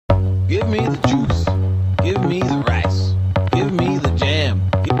Give me the juice. Give me the rice. Give me the jam.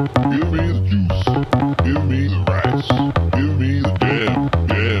 Give me the juice. Give me the rice. Give me the jam.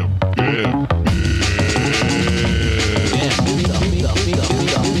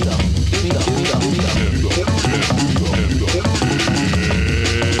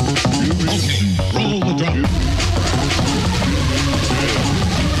 Roll the drum.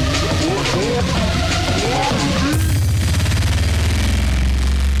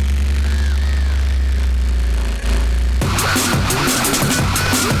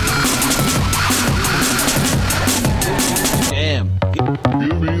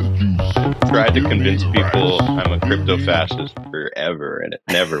 Tried to convince people I'm a crypto fascist forever, and it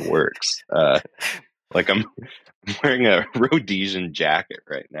never works. Like I'm wearing a Rhodesian jacket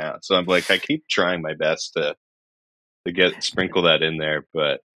right now, so I'm like I keep trying my best to sprinkle that in there,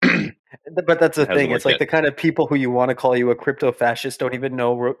 but But that's the it hasn't thing. It's worked like yet. the kind of people who you want to call you a crypto fascist don't even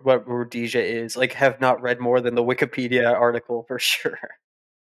know what Rhodesia is. Like, have not read more than the Wikipedia article for sure.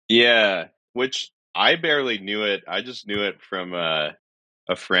 Yeah, which I barely knew it. I just knew it from a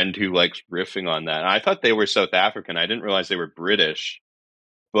friend who likes riffing on that. And I thought they were South African. I didn't realize they were British.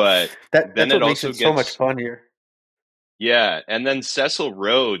 But then That's it what makes also it so much gets funnier. yeah, and then Cecil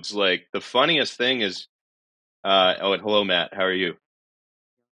Rhodes. Like the funniest thing is, and hello Matt, how are you?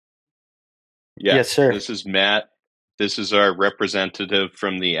 Yeah, Yes, sir. this is Matt. This is our representative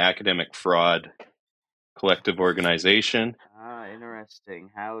from the Academic Fraud Collective Organization. Ah, interesting.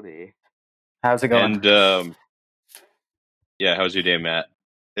 Howdy. How's it going? And yeah, how's your day, Matt?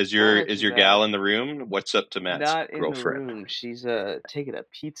 Is Not too your bad. gal in the room? What's up to Matt's Not in the girlfriend? room. She's taking a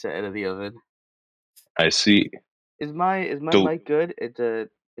pizza out of the oven. I see. Is my mic good?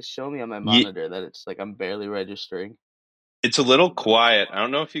 It's showing me on my monitor that it's like I'm barely registering. It's a little quiet. I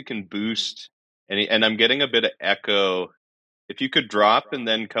don't know if you can boost any, and I'm getting a bit of echo. If you could drop and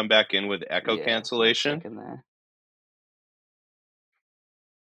then come back in with echo cancellation. 1 second there.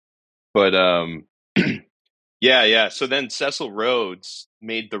 But yeah. So then Cecil Rhodes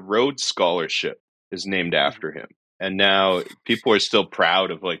made the Rhodes Scholarship is named after him. And now people are still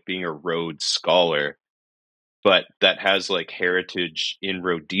proud of like being a Rhodes Scholar, but that has like heritage in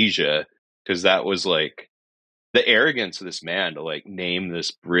Rhodesia because that was like the arrogance of this man to like name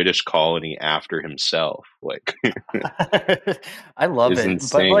this British colony after himself. Like I love is it.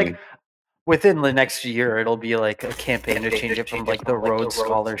 insane. But like within the next year, it'll be like a campaign to change it from like the Rhodes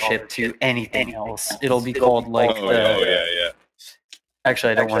Scholarship to anything else. It'll be called like yeah.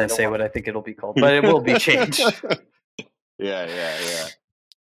 Actually, I don't want to say what I think it'll be called, but it will be changed. Yeah.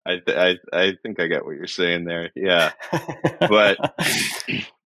 I think I get what you're saying there. Yeah, but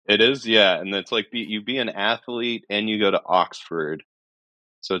it is, yeah, and it's like you be an athlete and you go to Oxford,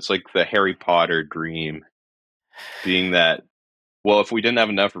 so it's like the Harry Potter dream, being that. Well, if we didn't have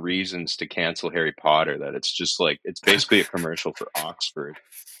enough reasons to cancel Harry Potter, that it's just like it's basically a commercial for Oxford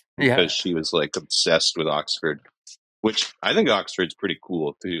because she was like obsessed with Oxford, which I think Oxford's pretty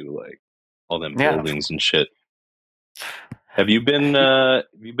cool too, like all them buildings and shit. Have you been out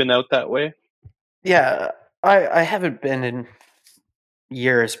that way? Yeah, I haven't been in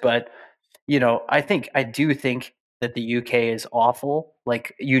years, but you know, I do think that the UK is awful,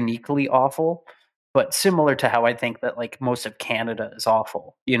 like uniquely awful, but similar to how I think that like most of Canada is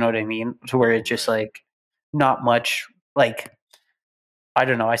awful. You know what I mean? To where it's just like not much like I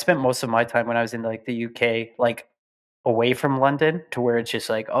don't know. I spent most of my time when I was in like the UK like away from London to where it's just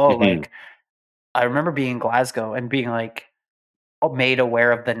like, oh, like I remember being in Glasgow and being like made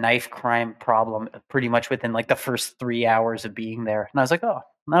aware of the knife crime problem pretty much within like the first 3 hours of being there. And I was like, oh,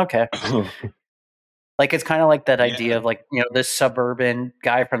 okay. Like it's kind of like that idea of like, you know, this suburban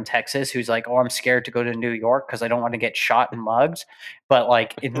guy from Texas who's like, oh, I'm scared to go to New York because I don't want to get shot and mugged. But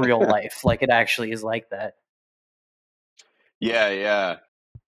like in real life, like it actually is like that. Yeah.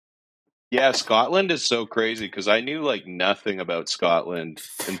 Scotland is so crazy because I knew like nothing about Scotland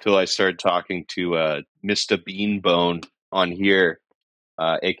until I started talking to Mr. Beanbone on here,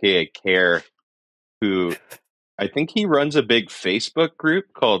 aka Care, who I think he runs a big Facebook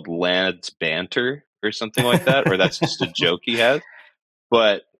group called Lads Banter or something like that, or that's just a joke he has.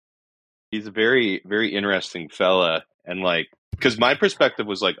 But he's a very, very interesting fella, and like because my perspective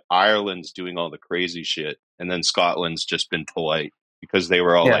was like Ireland's doing all the crazy shit, and then Scotland's just been polite because they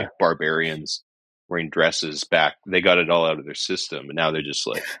were all like barbarians wearing dresses back. They got it all out of their system, and now they're just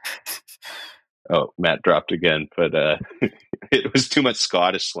like, oh, Matt dropped again, but it was too much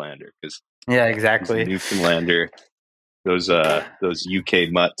Scottish slander because exactly. Newfoundlander, those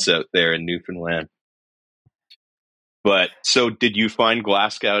UK mutts out there in Newfoundland. But so, did you find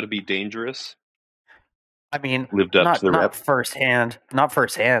Glasgow to be dangerous? I mean, lived up to the not rep. firsthand, not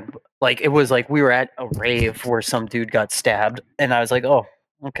firsthand. Like it was like we were at a rave where some dude got stabbed, and I was like, oh,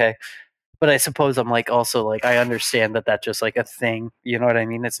 okay. But I suppose I'm like also like I understand that that's just like a thing. You know what I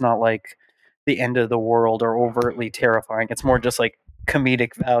mean? It's not like the end of the world or overtly terrifying. It's more just like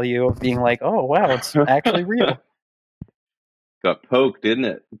comedic value of being like, oh wow, it's actually real. Got poked, didn't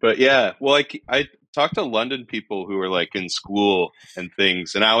it? But yeah, well, like I talked to London people who were like in school and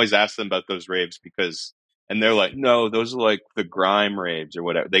things, and I always ask them about those raves because, and they're like, no, those are like the grime raves or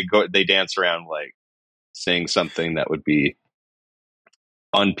whatever. They dance around like saying something that would be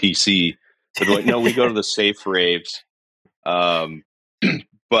on PC, but they're like, no, we go to the safe raves. Um,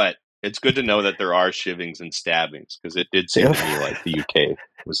 but it's good to know that there are shivings and stabbings because it did seem to me like the UK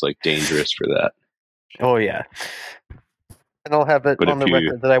was like dangerous for that. Oh yeah. And I'll have it But on if the you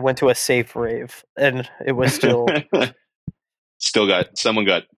record that I went to a safe rave and it was still still got someone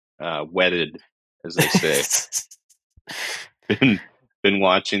got wetted, as they say. been been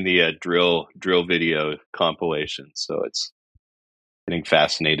watching the drill video compilation, so it's getting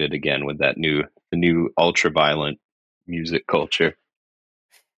fascinated again with the new ultra violent music culture.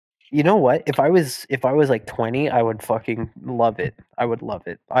 You know what? If I was like 20, I would fucking love it. I would love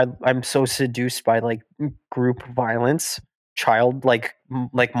it. I'm so seduced by like group violence, child like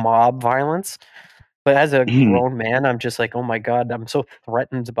mob violence. But as a grown man, I'm just like, "Oh my god, I'm so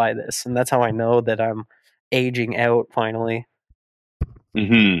threatened by this." And that's how I know that I'm aging out finally.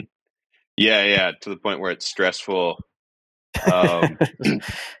 Mm-hmm. Yeah, to the point where it's stressful.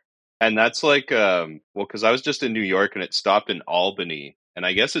 And that's like well, because I was just in New York and it stopped in Albany, and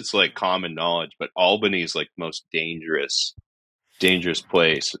I guess it's like common knowledge, but Albany is like the most dangerous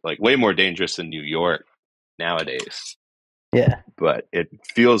place, like way more dangerous than New York nowadays. Yeah. But it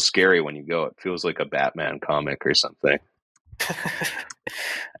feels scary when you go. It feels like a Batman comic or something.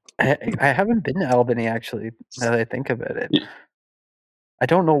 I haven't been to Albany actually, now that I think about it. Yeah. I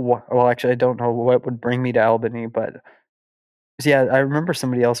don't know what. Well, actually, I don't know what would bring me to Albany, but yeah, I remember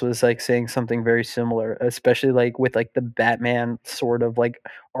somebody else was like saying something very similar, especially like with like the Batman sort of like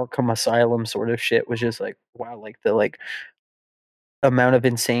Arkham Asylum sort of shit. Was just like wow, like the like amount of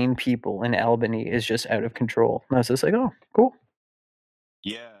insane people in Albany is just out of control. And I was just like, oh, cool.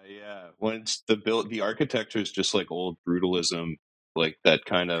 Yeah. When it's the architecture is just like old brutalism, like that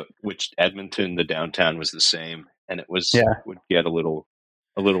kind of, which Edmonton, the downtown was the same, and Yeah. would get a little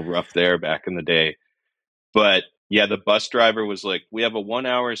rough there back in the day. But yeah, the bus driver was like, "We have a 1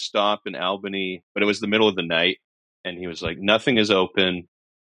 hour stop in Albany," but it was the middle of the night, and he was like, "Nothing is open.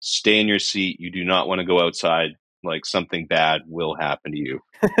 Stay in your seat. You do not want to go outside. Like something bad will happen to you."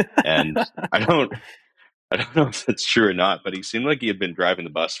 And I don't know if that's true or not, but he seemed like he had been driving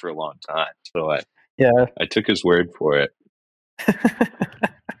the bus for a long time, so Yeah. I took his word for it.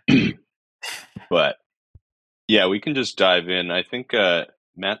 But yeah, we can just dive in. I think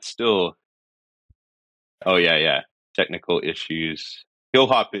Matt's still. Oh yeah, technical issues. He'll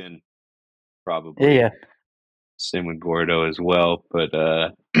hop in probably. Yeah. Same with Gordo as well. But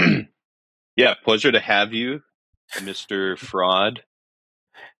yeah, pleasure to have you, Mr. Fraud.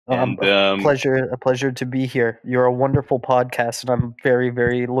 And A pleasure to be here. You're a wonderful podcast, and I'm very,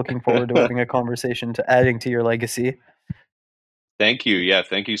 very looking forward to having a conversation to adding to your legacy. thank you. Yeah,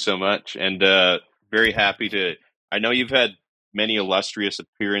 thank you so much. And very happy to. I know you've had many illustrious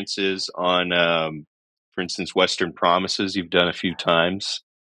appearances on, for instance, Western Promises. You've done a few times,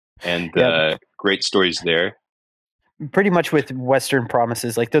 and Yeah. great stories there. Pretty much with Western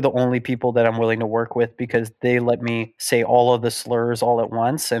Promises, like they're the only people that I'm willing to work with because they let me say all of the slurs all at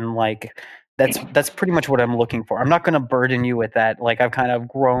once, and like that's pretty much what I'm looking for. I'm not going to burden you with that. Like I've kind of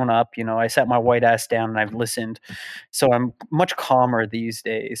grown up, you know. I sat my white ass down and I've listened, so I'm much calmer these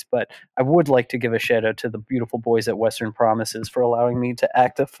days. But I would like to give a shout out to the beautiful boys at Western Promises for allowing me to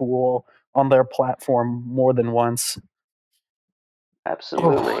act a fool on their platform more than once.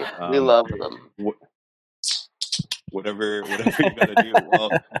 Absolutely, we love them. Whatever you got to do. Well,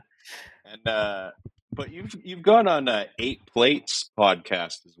 and but you've gone on 8 Plates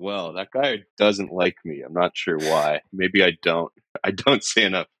podcast as well. That guy doesn't like me. I'm not sure why. Maybe I don't. I don't say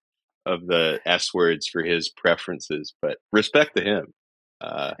enough of the S words for his preferences, but respect to him.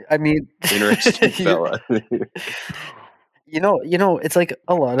 I mean, Interesting fella. you know, it's like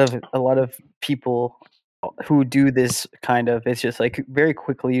a lot of people who do this kind of. It's just like very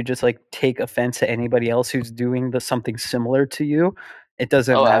quickly you just like take offense to anybody else who's doing something similar to you. It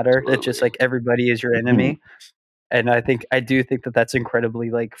doesn't Oh, matter. It's just absolutely. like everybody is your enemy. And I do think that that's incredibly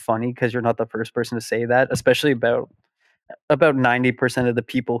like funny because you're not the first person to say that, especially about 90% of the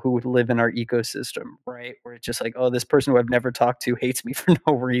people who live in our ecosystem, right? Where it's just like, oh, this person who I've never talked to hates me for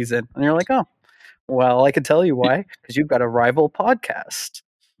no reason. And you're like, oh, Well, I can tell you why, because you've got a rival podcast.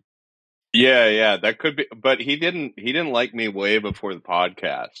 Yeah, that could be. But he didn't like me way before the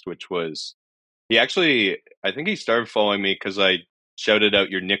podcast, which was he actually. I think he started following me because I shouted out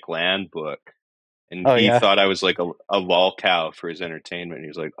your Nick Land book, and Oh he yeah. thought I was like a lol cow for his entertainment. He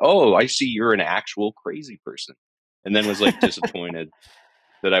was like, "Oh, I see you're an actual crazy person," and then was like disappointed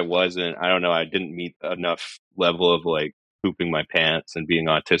that I wasn't. I don't know. I didn't meet enough level of like pooping my pants and being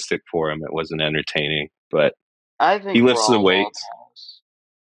autistic for him. It wasn't entertaining, but I he think we're lifts the all weights. lolcows.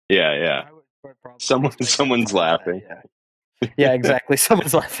 Yeah. I would probably start Someone's justifying that. laughing. Yeah, exactly.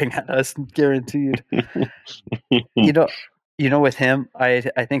 Someone's laughing at us, guaranteed. You know, with him, I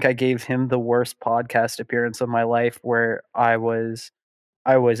think I gave him the worst podcast appearance of my life, where I was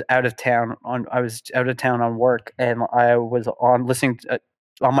out of town on work, and I was on listening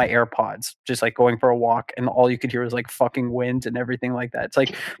on my AirPods, just like going for a walk, and all you could hear was like fucking wind and everything like that. It's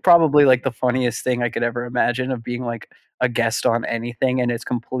like probably like the funniest thing I could ever imagine, of being like a guest on anything, and it's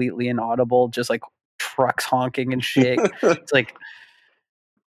completely inaudible, just like trucks honking and shit. It's like,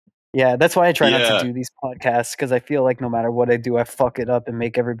 yeah, that's why I try not to Yeah. do these podcasts, because I feel like no matter what I do, I fuck it up and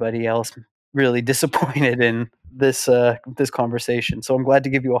make everybody else really disappointed in this conversation. So I'm glad to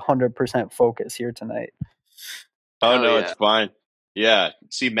give you 100% focus here tonight. Oh Hell no, yeah. it's fine. Yeah.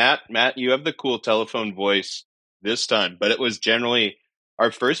 See, Matt, you have the cool telephone voice this time, but it was generally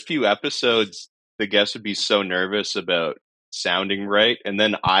our first few episodes. The guests would be so nervous about sounding right, and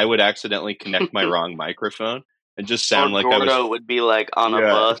then I would accidentally connect my wrong microphone and just Or sound like I was, Gordo would be like on a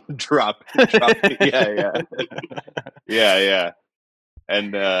yeah, bus. drop. Yeah.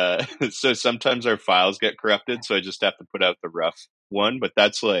 And so sometimes our files get corrupted, so I just have to put out the rough one. But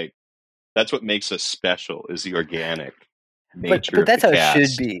that's what makes us special, is the organic nature But of the that's how it should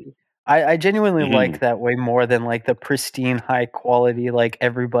cast. be. I genuinely Hmm. like that way more than like the pristine high quality, like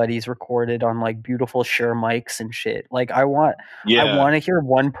everybody's recorded on like beautiful Shure mics and shit. Like I want Yeah, to hear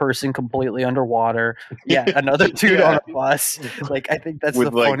one person completely underwater. Yeah, another dude on yeah, a bus. Like I think that's the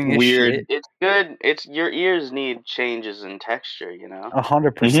with like funniest shit. weird. It's good. It's your ears need changes in texture,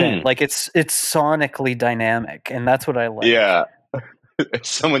 100%. Hmm. Like it's sonically dynamic, and that's what I like. Yeah,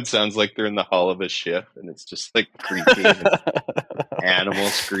 someone sounds like they're in the hull of a ship, and it's just like creaking and animal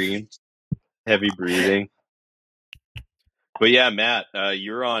screams, heavy breathing. But yeah, Matt,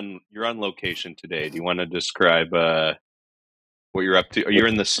 you're on location today. Do you want to describe what you're up to? Are you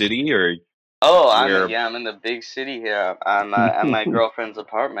in the city or Oh, where? I'm in the big city here. I'm at my girlfriend's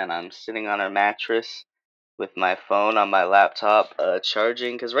apartment. I'm sitting on her mattress with my phone on my laptop,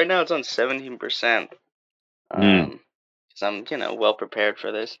 charging, because right now it's on 17%. Mm, Because I'm, well prepared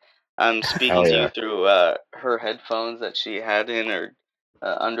for this. I'm speaking hell to you yeah, through her headphones that she had in her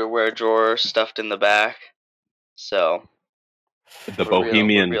underwear drawer stuffed in the back. So the we're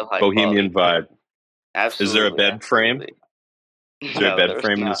bohemian real high quality. bohemian vibe. Is there a Absolutely, bed frame? absolutely. Is there a No, bed there's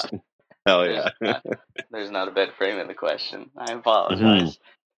frame in this? not. Hell There's yeah. not. There's not a bed frame in the question. I Hmm. apologize.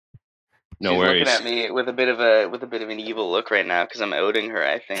 No She's looking worries. at me with a bit of an evil look right now because I'm outing her,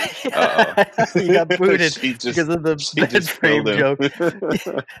 I think. Uh You got oh. booted because of the She bed just killed frame him.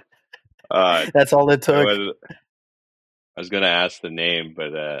 joke. uh, That's all it took. I was gonna ask the name,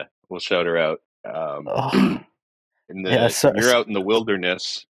 but we'll shout her out. Oh, yeah, You're out in the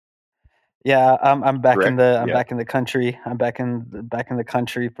wilderness, yeah. I'm back in correct? the Yeah. country. I'm back in the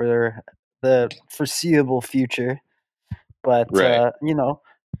country for the foreseeable future. But Right.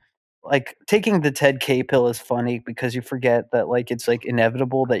 like taking the Ted K pill is funny, because you forget that like it's like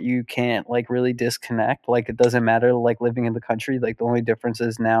inevitable that you can't like really disconnect. Like it doesn't matter like living in the country. Like the only difference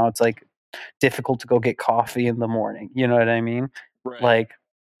is now it's like difficult to go get coffee in the morning. You know what I mean? Right. Like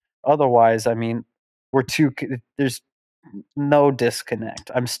otherwise, I mean, there's no disconnect.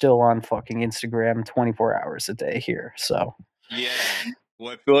 I'm still on fucking Instagram 24 hours a day here. So Yeah.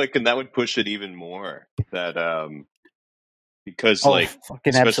 Well, I feel like, and that would push it even more. That because oh, like,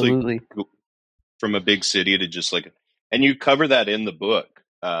 fucking especially absolutely. from a big city to just like, and you cover that in the book,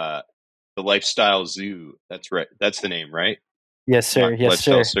 the lifestyle zoo. That's right. That's the name, right? Yes, sir. Yes,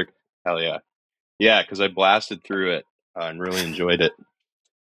 Lifestyle sir. circle. Hell yeah. Yeah. Cause I blasted through it and really enjoyed it.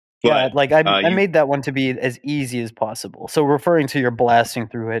 Yeah, But, like I you, made that one to be as easy as possible. So referring to your blasting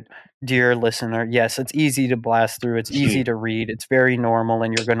through it, dear listener, yes, it's easy to blast through. It's easy to read. It's very normal,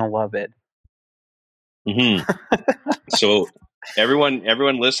 and you're gonna love it. mhm. So everyone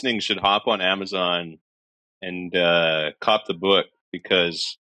listening should hop on Amazon and cop the book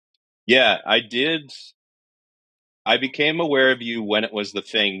because yeah, I became aware of you when it was the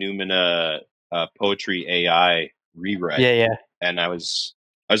thing Numina poetry AI rewrite, Yeah, yeah, and I was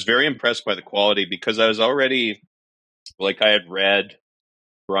very impressed by the quality because I was already like I had read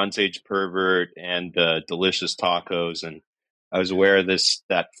Bronze Age Pervert and Delicious Tacos, and I was aware of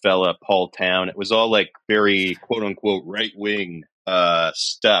that fella Paul Town. It was all like very quote unquote right wing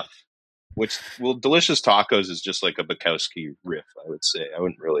stuff. Which, well, Delicious Tacos is just like a Bukowski riff, I would say. I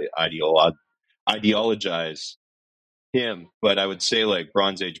wouldn't really ideologize him, but I would say like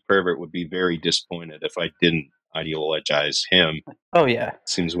Bronze Age Pervert would be very disappointed if I didn't ideologize him. Oh yeah.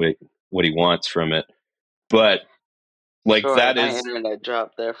 Seems what he wants from it, but like Sorry, that my is internet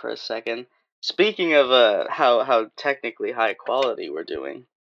dropped there for a second. Speaking of how technically high quality we're doing,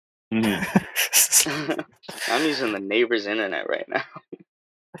 mhm. I'm using the neighbor's internet right now.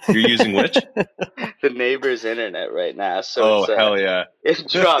 You're using which? The neighbor's internet right now, so Oh it's hell yeah! it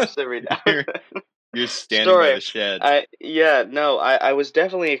drops every now and you're, then. you're standing by Sorry, the shed. I was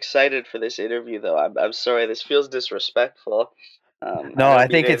definitely excited for this interview though. I'm sorry, this feels disrespectful. I No, don't I mean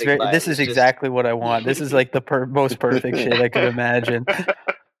think it's anything very. by it. This is It's just exactly what I want. This is like the most perfect shit I could imagine.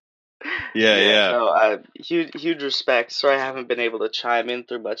 Yeah. No, huge respect. Sorry, I haven't been able to chime in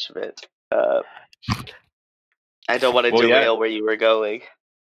through much of it. I don't want to Well, yeah. derail where you were going.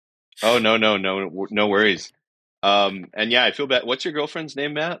 Oh no worries. And yeah, I feel bad. What's your girlfriend's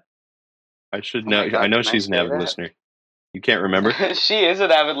name, Matt? I should Oh know. my I god, know can I she's an say avid that? listener. You can't remember? She is an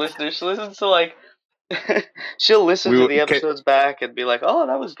avid listener. She listens to like she'll listen to the Okay. episodes back and be like, "Oh,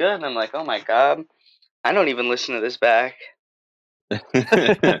 that was good." And I'm like, "Oh my god, I don't even listen to this back."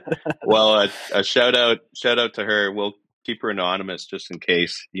 Well, a shout out to her. We'll keep her anonymous just in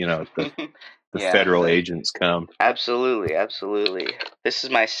case the Yeah, federal agents come. absolutely. This is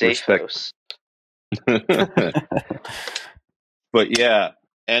my safe Respect. house. But yeah,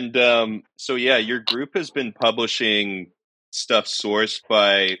 and so yeah, your group has been publishing stuff sourced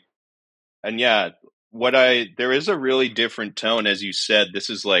by, and yeah, there is a really different tone, as you said. This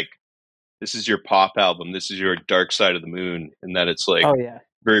is your pop album. This is your Dark Side of the Moon, and that it's like Oh yeah.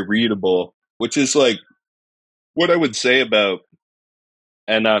 very readable, which is like what I would say about,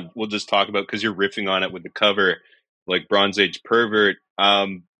 and we'll just talk about because you're riffing on it with the cover, like Bronze Age Pervert.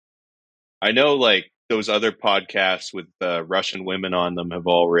 I know like those other podcasts with Russian women on them have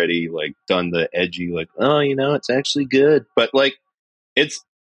already like done the edgy, like, oh, it's actually good, but like it's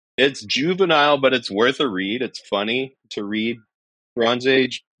it's juvenile, but it's worth a read. It's funny to read Bronze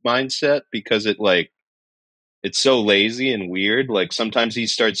Age mindset because it's so lazy and weird. Like sometimes he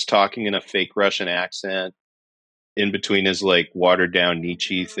starts talking in a fake Russian accent in between his like watered down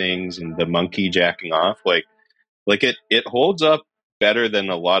Nietzsche things and the monkey jacking off. Like it holds up better than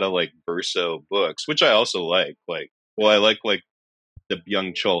a lot of like verso books, which I also like. I like the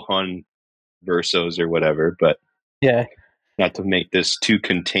Byung Chul Hun versos or whatever, but Yeah. not to make this too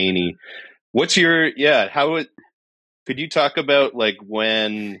containy. What's your could you talk about like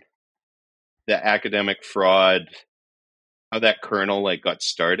when the academic fraud, how that kernel like got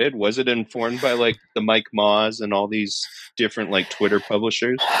started? Was it informed by like the Mike Moz and all these different like Twitter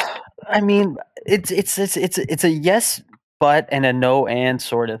publishers? I mean, it's a yes but and a no and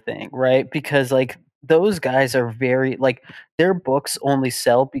sort of thing, right? Because like those guys are very like their books only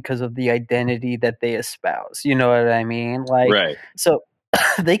sell because of the identity that they espouse. You know what I mean? Like Right. so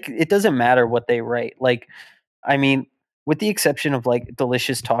it doesn't matter what they write. Like I mean, with the exception of like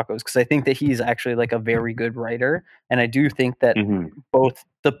Delicious Tacos, because I think that he's actually like a very good writer, and I do think that Mm-hmm. both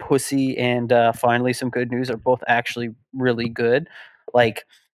The Pussy and Finally Some Good News are both actually really good. Like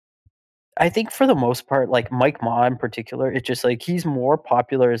I think for the most part, like Mike Ma in particular, it's just like he's more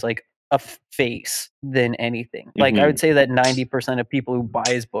popular as like a face than anything. Like I Mm-hmm. would say that 90% of people who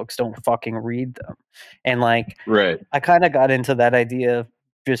buy his books don't fucking read them. And like Right. I kind of got into that idea of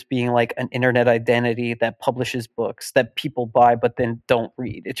just being like an internet identity that publishes books that people buy but then don't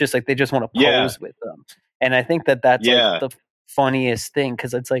read. It's just like they just want to Yeah. pose with them. And I think that that's like Yeah. the funniest thing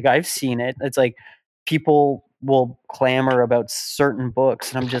because it's like I've seen it. It's like people will clamor about certain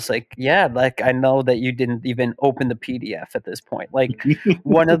books and I'm just like, yeah, like I know that you didn't even open the PDF at this point. Like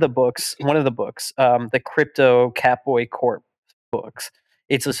one of the books, the Crypto Catboy Corp books,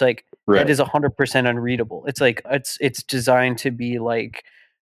 it's just like that Right. is 100% unreadable. It's like it's designed to be like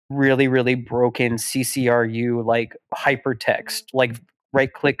really really broken CCRU like hypertext, like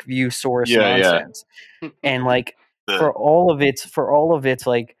right click view source Yeah. nonsense. And like The for all of its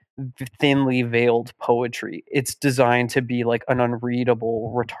like thinly veiled poetry, it's designed to be like an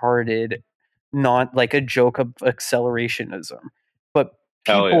unreadable, retarded, not like a joke of accelerationism. But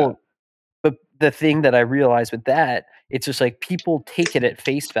hell yeah. people but the thing that I realized with that, it's just like people take it at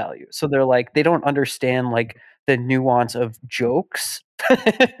face value. So they're like, they don't understand like the nuance of jokes.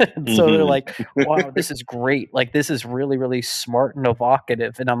 So they're like, wow, this is great. Like, this is really, really smart and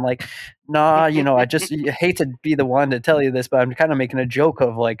evocative. And I'm like, nah, I just hate to be the one to tell you this, but I'm kind of making a joke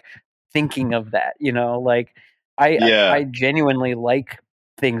of like thinking of that, like I genuinely like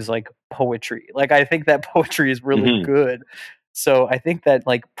things like poetry. Like, I think that poetry is really good. So I think that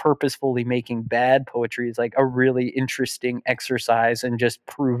like purposefully making bad poetry is like a really interesting exercise in just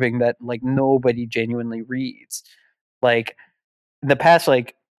proving that like nobody genuinely reads. Like the past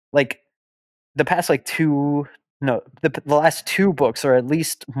like the past like two no the last two books are at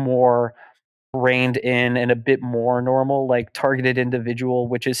least more reined in and a bit more normal, like Targeted Individual,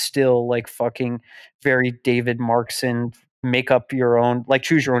 which is still like fucking very David Markson, make up your own, like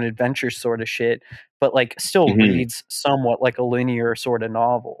choose your own adventure sort of shit, but like still reads somewhat like a linear sort of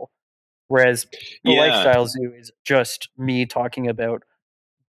novel. Whereas the Yeah. Lifestyle Zoo is just me talking about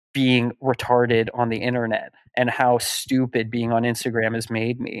being retarded on the internet and how stupid being on Instagram has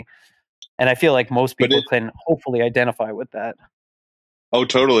made me. And I feel like most But people can hopefully identify with that. Oh,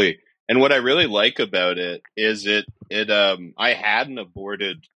 totally. And what I really like about it is I had an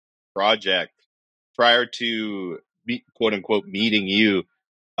aborted project prior to quote unquote meeting you,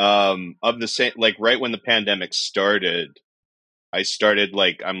 of the same, like right when the pandemic started. I started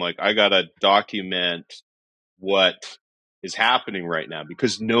like, I'm like, I gotta document what is happening right now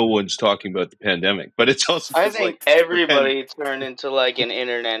because no one's talking about the pandemic. But it's also I because think like everybody turned into like an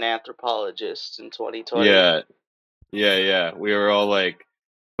internet anthropologist in 2020. yeah, we were all like,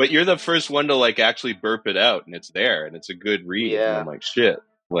 but you're the first one to like actually burp it out, and it's there, and it's a good read. And I'm Yeah. like, shit,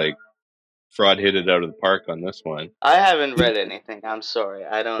 like Fraud hit it out of the park on this one. I haven't read anything. I'm sorry.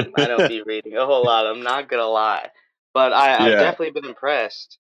 I don't be reading a whole lot. I'm not gonna lie. But I've Yeah, definitely been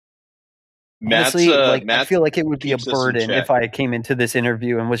impressed. Honestly, like I Matt feel like it would be a keeps us in burden check. if I came into this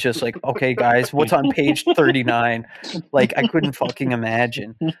interview and was just like, "Okay, guys, what's on page 39?" Like I couldn't fucking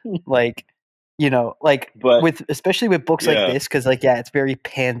imagine. Like, like But with especially with books like yeah, this, because like yeah, it's very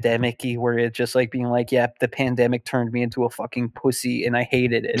pandemic-y, where it's just like being like, "Yeah, the pandemic turned me into a fucking pussy, and I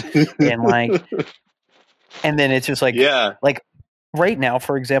hated it," and like, and then it's just yeah, like right now,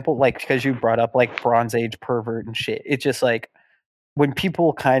 for example, like because you brought up like Bronze Age pervert and shit, it's just like when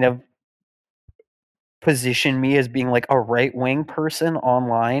people kind of position me as being like a right wing person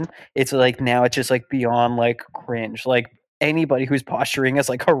online, it's like now it's just like beyond like cringe. Like anybody who's posturing as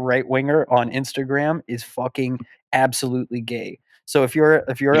like a right winger on Instagram is fucking absolutely gay. So if you're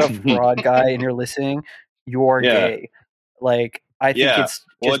a fraud guy and you're listening, you're yeah, gay. Like I think yeah. it's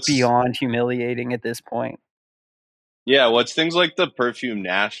Well, just it's beyond humiliating at this point. yeah, well, it's things like the perfume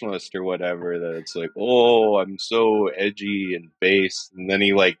nationalist or whatever that it's like, oh, I'm so edgy and base, and then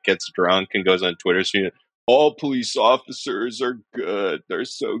he like gets drunk and goes on Twitter saying, all police officers are good, they're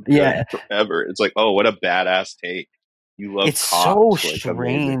so good Yeah, forever. It's like, oh, what a badass take. You love it's so cops, like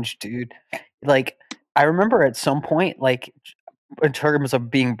amazing. strange, dude. Like I remember at some point, like in terms of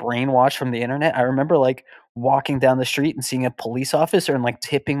being brainwashed from the internet, I remember like walking down the street and seeing a police officer and like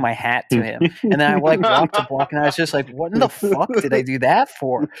tipping my hat to him. And then I like walked a block and I was just like, what in the fuck did I do that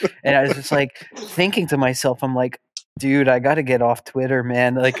for? And I was just like thinking to myself, I'm like, dude, I got to get off Twitter,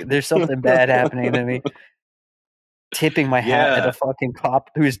 man. Like there's something bad happening to me. Tipping my hat at a Yeah, fucking cop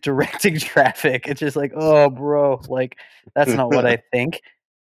who's directing traffic. It's just like, oh, bro, like that's not what I think.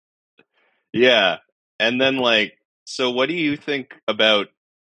 yeah. And then like, so what do you think about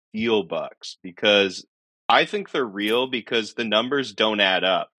deal bucks? Because I think they're real because the numbers don't add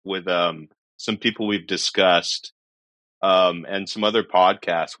up with some people we've discussed, and some other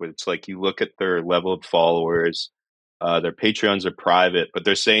podcasts where it's like you look at their level of followers, their Patreons are private, but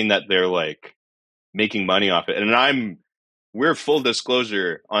they're saying that they're like making money off it. And we're full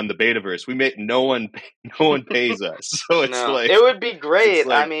disclosure on the Betaverse. We make no one pays us, so No, it would be it's great. I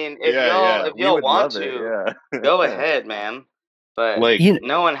like mean, yeah, if we y'all would want love it, to, go yeah. ahead, man. But Like, You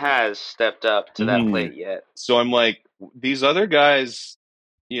no one has stepped up to that mhm. plate yet. So I'm like, these other guys,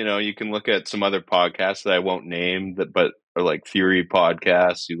 you can look at some other podcasts that I won't name that, but are like theory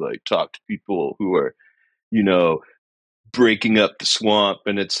podcasts who like talk to people who are, you know, breaking up the swamp.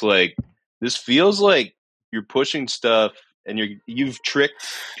 And it's like, this feels like you're pushing stuff and you've tricked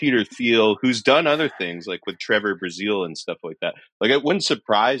Peter Thiel, who's done other things like with Trevor Brazil and stuff like that. Like, it wouldn't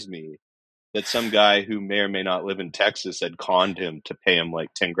surprise me that some guy who may or may not live in Texas had conned him to pay him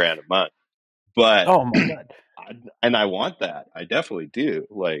like 10 grand a month. But Oh my god. and I want that. I definitely do.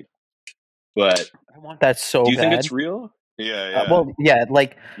 Like, but I want that so do you think bad. it's real? Yeah. Well, yeah,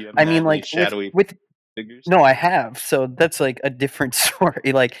 like You haven't I met mean, any like shadowy with figures? no, I have. So that's like a different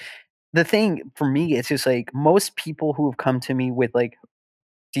story. Like the thing for me, it's just like most people who have come to me with like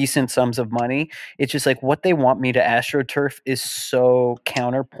decent sums of money. It's just like what they want me to astroturf is so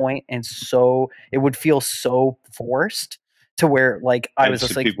counterpoint and so it would feel so forced to where like I And was so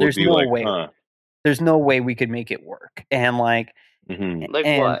just like, people would be like, huh. there's no way we could make it work. And like Mm-hmm. Like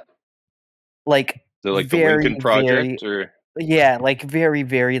and what? like So like the very, Lincoln Project, very or yeah, like very,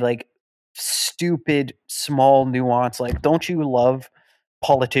 very like stupid small nuance. Like, don't you love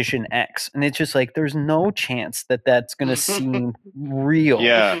politician X? And it's just like there's no chance that that's gonna seem real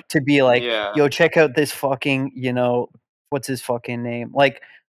yeah, to be like, Yeah. yo, check out this fucking, what's his fucking name? Like,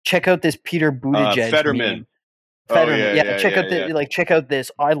 check out this Peter Buttigieg Fetterman. meme. Oh Fetterman, yeah, check out yeah. check out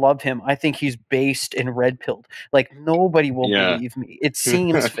this. I love him. I think he's based and red pilled. Like nobody will Yeah. believe me. It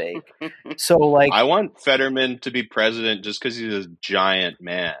seems fake. So like, I want Fetterman to be president just because he's a giant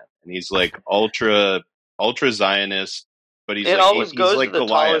man and he's like ultra Zionist, but he's It like always he's goes to like the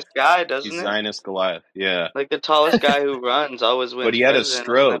Goliath. tallest guy, He's doesn't it? Zionist Goliath. Yeah, Like the tallest guy who runs always but wins he had a president. Hasn't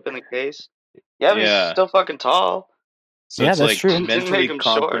that stroke. been the case? Yeah, but he's Yeah, still fucking tall. so yeah, it's that's like true. Didn't make mentally him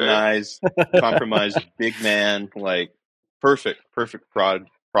shorter. compromised big man, like perfect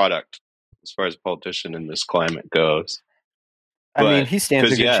product as far as politician in this climate goes. I mean, But he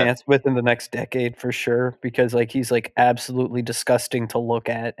stands a because good chance within the next decade for sure because like he's like absolutely disgusting to look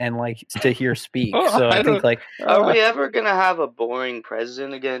at and like to hear speak. oh, So I I think don't. like Are we ever gonna have a boring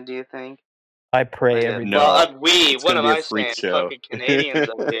president again? Do you think? I pray Like, every day. No, it's what gonna am be a I freak saying? show. Fucking Canadians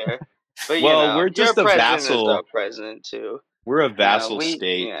up here. But Well, we're your just a president is our vassal. president too. We're a vassal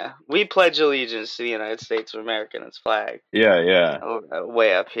state. We pledge allegiance to the United States of America and its flag. Yeah.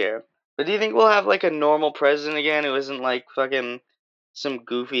 Way up here. But do you think we'll have like a normal president again who isn't like fucking some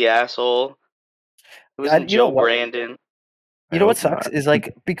goofy asshole? Who isn't You know Joe what? Brandon? You I know what hope sucks not. is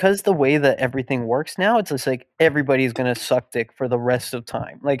like because the way that everything works now, it's just like everybody's gonna suck dick for the rest of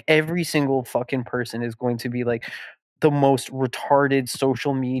time. Like every single fucking person is going to be like the most retarded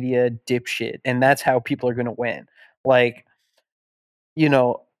social media dipshit, and that's how people are gonna win. Like,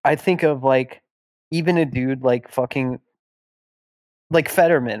 I think of like even a dude like fucking like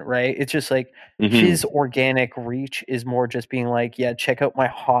Fetterman, right? It's just like Mm-hmm. his organic reach is more just being like, yeah, check out my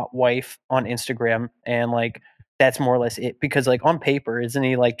hot wife on Instagram, and like that's more or less it. Because like on paper, isn't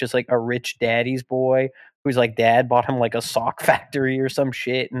he like just like a rich daddy's boy who's like dad bought him like a sock factory or some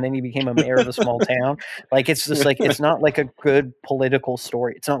shit, and then he became a mayor of a small town? Like it's just like it's not like a good political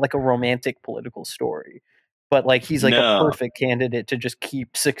story. It's not like a romantic political story. But like he's like a No. perfect candidate to just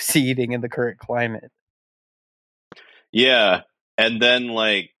keep succeeding in the current climate. Yeah. And then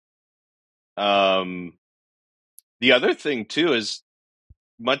like the other thing too is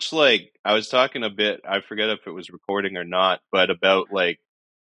much like I was talking a bit, I forget if it was recording or not, but about like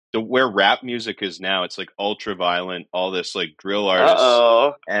where rap music is now, it's like ultra violent, all this like drill artists,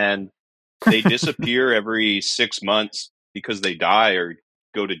 Uh-oh. and they disappear every 6 months because they die or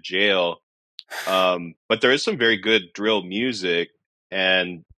go to jail. But there is some very good drill music,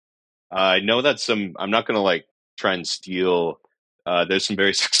 and I know that I'm not going to like try and steal. There's some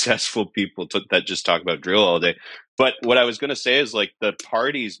very successful people that just talk about drill all day. But what I was going to say is like the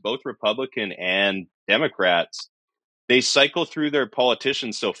parties, both Republican and Democrats, they cycle through their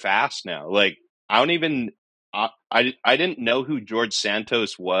politicians so fast now. Like I don't even, I didn't know who George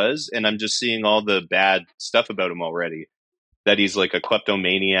Santos was, and I'm just seeing all the bad stuff about him already. That he's like a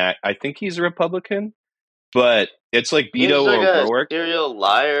kleptomaniac. I think he's a Republican, but it's like He's Beto like a O'Rourke. serial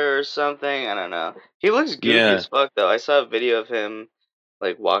liar or something. I don't know. He looks goofy Yeah. as fuck though. I saw a video of him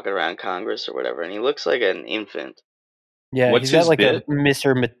like walking around Congress or whatever, and he looks like an infant. Yeah, What's he's got his like bit? a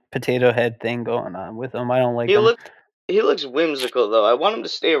Mr. Potato Head thing going on with him. I don't like He him. looks whimsical though. I want him to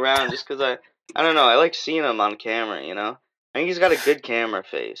stay around just because I don't know. I like seeing him on camera. I think he's got a good camera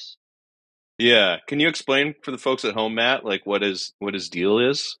face. Yeah. Can you explain for the folks at home, Matt, like what his deal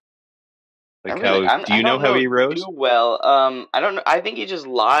is? Like do I you know don't how know he too rose? well. I don't know. I think he just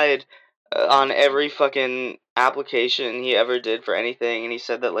lied on every fucking application he ever did for anything, and he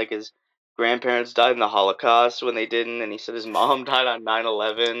said that like his grandparents died in the Holocaust when they didn't, and he said his mom died on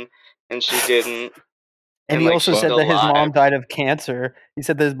 9/11 and she didn't, And and he like also she's said still that his mom alive. died of cancer. He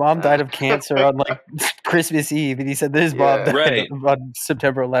said that his mom died of cancer on like Christmas Eve, and he said that his mom Yeah, died Right. on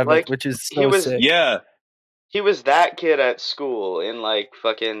September 11th, like which is he so was sick. Yeah. he was that kid at school in like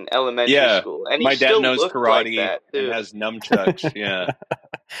fucking elementary Yeah. school, and he My dad still knows looked like karate that and too. has nunchucks. Yeah.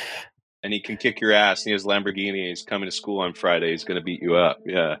 And he can kick your ass. And he has Lamborghini. He's coming to school on Friday. He's going to beat you up.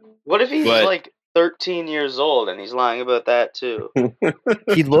 Yeah. What if he's But like 13 years old and he's lying about that too?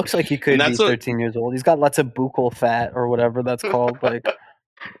 He looks like he and could be that's what 13 years old. He's got lots of buccal fat or whatever that's called. Like,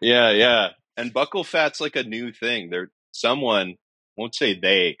 Yeah. And buckle fat's like a new thing. Someone won't say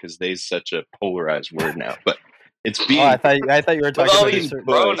they because they's such a polarized word now, but It's Oh, I being thought you were With talking all about a these certain.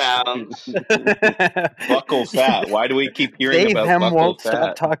 pronouns. buckle fat. Why do we keep hearing They about them buckle won't stop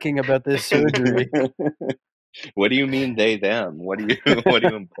fat? talking about this surgery. What do you mean they them? What are you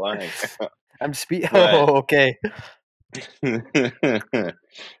implying? But Oh, okay. uh-oh.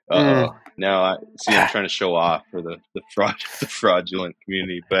 Now I'm trying to show off for the fraudulent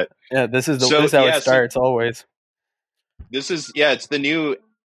community. But Yeah, this is so how it yeah, so starts always. it's the new,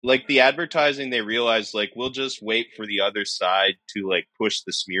 like, the advertising. They realize, like, we'll just wait for the other side to, like, push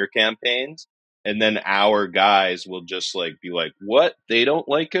the smear campaigns, and then our guys will just, like, be like, what, they don't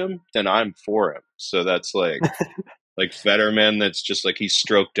like him, then I'm for him. So that's like Fetterman, that's just like, he's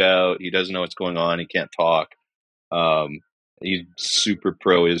stroked out, he doesn't know what's going on, he can't talk. He's super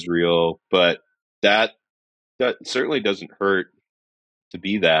pro Israel, but that certainly doesn't hurt to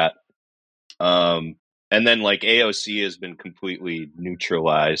be that. And then, like, AOC has been completely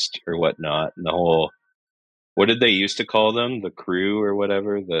neutralized or whatnot, and the whole, what did they used to call them? The crew or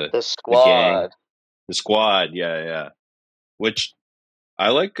whatever, The the gang, squad. the squad. Yeah, yeah. Which I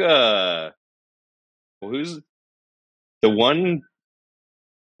like. Who's the one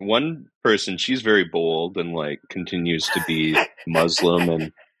person? She's very bold and, like, continues to be Muslim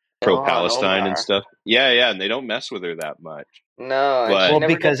and pro Ilhan Palestine and Omar. stuff. Yeah, yeah, and they don't mess with her that much. No, and she But Well,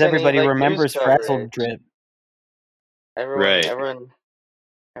 never because gets any everybody like news remembers Frazzle coverage. Drip. Everyone, right. everyone,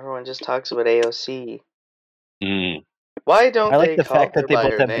 everyone just talks about AOC. Mm. Why I don't like they the call fact her that they by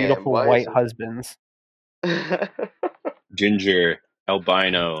both her have name? beautiful Why white is husbands. it? Ginger,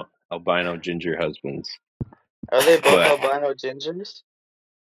 albino ginger husbands. Are they both But albino gingers?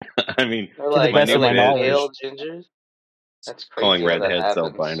 I mean, Or To the like best they're of my like knowledge. is pale gingers? That's calling crazy how that redheads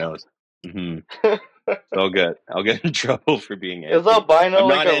happens. albinos. Mm-hmm. I'll get in trouble for being Is anti. albino I'm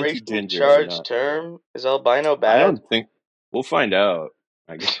like not a anti racially ginger. I'm charged not. term? Is albino I bad? don't think we'll find out.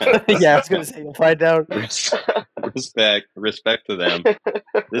 I Yeah, I guess. was gonna say you'll find out. Respect to them.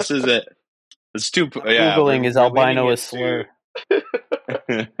 This is it. It's too. Yeah, Googling is we're leaning albino a into. slur.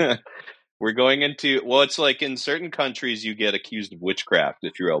 We're going into. Well, it's like in certain countries you get accused of witchcraft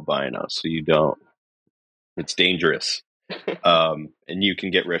if you're albino, so you don't. It's dangerous. And you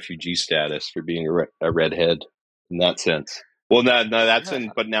can get refugee status for being a redhead in that sense. Well, no, that's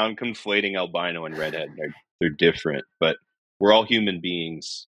in. But now I'm conflating albino and redhead. They're different, but we're all human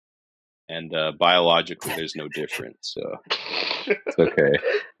beings, and biologically, there's no difference. So it's okay.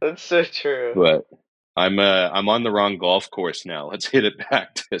 That's so true. But I'm on the wrong golf course now. Let's hit it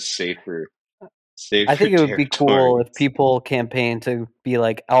back to safer I think it would be cool if territories. people campaign to be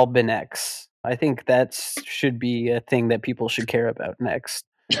like Albinex. I think that should be a thing that people should care about next.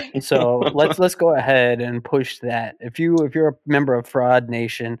 So let's go ahead and push that. If you're a member of Fraud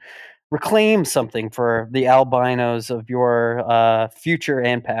Nation, reclaim something for the albinos of your future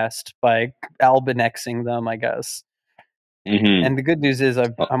and past by albinexing them, I guess. Mm-hmm. And the good news is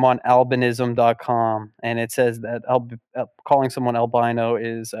I'm on albinism.com, and it says that calling someone albino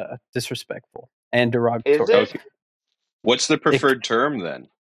is disrespectful and Is derogatory. it? Okay. What's the preferred term then?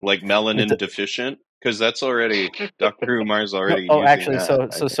 Like It's melanin deficient? Because that's already Dr. Umar's already oh, using actually,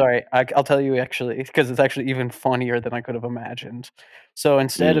 that. so sorry. I'll tell you actually because it's actually even funnier than I could have imagined. So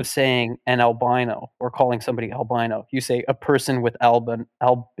instead of saying an albino or calling somebody albino, you say a person with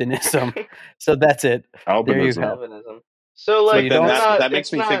albinism. So that's it. There you Albinism. go. Albinism. So So like But you then don't. it's not. that makes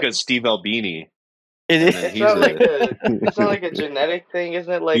It's me think not. of Steve Albini, and then It It's he's not a like a. It's not like a genetic thing,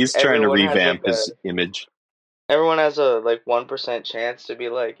 isn't it? Like he's trying to everyone has like revamp a. his image. Everyone has a like 1% chance to be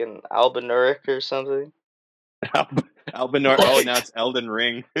like an albinuric or something. Albinor. Oh, now it's Elden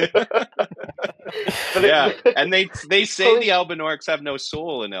Ring. But Yeah, it, and they say holy the Albinorcs have no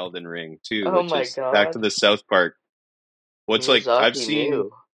soul in Elden Ring too, oh which my is back to god, the South Park. What's like Miyazaki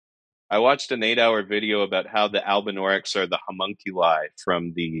knew. I watched an 8-hour video about how the Albinorix are the homunculi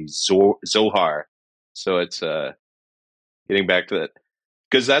from the Zohar. So it's getting back to that,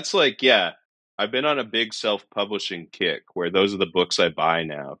 because that's like, yeah, I've been on a big self-publishing kick where those are the books I buy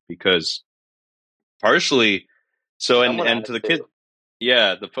now, because partially, so Someone and has to the kid, to.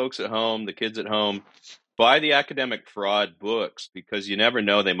 yeah, the folks at home, the kids at home, buy the academic fraud books, because you never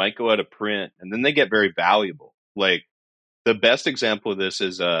know, they might go out of print and then they get very valuable. Like, the best example of this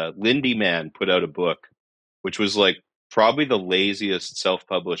is Lindy Man put out a book, which was like probably the laziest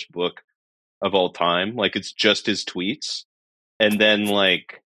self-published book of all time. Like, it's just his tweets, and then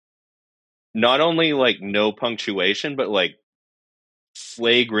like not only like no punctuation, but like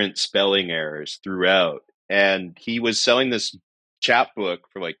flagrant spelling errors throughout. And he was selling this chapbook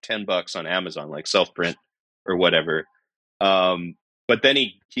for like $10 on Amazon, like self-print or whatever. But then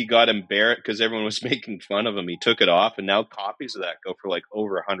he got embarrassed because everyone was making fun of him. He took it off, and now copies of that go for like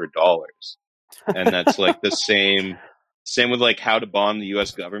over $100. and that's like the same with like How to Bomb the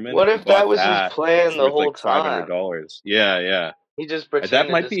U.S. Government. What If you if that bought was his that, plan it's the worth whole like time? $500. Yeah. He just That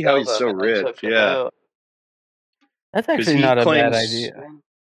pretended might to be how sell he's so them and then rich. took it Yeah, out. That's because actually he not a bad claims idea.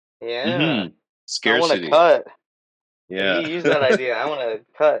 Yeah. I want to scarcity. cut. If you Yeah, use that idea, I want to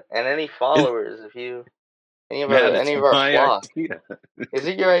cut. And any followers, if you Matt, any it's of our my flock. idea. Is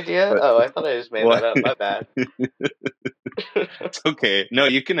it your idea? But Oh, I thought I just made that what? up. My bad. It's okay. No,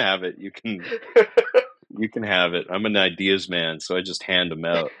 you can have it. You can have it. I'm an ideas man, so I just hand them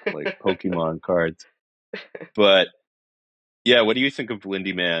out like Pokemon cards. But yeah, what do you think of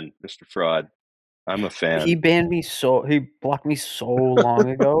Lindy Man, Mr. Fraud? I'm a He fan. banned me he blocked me so long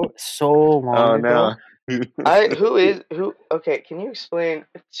ago. So long Oh ago. no. who okay, can you explain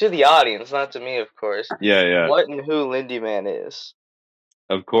to the audience, not to me of course, Yeah. what and who Lindy Man is?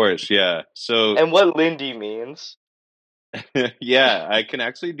 Of course, yeah. So And what Lindy means? yeah, I can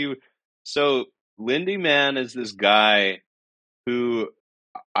actually do. So Lindy Man is this guy who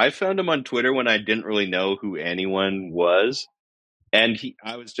I found him on Twitter when I didn't really know who anyone was. And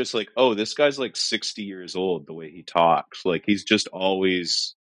I was just like, oh, this guy's like 60 years old, the way he talks. Like he's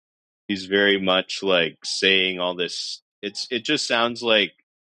very much like saying all this. It just sounds like,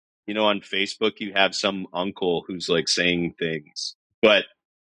 on Facebook you have some uncle who's like saying things, but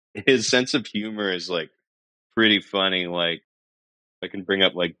his sense of humor is like pretty funny. Like I can bring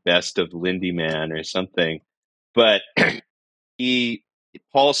up like best of Lindy Man or something, but he,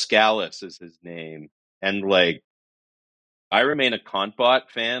 Paul Scalise is his name. And like, I remain a Contbot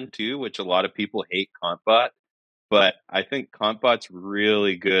fan too, which a lot of people hate Contbot. But I think Contbot's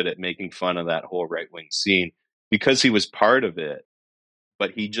really good at making fun of that whole right wing scene because he was part of it.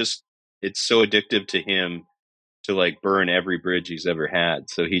 But it's so addictive to him to like burn every bridge he's ever had.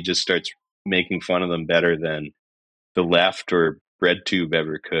 So he just starts making fun of them better than the left or BreadTube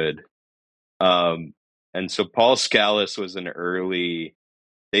ever could. Um, and so Paul Scalise was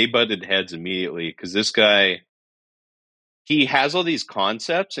they butted heads immediately because this guy, he has all these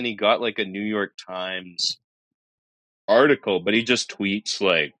concepts and he got like a New York Times article, but he just tweets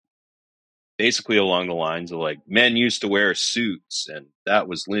like basically along the lines of like men used to wear suits and that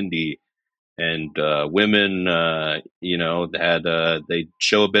was Lindy, and women they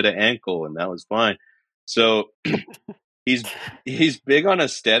show a bit of ankle and that was fine. So he's he's big on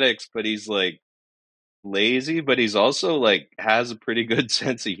aesthetics, but he's like lazy, but he's also like has a pretty good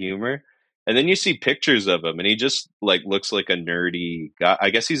sense of humor. And then you see pictures of him and he just like looks like a nerdy guy.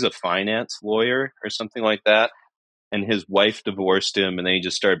 I guess he's a finance lawyer or something like that, and his wife divorced him and then he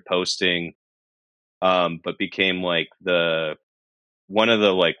just started posting, but became like the one of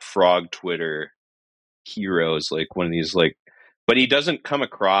the like frog Twitter heroes, like one of these like, but he doesn't come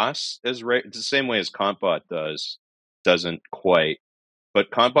across as right the same way as Compbot doesn't quite.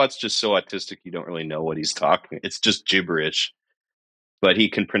 But Compbot's just so autistic you don't really know what he's talking. It's just gibberish. But he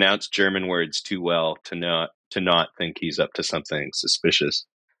can pronounce German words too well to not think he's up to something suspicious.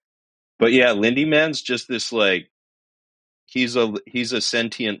 But yeah, Lindy Man's just this like he's a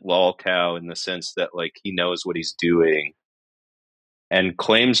sentient lol cow in the sense that like he knows what he's doing and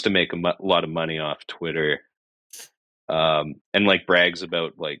claims to make a lot of money off Twitter, and like brags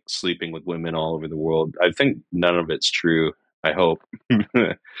about like sleeping with women all over the world. I think none of it's true. I hope,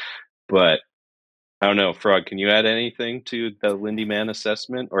 but I don't know. Frog, can you add anything to the Lindy Man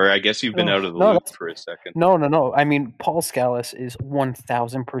assessment? Or I guess you've been Oh, out of the no, loop that's for a second. no. I mean, Paul Scalise is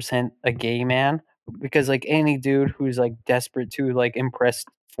 1000% a gay man because like any dude who's like desperate to like impress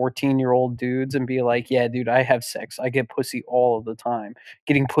 14-year-old dudes and be like, yeah, dude, I have sex. I get pussy all of the time.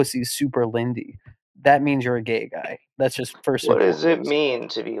 Getting pussy is super Lindy. That means you're a gay guy. That's just first and What does it foremost. mean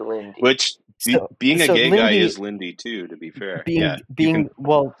to be Lindy? Which So being a so gay guy Lindy is Lindy too. To be fair, yeah, you being can.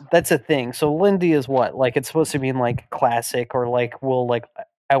 well, that's a thing. So Lindy is what? Like it's supposed to mean like classic or like will like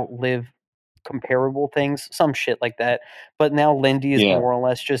outlive comparable things, some shit like that. But now Lindy is Yeah, more or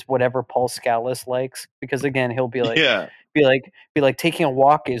less just whatever Paul Scalise likes because again, he'll yeah, be like taking a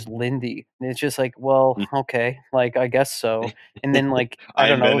walk is Lindy. And it's just like, well, okay, like I guess so. And then like I I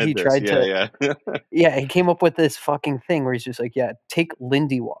don't know, he invented this. tried to Yeah, yeah, yeah, he came up with this fucking thing where he's just like, yeah, take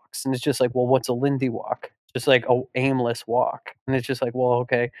Lindy walks. And it's just like, well, what's a Lindy walk? Just like a aimless walk. And it's just like, well,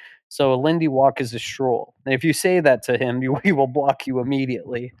 okay. So a Lindy walk is a stroll. And if you say that to him, he will block you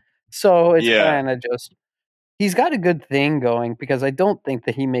immediately. So it's yeah. kind of just he's got a good thing going because I don't think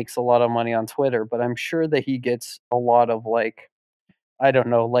that he makes a lot of money on Twitter, but I'm sure that he gets a lot of like I don't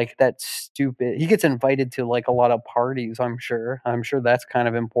know, like that stupid he gets invited to like a lot of parties, I'm sure. I'm sure that's kind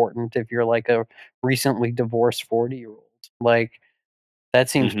of important if you're like a recently divorced 40-year-old. Like that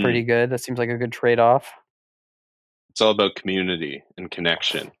seems hmm pretty good. That seems like a good trade-off. It's all about community and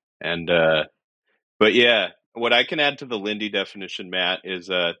connection, and But yeah, what I can add to the Lindy definition, Matt, is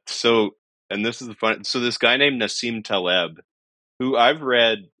and this is the fun. So this guy named Nassim Taleb, who I've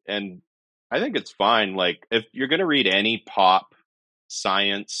read, and I think it's fine. Like, if you're going to read any pop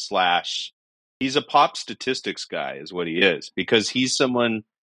science slash, he's a pop statistics guy, is what he is, because he's someone,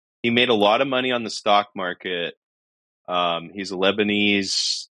 he made a lot of money on the stock market. He's a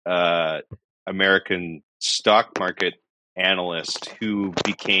Lebanese American stock market analyst who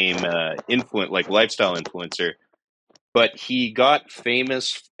became like lifestyle influencer. But he got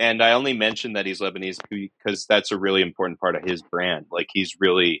famous, and I only mention that he's Lebanese because that's a really important part of his brand. Like, he's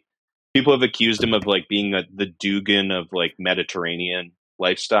really, people have accused him of like being the Dugan of like Mediterranean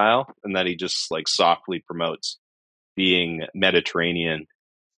lifestyle, and that he just like softly promotes being Mediterranean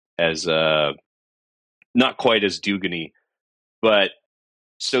as not quite as Dugan-y. But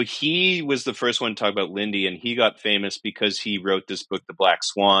so he was the first one to talk about Lindy, and he got famous because he wrote this book, The Black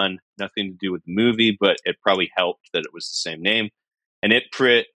Swan. Nothing to do with the movie, but it probably helped that it was the same name. And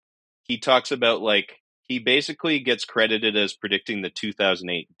he talks about, like, he basically gets credited as predicting the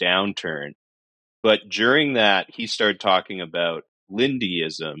 2008 downturn. But during that, he started talking about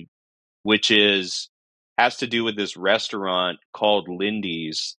Lindyism, which has to do with this restaurant called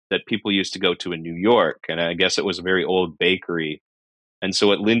Lindy's that people used to go to in New York. And I guess it was a very old bakery. And so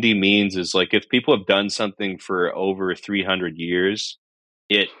what Lindy means is, like, if people have done something for over 300 years,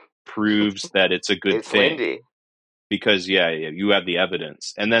 it proves that it's a good It's thing. Lindy. Because, yeah, you have the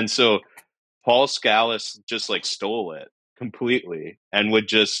evidence. And then so Paul Scalise just, like, stole it completely and would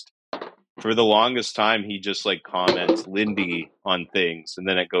just, for the longest time, he just, like, comments Lindy on things. And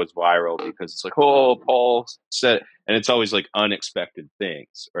then it goes viral because it's like, oh, Paul said, and it's always, like, unexpected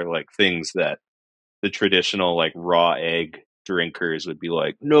things, or, like, things that the traditional, like, raw egg drinkers would be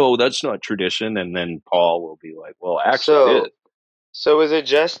like, no, that's not tradition. And then Paul will be like, well, actually it is. So is it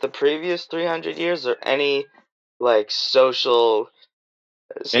just the previous 300 years, or any like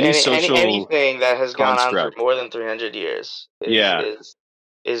anything that has gone on for construct. more than 300 years Yeah.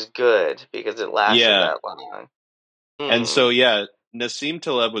 is good because it lasted that long? And so, yeah, Nassim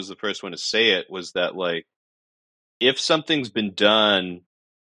Taleb was the first one to say it, was that, like, if something's been done,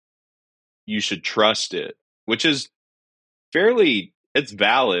 you should trust it, which is it's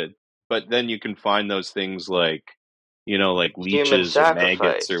valid. But then you can find those things like, you know, like Human leeches or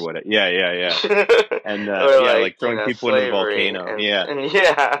maggots or sacrifice. whatever. Yeah. And Or like throwing people into the slavery, volcano. and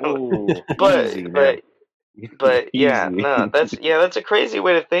yeah. Whoa, but easy now. but yeah, Easy. no, that's a crazy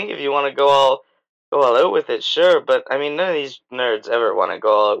way to think. If you want to go all out with it, sure. But I mean, none of these nerds ever want to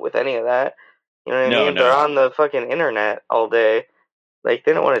go all out with any of that. You know what I mean? No. They're on the fucking internet all day. Like,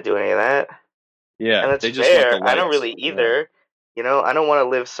 they don't want to do any of that. Yeah, And that's they just want the fair. I don't likes. really either. You know, I don't want to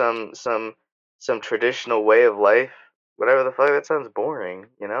live some traditional way of life. Whatever the fuck, that sounds boring.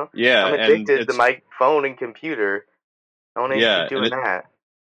 You know, Yeah, I'm and addicted to my phone and computer. I want to keep doing that.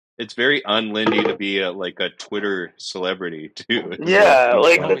 it's very un-Lindy to be like a Twitter celebrity too, is what Yeah, he's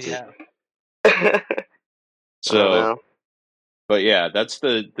like trying to that's. do. I don't So, know. but yeah, that's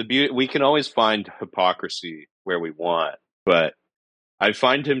the beauty. We can always find hypocrisy where we want, but I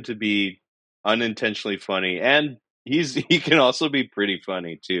find him to be unintentionally funny, and he can also be pretty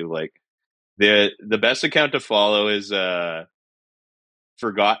funny too. Like, the best account to follow is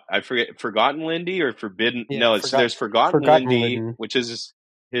Forgotten Lindy or Forbidden. Yeah, No, there's Forgotten Lindy, Lindy. which is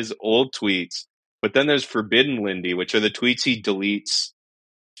his old tweets, but then there's Forbidden Lindy, which are the tweets he deletes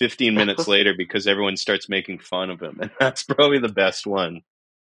 15 minutes later because everyone starts making fun of him, and that's probably the best one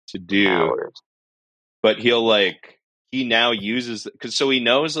to do. Howard. But he now uses, because so he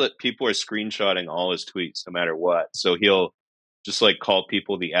knows that people are screenshotting all his tweets no matter what, so he'll just like call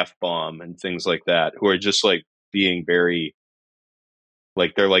people the F-bomb and things like that, who are just like being very,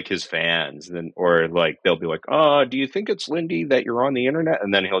 like, they're like his fans, or like they'll be like, oh, do you think it's Lindy that you're on the internet?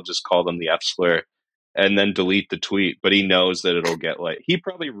 And then he'll just call them the F slur and then delete the tweet. But he knows that it'll get, like, he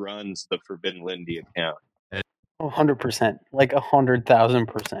probably runs the Forbidden Lindy account. 100%, like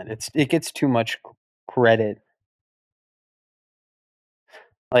 100,000%. It gets too much credit.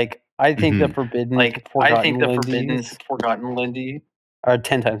 Like, I think the Forgotten Lindy are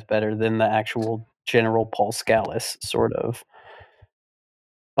 10 times better than the actual general Paul Scalise sort of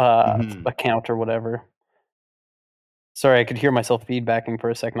account or whatever. Sorry, I could hear myself feedbacking for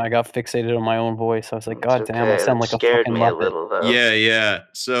a second. I got fixated on my own voice. I was like, God damn, I sound like a fucking me a Muppet. little, though. Yeah.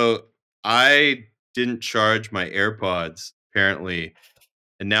 So I didn't charge my AirPods, apparently.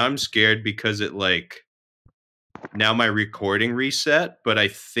 And now I'm scared because it, like, now my recording reset, but I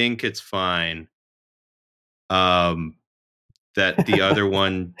think it's fine. That the other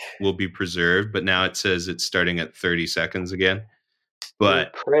one will be preserved, but now it says it's starting at 30 seconds again. Through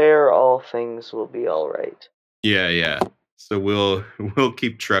But prayer, all things will be all right. yeah. So we'll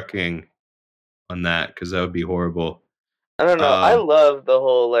keep trucking on that because that would be horrible. I don't know. I love the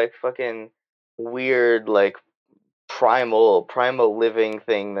whole like fucking weird like primal living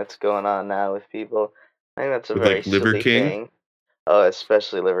thing that's going on now with people. I think that's a With very like Liver silly King. thing. Oh,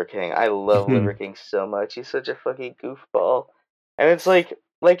 especially Liver King. I love Liver King so much. He's such a fucking goofball. And it's like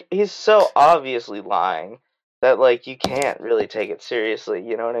he's so obviously lying that like you can't really take it seriously,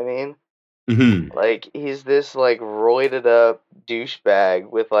 you know what I mean? Mhm. Like he's this like roided up douchebag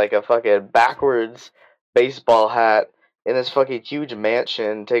with like a fucking backwards baseball hat in this fucking huge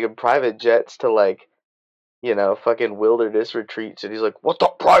mansion taking private jets to like, fucking wilderness retreats, and he's like, "What's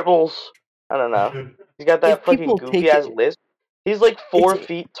up, primals?" I don't know. He's got that If fucking people goofy take ass it, lisp. He's like it's 4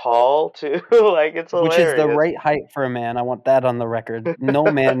 feet tall too. Like it's which is the hilarious. right height for a man. I want that on the record. No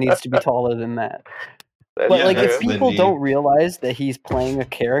man needs to be taller than that. That's But Yeah, like, if true. that's people Lindy. don't realize that he's playing a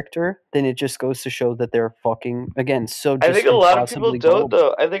character, then it just goes to show that they're fucking again so I think just a lot of people impossibly don't gullible.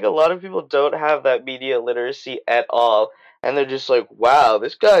 though. I think a lot of people don't have that media literacy at all, and they're just like, "Wow,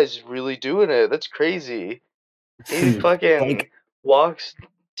 this guy's really doing it. That's crazy." He fucking Like, walks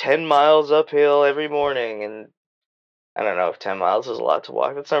 10 miles uphill every morning, and I don't know if 10 miles is a lot to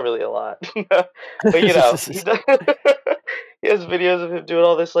walk. That's not really a lot, but he does. He has videos of him doing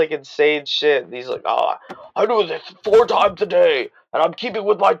all this like insane shit, and he's like, "Oh, I do this 4 times a day, and I'm keeping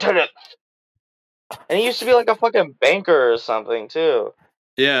with my tenants." And he used to be like a fucking banker or something too.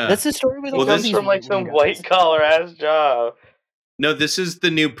 Yeah. that's the story with He Well, all comes these from like right-wing some guys. white collar ass job. No, this is the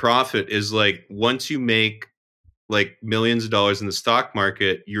new profit. Is like once you make like millions of dollars in the stock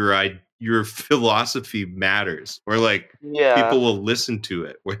market, your philosophy matters, or like Yeah, people will listen to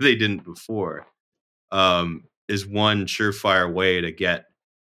it where they didn't before. Is one surefire way to get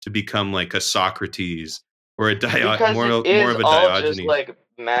to become like a Socrates or a because it more is of a all just Diogenes. like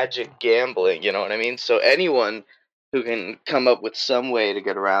magic gambling, you know what I mean? So anyone who can come up with some way to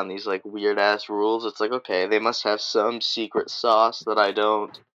get around these like weird ass rules, it's like, okay, they must have some secret sauce that I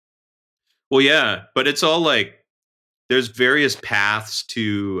don't. Well, yeah, but it's all like there's various paths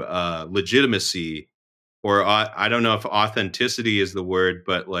to legitimacy, or I don't know if authenticity is the word,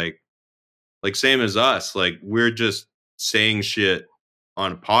 but like same as us, like we're just saying shit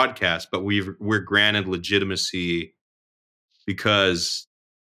on a podcast, but we're granted legitimacy because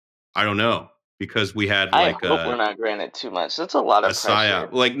I don't know, because we had I like hope we're not granted too much. That's a lot a of pressure.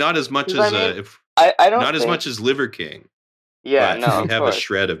 psyop, like not as much Because I as mean, if I don't not as think. much as Liver King, Yeah, but no, we of have a course.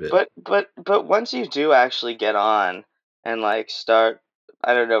 shred of it. But once you do actually get on and like start,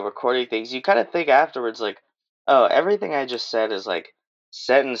 I don't know, recording things, you kind of think afterwards like, oh, everything I just said is like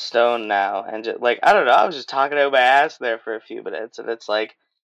set in stone now, and just, like I don't know, I was just talking out my ass there for a few minutes, and it's like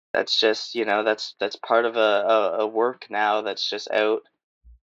that's just that's part of a work now that's just out.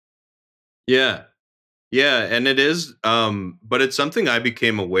 Yeah. Yeah, and it is but it's something I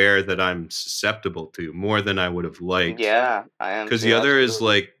became aware that I'm susceptible to more than I would have liked. Yeah, I am Cuz the too, other is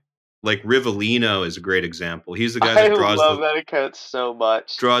absolutely. like Rivellino is a great example. He's the guy I that love that account so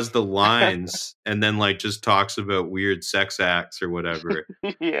much. draws the lines and then like just talks about weird sex acts or whatever.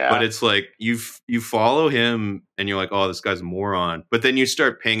 But Yeah. it's like you follow him and you're like, "Oh, this guy's a moron." But then you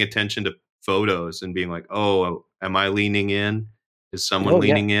start paying attention to photos and being like, "Oh, am I leaning in? Is someone Oh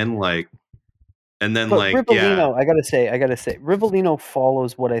yeah. leaning in?" Like and then But like, yeah. Rivellino, I gotta say, Rivellino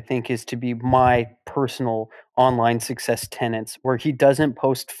follows what I think is to be my personal online success tenets, where he doesn't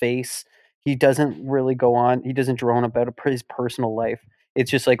post face, he doesn't really go on, he doesn't drone about his personal life. It's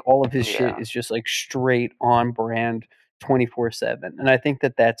just like all of his shit Yeah. is just like straight on brand, 24/7, and I think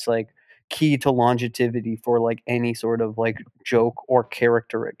that that's like key to longevity for like any sort of like joke or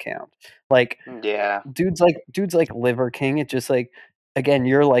character account. Like Yeah. dudes like Liver King, it's just like again,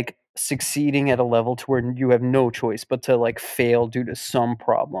 you're like succeeding at a level to where you have no choice but to like fail due to some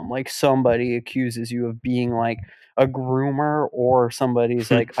problem. Like somebody accuses you of being like a groomer, or somebody's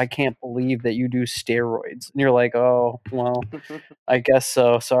like, I can't believe that you do steroids. And you're like, oh, well, I guess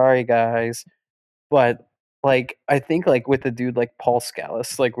so. Sorry, guys. But like, I think like with a dude like Paul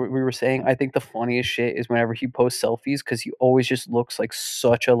Scalise, like we were saying, I think the funniest shit is whenever he posts selfies, because he always just looks like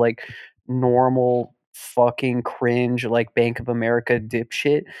such a like normal fucking cringe like Bank of America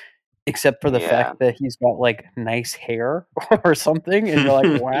dipshit, except for the Yeah. fact that he's got like nice hair or something, and you're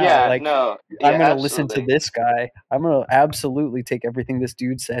like, wow, Yeah, like no. Yeah, I'm gonna listen to absolutely. this guy. I'm gonna absolutely take everything this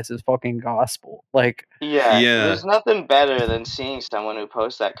dude says as fucking gospel. Like, Yeah, Yeah. there's nothing better than seeing someone who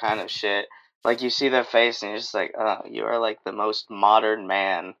posts that kind of shit. Like you see their face and you're just like, oh, you are like the most modern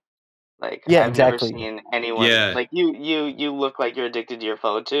man. Like yeah, I've never exactly. seen anyone Yeah. like you look like you're addicted to your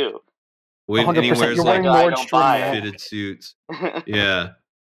phone too. And he 100%. wears You're like wearing I don't Nordstrom buy it. Rack. fitted suits. Yeah,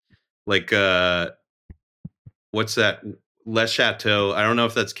 like what's that? Le Chateau. I don't know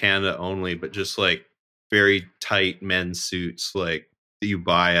if that's Canada only, but just like very tight men's suits, like that you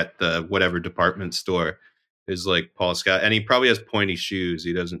buy at the whatever department store, is like Paul Scott, and he probably has pointy shoes.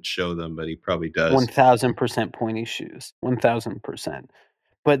 He doesn't show them, but he probably does. 1000% pointy shoes. 1000%.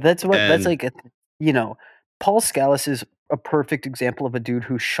 But that's And like Paul Scalise is a perfect example of a dude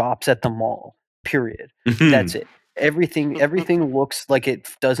who shops at the mall. Period. That's it. Everything looks like it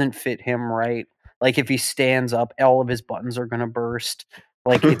doesn't fit him right. Like if he stands up, all of his buttons are gonna burst.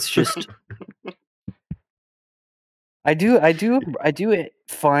 Like it's just I do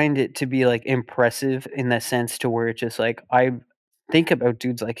find it to be like impressive in the sense to where it's just like I think about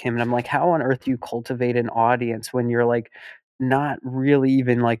dudes like him and I'm like, how on earth do you cultivate an audience when you're like not really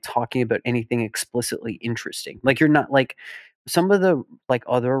even like talking about anything explicitly interesting? Like you're not like some of the like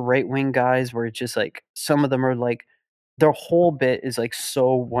other right wing guys where it's just like some of them are like their whole bit is like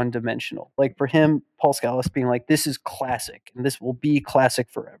so one dimensional. Like for him, Paul Scalise being like, this is classic and this will be classic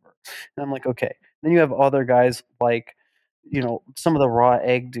forever. And I'm like, okay. Then you have other guys like, some of the raw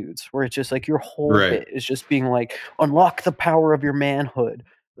egg dudes where it's just like your whole Right. bit is just being like, unlock the power of your manhood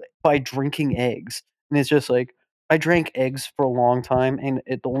by drinking eggs. And it's just like, I drank eggs for a long time, and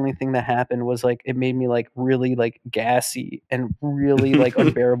the only thing that happened was like it made me like really like gassy and really like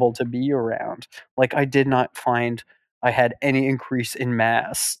unbearable to be around. Like I did not find I had any increase in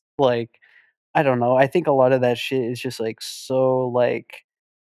mass. Like I don't know. I think a lot of that shit is just like so like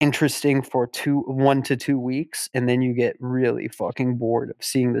interesting for 1 to 2 weeks, and then you get really fucking bored of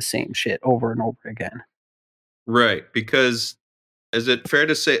seeing the same shit over and over again. Right, because is it fair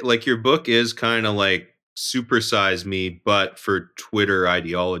to say like your book is kind of like supersize me, but for Twitter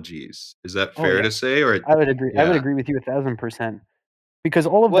ideologies? Is that Oh fair yeah, to say? Or I would agree. I would yeah, agree with you 1000% because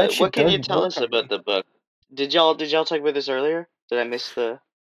all of that What shit can does you tell work us on about me. the book? Did y'all talk about this earlier? Did I miss the?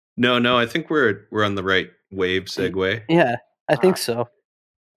 no, I think we're on the right wave segue. Yeah, I think so.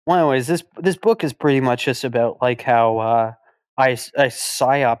 Well, anyways, this book is pretty much just about like how I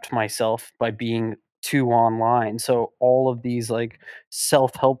psyoped myself by being too online. So all of these like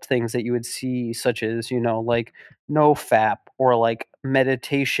self-help things that you would see, such as like no fap or like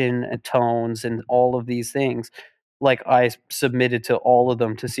meditation tones and all of these things, like I submitted to all of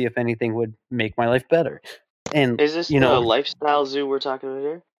them to see if anything would make my life better. And Is this the lifestyle zoo we're talking about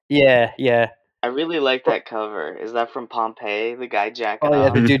here? yeah. I really like that cover. Is that from Pompeii? The guy jacking Oh yeah,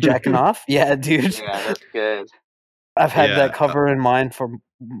 off. the dude jacking off. Yeah, dude. Yeah, that's good. I've had that Yeah, cover in mind for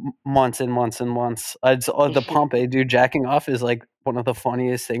months and months and months. The Pompeii dude jacking off is like one of the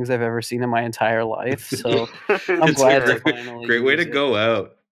funniest things I've ever seen in my entire life. So I'm it's a glad to finally great way to use it. go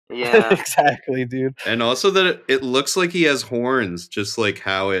out. Yeah. Exactly, dude. And also that it looks like he has horns, just like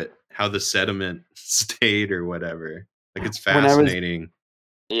how the sediment stayed or whatever. Like it's When I was fascinating.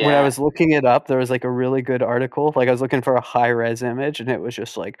 when I Yeah. was looking it up, there was like a really good article. Like I was looking for a high res image, and it was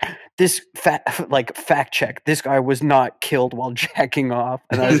just like fact check. This guy was not killed while jacking off,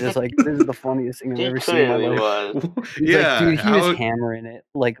 and I was just like, this is the funniest thing I've He ever seen in my clearly life. was. He's like, dude, he was How? hammering it.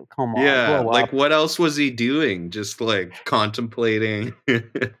 Like, come on, Yeah, grow like up. what else was he doing? Just like contemplating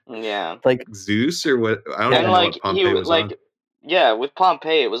Yeah. Like, Zeus or what? I don't yeah. And even know like what Pompeii was on. yeah, with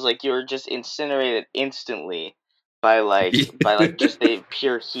Pompeii, it was like you were just incinerated instantly by just the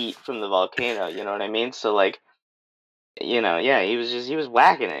pure heat from the volcano. You know what I mean? So like, yeah, he was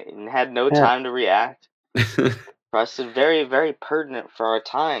whacking it and had no Yeah. time to react. For us, it's very very pertinent for our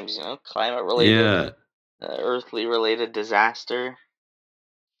times. Climate related, Yeah, earthly related disaster.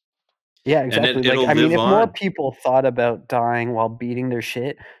 Yeah, and exactly. Like, it'll I mean, live if more on. people thought about dying while beating their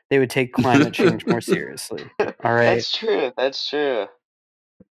shit, they would take climate change more seriously. All right. That's true. That's true.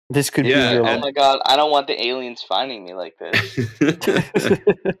 This could be Yeah, your Oh and my god, I don't want the aliens finding me like this.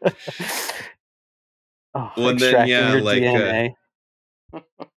 well, and then extracting yeah, your like DNA.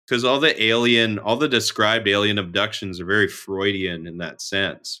 because all the described alien abductions are very Freudian in that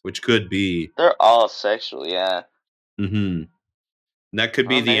sense, which could be. They're all sexual, yeah. And that could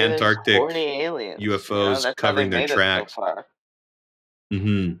be Well, the maybe they're just Antarctic horny aliens. UFOs That's how covering they've their made it so tracks. far.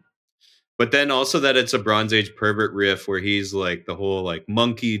 But then also that it's a Bronze Age pervert riff where he's like the whole like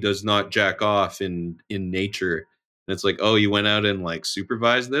monkey does not jack off in nature. And it's like, oh, you went out and like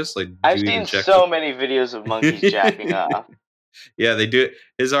supervised this? Like, did I've you even seen check so many videos of monkeys jacking the off. Yeah, they do it.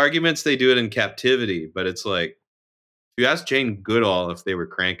 His arguments, they do it in captivity, but it's like if you ask Jane Goodall if they were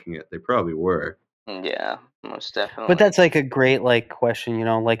cranking it, they probably were. Yeah, most definitely. But that's like a great like question,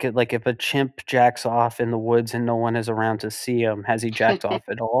 like if a chimp jacks off in the woods and no one is around to see him, has he jacked off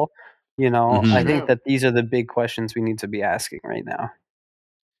at all? I think True. that these are the big questions we need to be asking right now.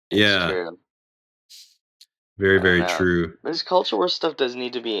 It's Yeah, true. very, I don't very know. true. This culture war stuff doesn't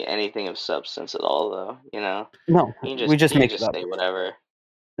need to be anything of substance at all, though. You know, No, we just you can make it just up. say whatever.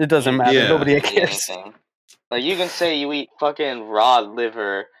 It doesn't You matter. can Yeah. Nobody literally be cares. anything. Like you can say you eat fucking raw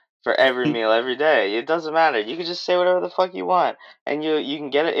liver for every meal every day. It doesn't matter. You can just say whatever the fuck you want, and you can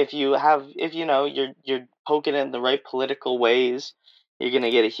get it if you know you're poking it in the right political ways. You're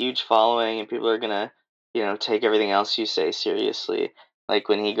gonna get a huge following, and people are gonna take everything else you say seriously. Like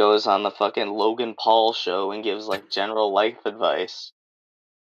when he goes on the fucking Logan Paul show and gives like general life advice,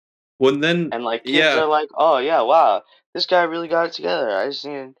 Well, then, and like kids yeah, are like, oh yeah, wow, this guy really got it together. I just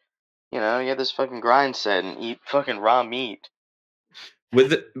need get this fucking grind set and eat fucking raw meat.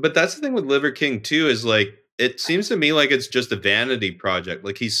 but that's the thing with Liver King too, is like it seems to me like it's just a vanity project.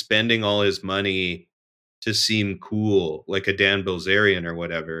 Like he's spending all his money to seem cool, like a Dan Bilzerian or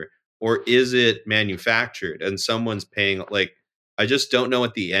whatever, or is it manufactured and someone's paying? Like, I just don't know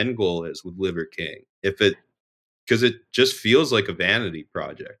what the end goal is with Liver King. If it because it just feels like a vanity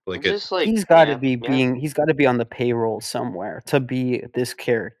project. Like it. Just like He's got to yeah, be yeah. he's got to be on the payroll somewhere to be this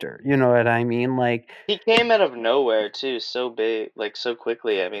character. You know what I mean? Like, He came out of nowhere too, so big, like so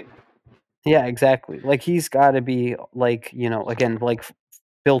quickly. I mean, yeah, exactly. Like he's got to be like, again, like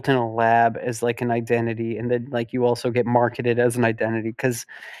built in a lab as like an identity, and then like you also get marketed as an identity because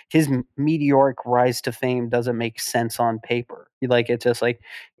his meteoric rise to fame doesn't make sense on paper. Like it's just like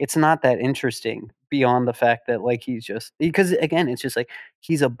it's not that interesting beyond the fact that like he's just because again it's just like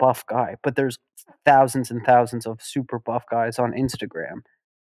he's a buff guy, but there's thousands and thousands of super buff guys on Instagram.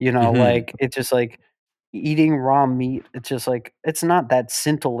 Mhm. Like it's just like eating raw meat. It's just like it's not that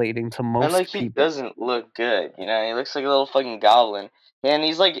scintillating to and like most he people. doesn't look good. He looks like a little fucking goblin, and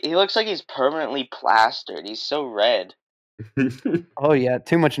he looks like he's permanently plastered. He's so red. Oh yeah,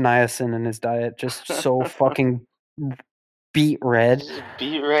 too much niacin in his diet, just so fucking beet red. Just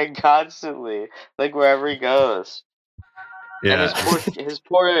beat red constantly, like wherever he goes. And Yeah. his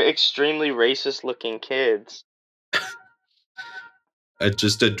poor, extremely racist looking kids.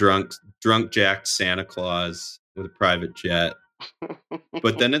 Just a drunk jacked Santa Claus with a private jet.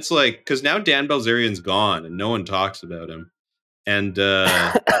 But then it's like, because now Dan Bilzerian's gone and no one talks about him. And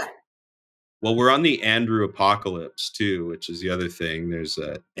well, we're on the Andrew apocalypse too, which is the other thing. There's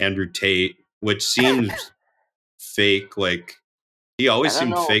Andrew Tate, which seems fake. Like he I always don't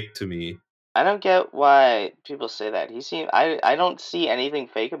seemed know. fake to me. I don't get why people say that. I don't see anything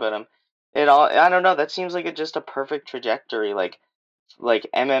fake about him. I don't know. That seems like just a perfect trajectory. Like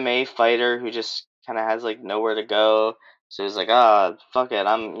MMA fighter who just kind of has like nowhere to go. So he's like, ah, fuck it.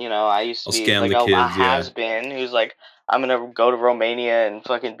 I used to I'll be scam like the a kids. Yeah. has been who's like, I'm gonna go to Romania and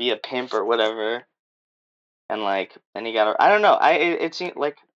fucking be a pimp or whatever. And like, then he got. I don't know. It seemed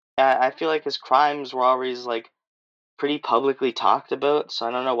like I feel like his crimes were always like pretty publicly talked about. So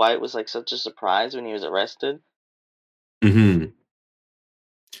I don't know why it was like such a surprise when he was arrested. Hmm.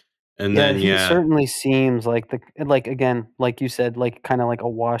 And Yeah, then he yeah. certainly seems like like again, like you said, like kind of like a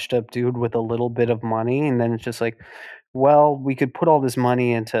washed up dude with a little bit of money, and then it's just like, well, we could put all this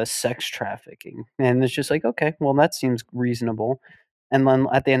money into sex trafficking, and it's just like, okay, well, that seems reasonable. And then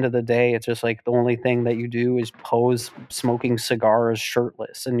at the end of the day, it's just like the only thing that you do is pose smoking cigars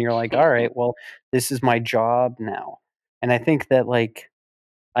shirtless, and you're like, all right, well, this is my job now. And I think that like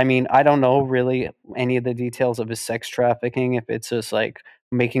I mean, I don't know really any of the details of his sex trafficking, if it's just like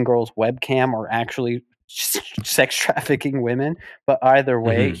making girls webcam or actually sex trafficking women, but either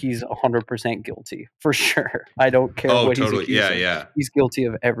way, Hmm. he's 100% guilty for sure. I don't care Oh, what he's totally. accused Yeah, of. yeah. He's guilty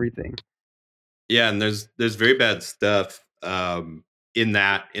of everything. Yeah, and there's very bad stuff in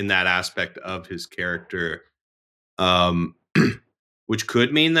that aspect of his character, um, which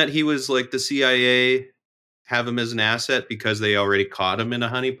could mean that he was like the CIA have him as an asset because they already caught him in a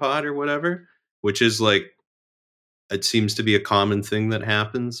honeypot or whatever, which is like it seems to be a common thing that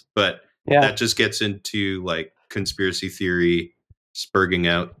happens, but Yeah. that just gets into like conspiracy theory, spurging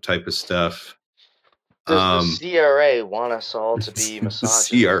out type of stuff. Does the CRA want us all to be misogynists?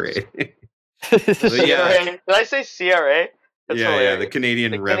 CRA. The But yeah, CRA? Did I say CRA? That's yeah, the hilarious. The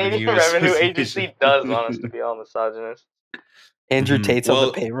Canadian Canadian Revenue Revenue Association. Agency does want us to be all misogynists. Andrew Mhm. Tate's on the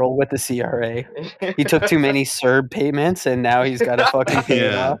Well, payroll with the CRA. He took too many CERB payments and now he's got to fucking pay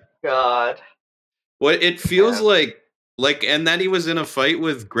it yeah. off. God. Well, it feels Yeah. like, and then he was in a fight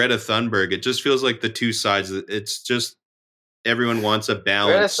with Greta Thunberg. It just feels like the two sides. It's just everyone wants a Greta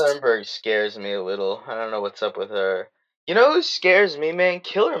balanced. Thunberg scares me a little. I don't know what's up with her. You know who scares me, man?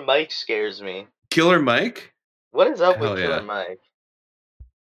 Killer Mike scares me. Killer Mike? What is up with Hell Killer yeah. Mike?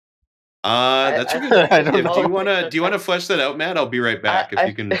 That's a I good. think I his don't If do you know. wanna politics do you wanna flesh that out, Matt? I'll be right back. If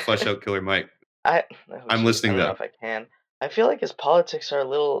you can flesh out Killer Mike, Oh I'm shit, I listening don't know though. if I can. I feel like his politics are a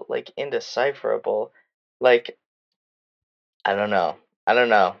little like indecipherable. Like, I don't know. I don't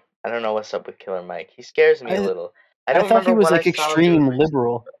know. I don't know what's up with Killer Mike. He scares me a I little. I I don't thought he remember was what I like saw he was extreme recently.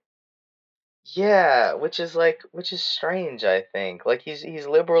 liberal. Yeah, which is strange, I think. Like he's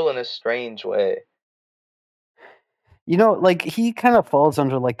liberal in a strange way. You know, like he kind of falls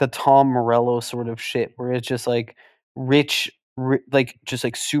under like the Tom Morello sort of shit, where it's just like like just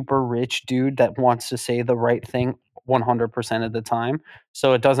like super rich dude that wants to say the right thing 100% of the time.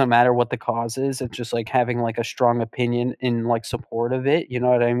 So it doesn't matter what the cause is. It's just like having like a strong opinion in like support of it. You know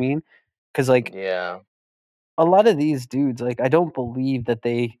what I mean? Because like Yeah. a lot of these dudes, like I don't believe that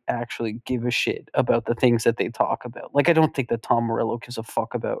they actually give a shit about the things that they talk about. Like I don't think that Tom Morello gives a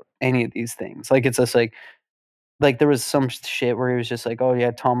fuck about any of these things. Like it's just like there was some shit where he was just like, "Oh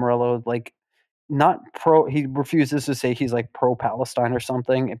yeah, Tom Morello, like not pro." He refuses to say he's like pro Palestine or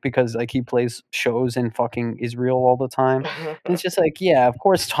something because like he plays shows in fucking Israel all the time. And it's just like, yeah, of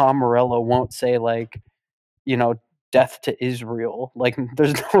course Tom Morello won't say like, you know, death to Israel. Like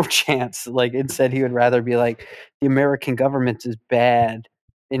there's no chance. Like instead he would rather be like the American government is bad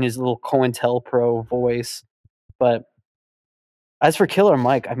in his little COINTELPRO voice. But as for Killer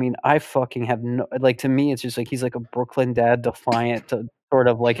Mike, I mean, I fucking have no like, to me, it's just like he's like a Brooklyn dad defiant to sort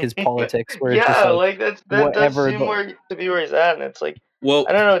of like his politics where it's just Yeah, like like that does whatever seem the where to be where he's at, and it's like Well,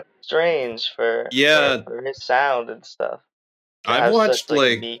 I don't know, it's strange yeah, for his sound and stuff to I've have such watched like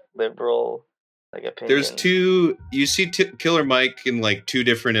like meek liberal like there's opinions. two. You see Killer Mike in like two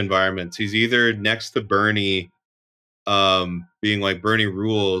different environments. He's either next to Bernie, being like Bernie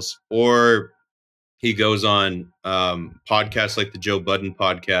rules, or he goes on podcasts like the Joe Budden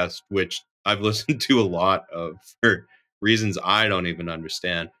podcast, which I've listened to a lot of for reasons I don't even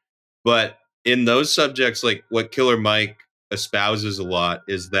understand. But in those subjects, like what Killer Mike espouses a lot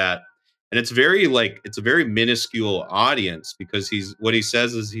is that, and it's very like it's a very minuscule audience because he's what he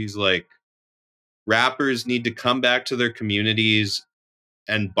says is he's like rappers need to come back to their communities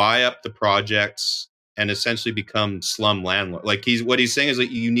and buy up the projects and essentially become slum landlord. Like he's what he's saying is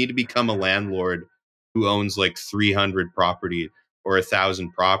like you need to become a landlord who owns like 300 property or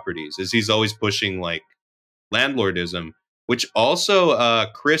 1,000 properties. Is he's always pushing like landlordism, which also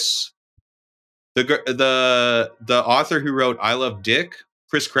Chris the author who wrote I Love Dick,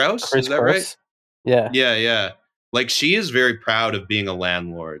 Chris Kraus, Chris is that right? Cross. Yeah. Yeah, yeah. Like she is very proud of being a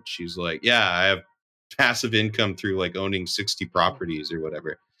landlord. She's like, yeah, I have passive income through like owning 60 properties or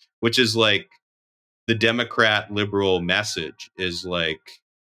whatever, which is like the Democrat liberal message is like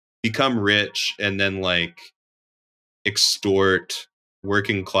become rich and then like extort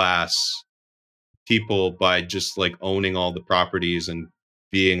working class people by just like owning all the properties and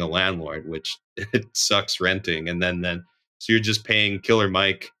being a landlord, which it sucks renting. And then so you're just paying Killer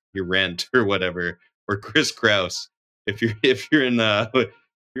Mike your rent or whatever, or Chris Kraus. If you're in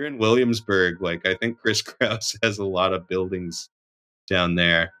you're in Williamsburg, like I think Chris Kraus has a lot of buildings down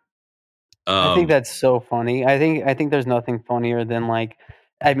there. I think Um, that's so funny. I think there's nothing funnier than like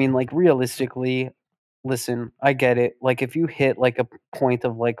I mean, like realistically, listen, I get it. Like if you hit like a point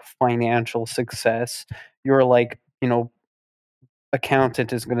of like financial success, you're like, you know,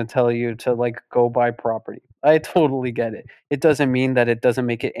 accountant is going to tell you to like go buy property. I totally get it. It doesn't mean that it doesn't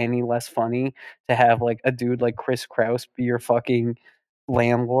make it any less funny to have like a dude like Chris Kraus be your fucking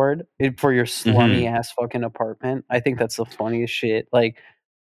landlord for your slummy mhm. ass fucking apartment. I think that's the funniest shit. Like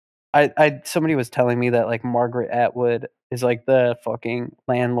I somebody was telling me that like Margaret Atwood is like the fucking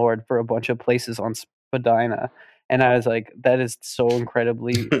landlord for a bunch of places on Spadina. And I was like, that is so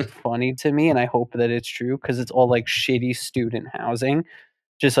incredibly funny to me, and I hope that it's true because it's all like shitty student housing.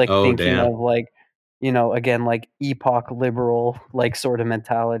 Just like Oh thinking damn. of like, you know, again, like epoch liberal like sort of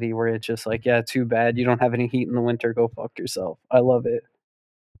mentality where it's just like, yeah, too bad you don't have any heat in the winter. Go fuck yourself. I love it.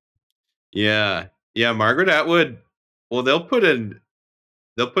 Yeah. Yeah, Margaret Atwood. Well, they'll put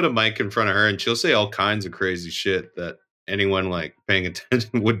a mic in front of her and she'll say all kinds of crazy shit that anyone like paying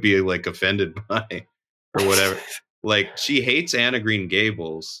attention would be like offended by or whatever. Like she hates Anna Green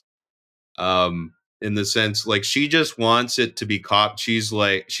Gables, in the sense like she just wants it to be cop. She's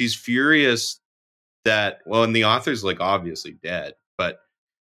like she's furious that well, and the author's like obviously dead, but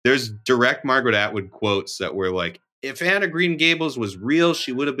there's direct Margaret Atwood quotes that were like, if Anna Green Gables was real,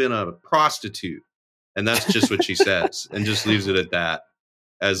 she would have been a prostitute. And that's just what she says and just leaves it at that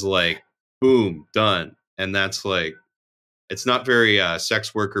as like, boom, done. And that's like, it's not very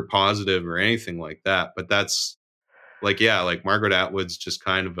sex worker positive or anything like that. But that's like, yeah, like Margaret Atwood's just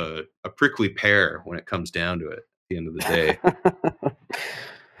kind of a prickly pear when it comes down to it at the end of the day.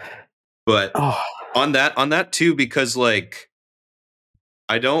 But Oh, on that too, because like,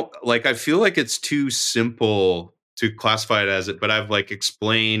 I don't like, I feel like it's too simple to classify it as it, but I've like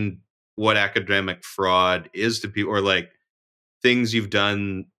explained what academic fraud is to people, or like things you've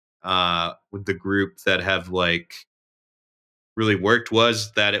done with the group that have like really worked,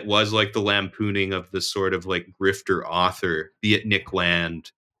 was that it was like the lampooning of the sort of like grifter author, be it Nick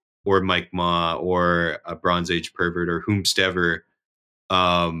Land or Mike Ma or a Bronze Age pervert or whomstever.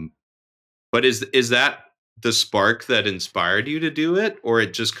 Um, but is that the spark that inspired you to do it, or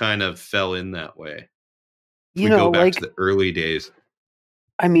it just kind of fell in that way? If You we go know, back to like, the early days.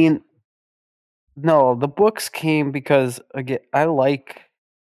 I mean, no, the books came because again, I like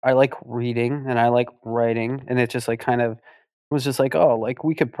reading and I like writing, and it just like kind of was just like, oh, like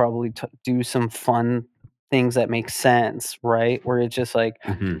we could probably do some fun things that make sense, right? Where it's just like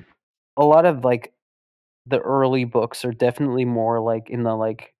Mm-hmm. a lot of like the early books are definitely more like in the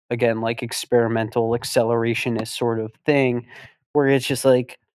like again like experimental accelerationist sort of thing, where it's just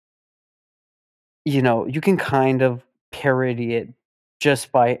like, you know, you can kind of parody it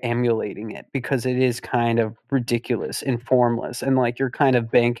just by emulating it because it is kind of ridiculous and formless, and like you're kind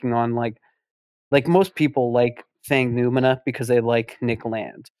of banking on like most people like Fang Numina because they like Nick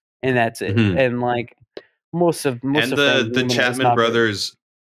Land, and that's it. Mm-hmm. And like most And of Fang the Numina is Chapman not very. brothers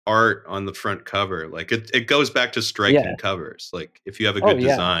art on the front cover, like it goes back to striking Yeah. covers. Like if you have a Oh good yeah.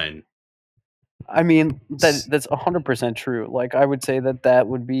 design, I mean it's, that's 100% true. Like I would say that that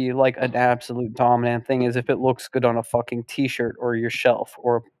would be like an absolute dominant thing is if it looks good on a fucking t-shirt or your shelf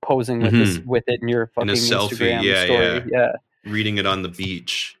or posing with this mm-hmm. with it in your In a fucking selfie, Instagram yeah, story. yeah, Yeah. reading it on the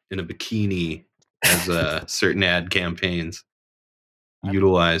beach in a bikini, as certain ad campaigns I love it.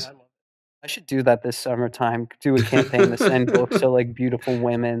 utilize. I should do that this summertime. Do a campaign to send books to like beautiful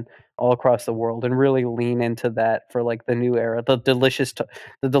women all across the world, and really lean into that for like the new era, the delicious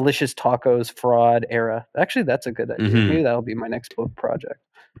tacos fraud era. Actually, that's a good idea. Mm-hmm. Maybe that'll be my next book project.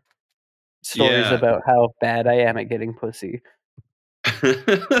 Stories Yeah. about how bad I am at getting pussy.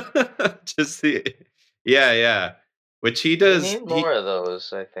 Just the, yeah, yeah. Which he We does. need more He of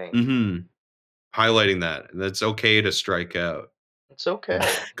those, I think. mm-hmm, highlighting that that's okay to strike out, It's okay.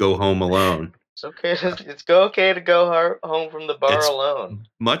 go home alone. It's okay. It's okay to go home from the bar It's alone.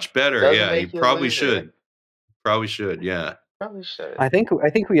 much better. Doesn't Yeah, you make you a probably loser. should. Probably should. Yeah. Probably should. I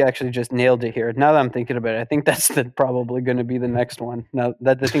think we actually just nailed it here. Now that I'm thinking about it, I think that's probably going to be the next one. Now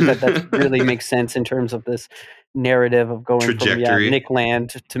that I think that that's really makes sense in terms of this narrative of going from Trajectory. Nick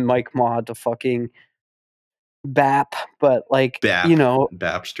Land to Mike Ma to fucking Bap, but like Bap.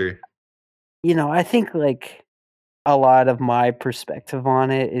 Bapster. I think like a lot of my perspective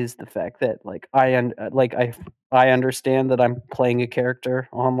on it is the fact that like I understand that I'm playing a character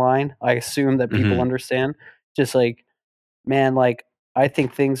online. I assume that people Mm-hmm. understand. Just like, man, like I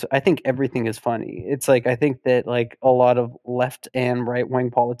think everything is funny. It's like I think that like a lot of left and right wing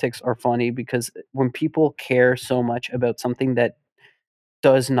politics are funny because when people care so much about something that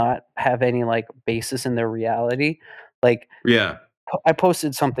does not have any like basis in their reality, like Yeah. I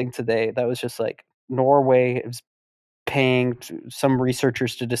posted something today that was just like Norway is paying some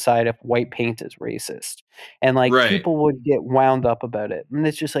researchers to decide if white paint is racist. And like Right. people would get wound up about it. And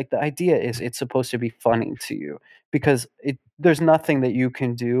it's just like the idea is it's supposed to be funny to you because there's nothing that you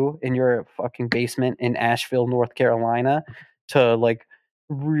can do in your fucking basement in Asheville, North Carolina to like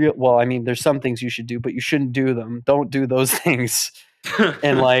well, I mean, there's some things you should do, but you shouldn't do them. Don't do those things.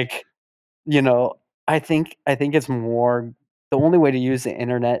 And like, you know, I think it's more the only way to use the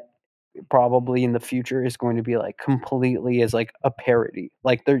internet probably in the future is going to be like completely as like a parody.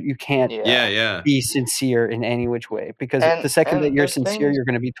 Like there you can't Yeah. Yeah. Yeah. be sincere in any which way because the second that And you're sincere, you're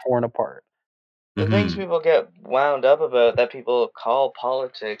going to be torn apart. the things Mm-hmm. people get wound up about that people call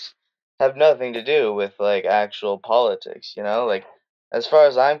politics have nothing to do with like actual politics, you know? Like as far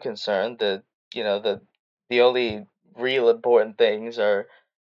as I'm concerned, the only real important things are,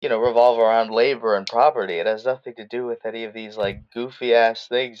 revolve around labor and property. It has nothing to do with any of these like goofy ass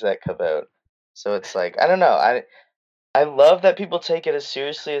things that come out. So it's like I don't know. I love that people take it as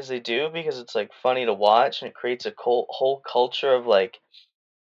seriously as they do because it's like funny to watch and it creates a whole culture of like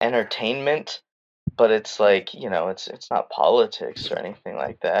entertainment, but it's like, it's not politics or anything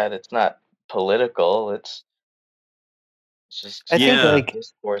like that. It's not political. It's just I think Yeah. like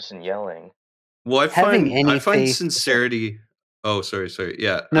discourse and yelling. Well, having I any find faith. Sorry, sincerity. Oh, sorry.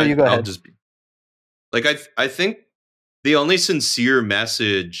 Yeah, no, you go I'll ahead. just be like I think the only sincere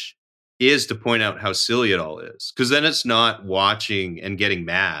message is to point out how silly it all is, because then it's not watching and getting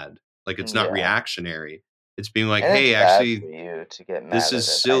mad. Like it's not Yeah. reactionary. It's being like, And it's hey, bad for actually, you to get this mad is at it, I think.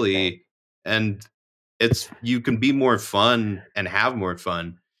 silly, and it's you can be more fun and have more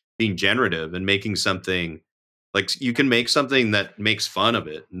fun being generative and making something like you can make something that makes fun of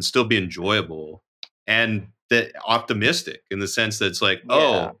it and still be enjoyable and that optimistic in the sense that it's like, Yeah.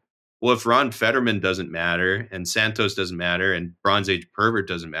 oh, well, if Ron Fetterman doesn't matter and Santos doesn't matter and Bronze Age Pervert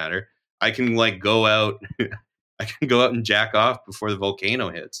doesn't matter, I can like go out. I can go out and jack off before the volcano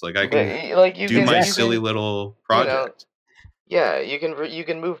hits. Like I can But like you do can, my you silly can, little you know, project. yeah, you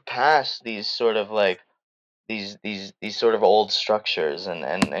can move past these sort of like these sort of old structures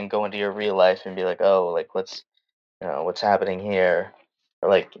and go into your real life and be like, oh, like what's happening here, or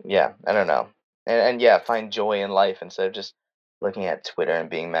like, yeah, I don't know, and yeah, find joy in life instead of just looking at Twitter and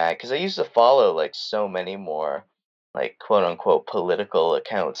being mad. Because I used to follow like so many more like quote unquote political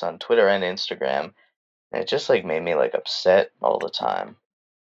accounts on Twitter and Instagram, and it just like made me like upset all the time.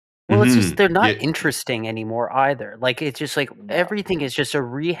 Well, it's just Mhm. they're not Yeah. interesting anymore either. Like it's just like No. everything is just a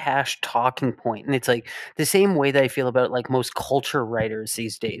rehashed talking point, and it's like the same way that I feel about like most culture writers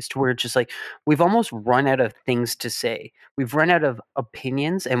these days, to where it's just like we've almost run out of things to say. We've run out of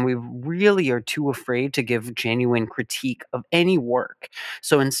opinions, and we really are too afraid to give genuine critique of any work.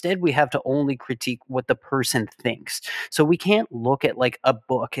 So instead, we have to only critique what the person thinks. So we can't look at like a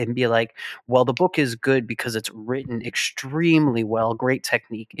book and be like, well, the book is good because it's written extremely well, great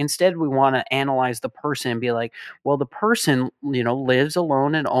technique. Instead, we want to analyze the person and be like, well, the person, lives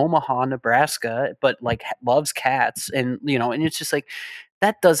alone in Omaha, Nebraska, but like loves cats. And, and it's just like,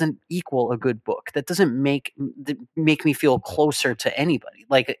 that doesn't equal a good book. That doesn't make me feel closer to anybody.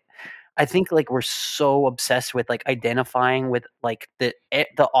 Like, I think like we're so obsessed with like identifying with like the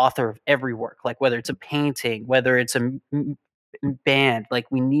author of every work, like whether it's a painting, whether it's a band, like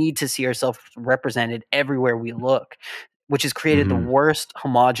we need to see ourselves represented everywhere we look, which has created the Mhm. worst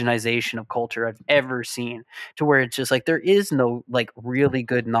homogenization of culture I've ever seen, to where it's just like there is no like really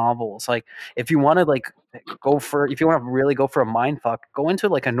good novels. Like if you want to like if you want to really go for a mind fuck, go into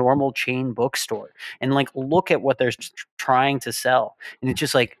like a normal chain bookstore and like look at what they're trying to sell. And it's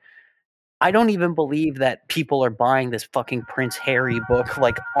just like I don't even believe that people are buying this fucking Prince Harry book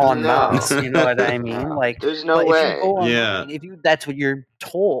like en No, masse. You know what I mean? no, Like, there's no but if you way. go Yeah. online, if you that's what you're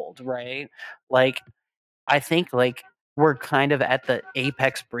told, right? Like, I think like we're kind of at the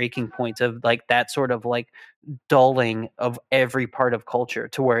apex breaking point of like that sort of like dulling of every part of culture,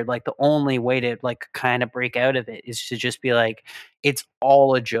 to where like the only way to like kind of break out of it is to just be like it's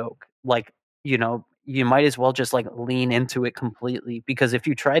all a joke. Like, you might as well just like lean into it completely, because if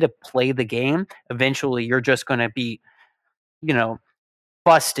you try to play the game, eventually you're just going to be, you know,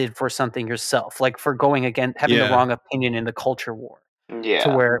 busted for something yourself, like for going against having the Yeah. wrong opinion in the culture war, to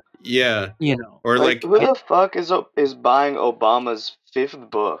Yeah, where, Yeah. you know, Or like like who the fuck is buying Obama's fifth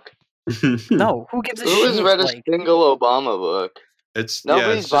book? no, who gives a Who has shit? read a Like, single Obama book? it's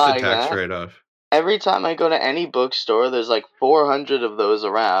Nobody's just a buying tax that. write-off. Every time I go to any bookstore, there's like 400 of those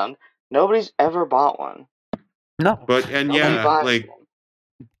around. Nobody's ever bought one. no. But and Nobody yeah, buys like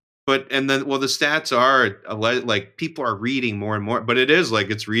them. and then the stats are like people are reading more and more, but it is like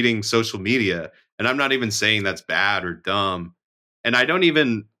it's reading social media, and I'm not even saying that's bad or dumb, and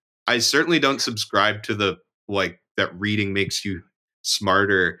I certainly don't subscribe to the like that reading makes you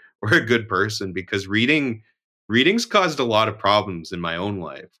smarter or a good person, because reading's caused a lot of problems in my own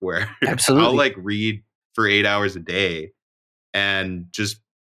life where I'll Absolutely. like read for 8 hours a day and just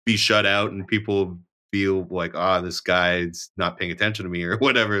be shut out, and people feel like, this guy's not paying attention to me or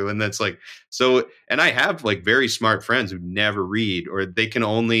whatever. And that's like, so, and I have like very smart friends who never read, or they can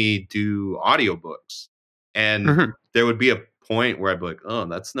only do audiobooks. And Mhm. there would be a point where I'd be like, oh,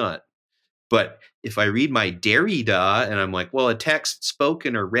 that's not. But if I read my Derrida, and I'm like, well, a text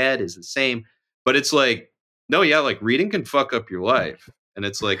spoken or read is the same. But it's like, no, yeah, like reading can fuck up your life. And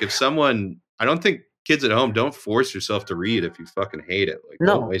it's like, I don't think kids at home, don't force yourself to read if you fucking hate it. Like,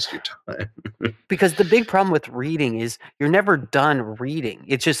 don't No, waste your time. because the big problem with reading is you're never done reading.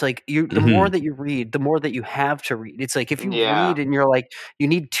 It's just like the more Mhm. that you read, the more that you have to read. It's like if you Yeah, read and you're like, you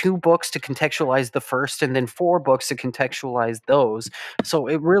need 2 books to contextualize the first and then 4 books to contextualize those. So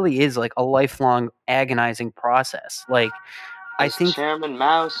it really is like a lifelong agonizing process. Like, I as think Chairman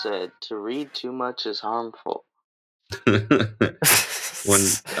Mao said, to read too much is harmful. When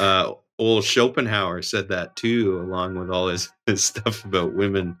old Schopenhauer said that too, along with all his stuff about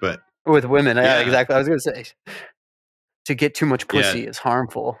women. But with women, yeah, yeah, exactly. I was going to say to get too much yeah, pussy is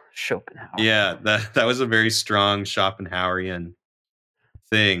harmful. Schopenhauer. yeah, that was a very strong Schopenhauerian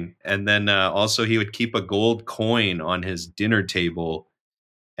thing. And then also he would keep a gold coin on his dinner table,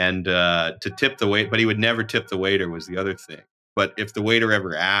 and to tip the wait, but he would never tip the waiter, was the other thing. But if the waiter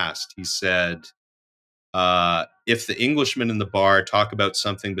ever asked, he said, if the Englishmen in the bar talk about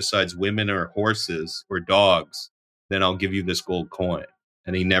something besides women or horses or dogs, then I'll give you this gold coin.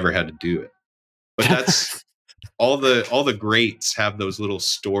 And he never had to do it. But that's all the greats have those little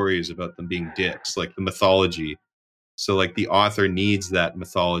stories about them being dicks, like the mythology. So like the author needs that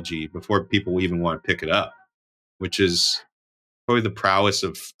mythology before people even want to pick it up, which is probably the prowess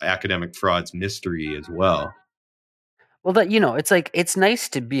of academic fraud's mystery as well. Well, that it's like it's nice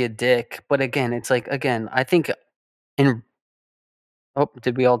to be a dick, but again, it's like I think in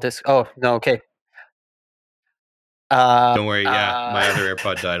did we all Oh no, okay. Don't worry, yeah, my other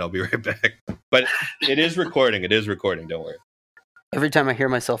AirPod died. I'll be right back. But it is recording. It is recording. Don't worry. Every time I hear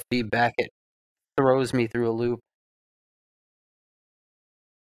myself feedback, it throws me through a loop.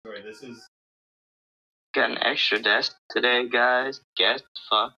 Sorry, this is Got an extra desk today, guys. Guess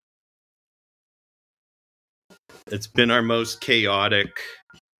fuck. It's been our most chaotic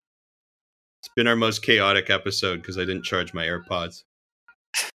episode because I didn't charge my AirPods.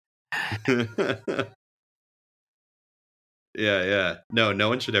 Yeah. No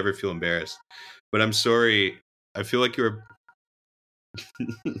one should ever feel embarrassed. But I'm sorry. I feel like you're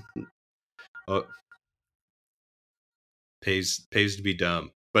oh, pays to be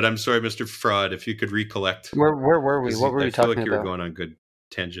dumb. But I'm sorry, Mr. Fraud, if you could recollect. Where were we? What were we I feel talking like you were about? going on a good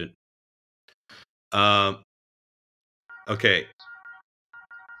tangent. Okay.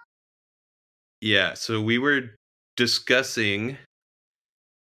 Yeah, so we were discussing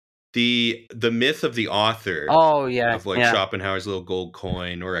the myth of the author. Oh yeah, of like yeah. Schopenhauer's little gold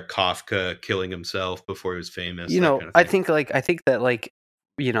coin, or a Kafka killing himself before he was famous. Kind of thing. I think that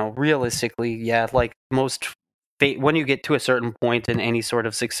realistically, yeah, like most when you get to a certain point in any sort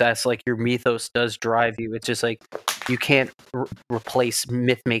of success, like your mythos does drive you. It's just like you can't replace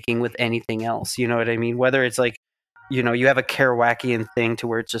myth making with anything else. You know what I mean? Whether it's like you have a Kerouacian thing to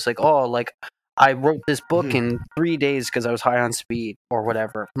where it's just like, oh, like I wrote this book in 3 days because I was high on speed or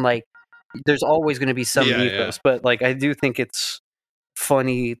whatever. Like there's always going to be some mythos, but like I do think it's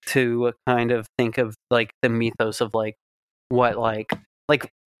funny to kind of think of like the mythos of like what like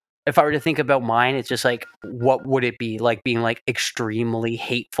if I were to think about mine, it's just like what would it be like being like extremely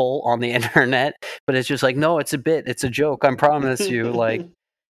hateful on the internet, but it's just like no, it's a bit, it's a joke, I promise you. Like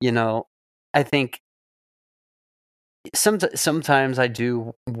I think sometimes I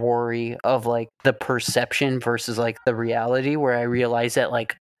do worry of like the perception versus like the reality, where I realize that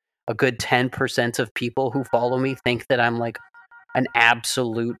like a good 10% of people who follow me think that I'm like an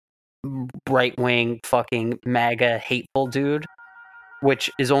absolute right-wing fucking MAGA hateful dude,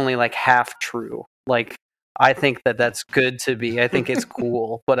 which is only like half true. Like I think that that's good to be. I think it's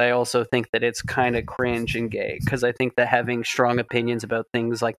cool, but I also think that it's kind of cringe and gay, because I think that having strong opinions about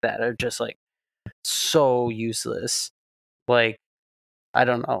things like that are just like so useless. Like I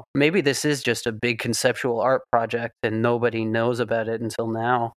don't know. Maybe this is just a big conceptual art project and nobody knows about it until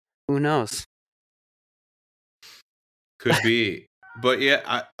now. Who knows? Could be. But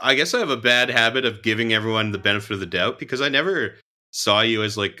yeah, I guess I have a bad habit of giving everyone the benefit of the doubt, because I never saw you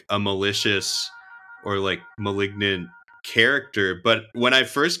as like a malicious or like malignant character. But when I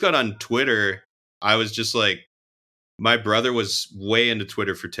first got on Twitter, I was just like, my brother was way into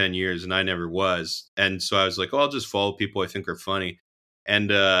Twitter for 10 years and I never was. And so I was like, oh, I'll just follow people I think are funny.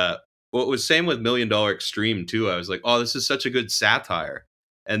 And what was same with $1 Million Extreme too. I was like, oh, this is such a good satire.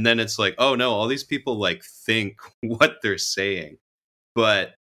 And then it's like, oh no, all these people like think what they're saying.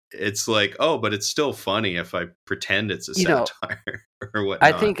 But it's like, oh, but it's still funny if I pretend it's a satire or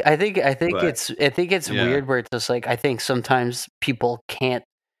whatnot. I think it's weird where it's just like, I think sometimes people can't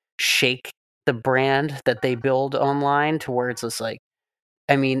shake the brand that they build online, to where it's just like,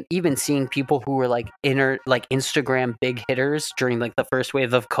 I mean, even seeing people who were like Instagram big hitters during like the first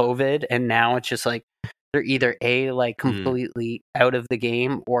wave of COVID, and now it's just like they're either like completely out of the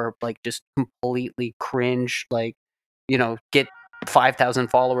game, or like just completely cringe, like get 5,000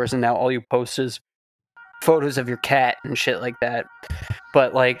 followers and now all you post is photos of your cat and shit like that.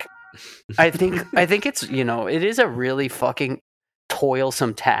 But like I think it's it is a really fucking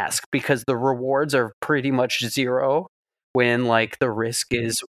toilsome task, because the rewards are pretty much zero when like the risk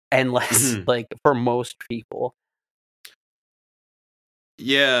is endless, like for most people.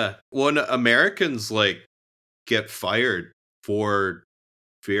 Yeah. Well, Americans like get fired for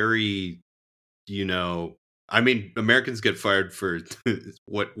very, I mean, Americans get fired for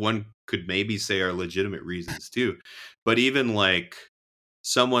what one could maybe say are legitimate reasons too. But even like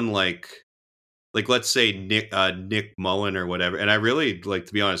someone like let's say Nick Mullen or whatever. And I really, like,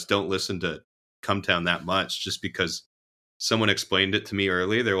 to be honest, don't listen to Cumtown that much, just because someone explained it to me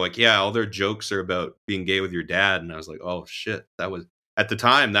earlier. They're like, yeah, all their jokes are about being gay with your dad. And I was like, oh shit, that was, at the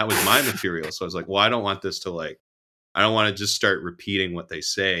time, that was my material. So I was like, well, I don't want this to like, I don't want to just start repeating what they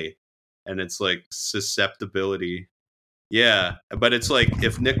say. And it's like susceptibility. Yeah. But it's like,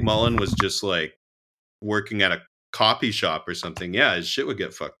 if Nick Mullen was just like working at a copy shop or something, yeah, his shit would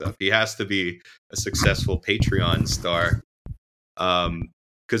get fucked up. He has to be a successful Patreon star.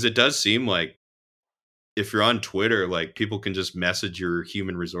 Because it does seem like if you're on Twitter, like people can just message your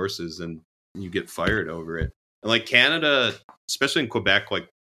human resources and you get fired over it. And like Canada, especially in Quebec, like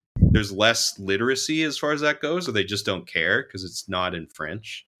there's less literacy as far as that goes, or they just don't care because it's not in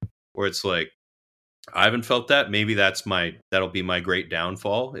French. Or it's like I haven't felt that. Maybe that'll be my great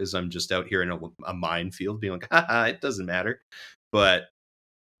downfall. Is I'm just out here in a minefield, being like, haha, it doesn't matter. But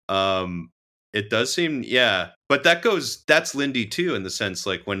it does seem, yeah. But that's Lindy too, in the sense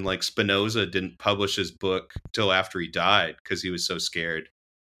like when like Spinoza didn't publish his book till after he died because he was so scared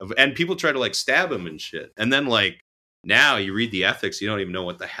and people try to like stab him and shit. And then like now you read the ethics, you don't even know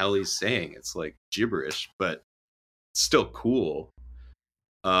what the hell he's saying. It's like gibberish, but it's still cool.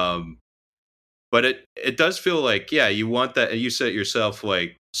 But it does feel like, yeah, you want that. And you said it yourself,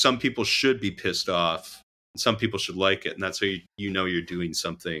 like some people should be pissed off, and some people should like it, and that's how you know you're doing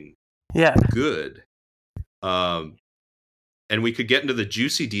something good. And we could get into the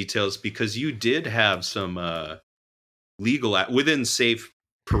juicy details because you did have some legal within safe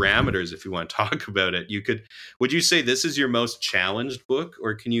parameters. If you want to talk about it, would you say this is your most challenged book,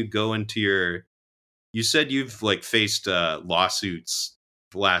 or can you go into you said you've like faced lawsuits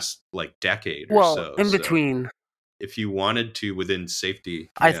the last like decade or so. In between, if you wanted to within safety,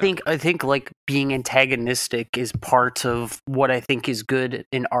 I think like being antagonistic is part of what I think is good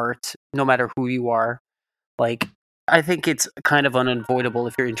in art, no matter who you are. Like, I think it's kind of unavoidable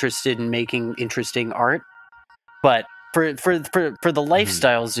if you're interested in making interesting art. But for the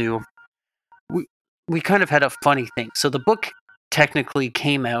lifestyle zoo, we kind of had a funny thing. So the book technically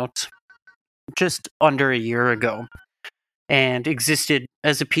came out just under a year ago and existed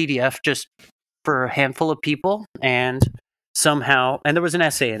as a PDF just for a handful of people, and there was an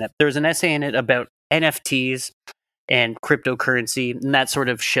essay in it. There was an essay in it about NFTs and cryptocurrency and that sort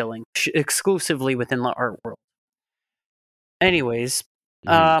of shilling, exclusively within the art world. Anyways,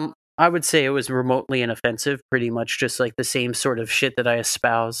 I would say it was remotely inoffensive, pretty much just like the same sort of shit that I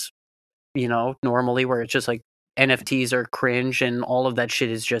espouse, normally, where it's just like NFTs are cringe and all of that shit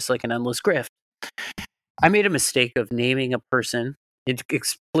is just like an endless grift. I made a mistake of naming a person,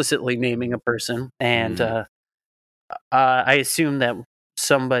 explicitly naming a person, and I assumed that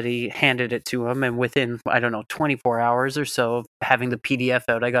somebody handed it to him, and within, 24 hours or so of having the PDF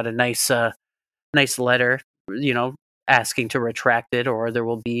out, I got a nice letter, asking to retract it or there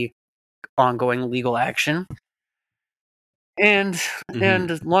will be ongoing legal action. And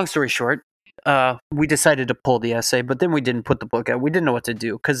long story short, we decided to pull the essay, but then we didn't put the book out. We didn't know what to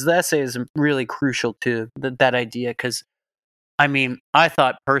do because the essay is really crucial to that idea. Because, I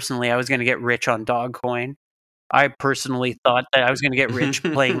thought personally I was going to get rich on Dogcoin. I personally thought that I was going to get rich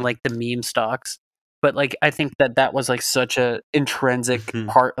playing like the meme stocks. But like, I think that was like such a intrinsic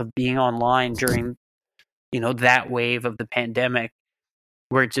part of being online during, that wave of the pandemic,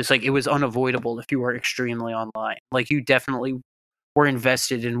 where it's just like, it was unavoidable if you were extremely online. Like, you definitely were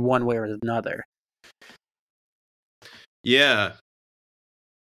invested in one way or another. Yeah.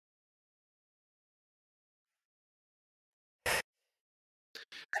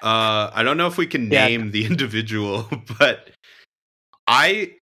 I don't know if we can name the individual, but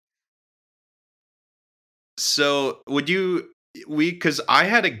because I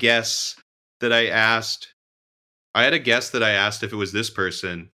had a guess that I asked if it was this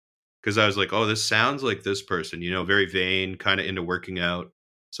person, because I was like, oh, this sounds like this person, very vain, kind of into working out.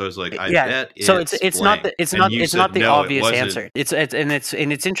 So I was like, I bet it's so it's blank. not the obvious answer. It's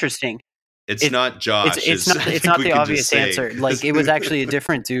interesting. It's not Josh. It's not the obvious answer. Like, it was actually a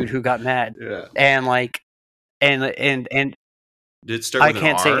different dude who got mad. Yeah. And like, and did it start I with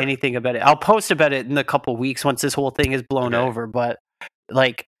can't an say R? anything about it. I'll post about it in a couple weeks once this whole thing is blown over. But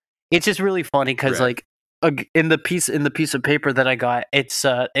like, it's just really funny because like in the piece of paper that I got, it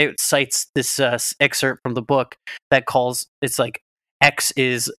cites this excerpt from the book that it's like X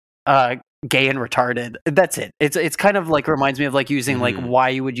is gay and retarded. That's it. It's kind of like reminds me of like using like why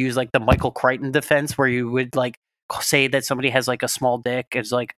you would use like the Michael Crichton defense, where you would like say that somebody has like a small dick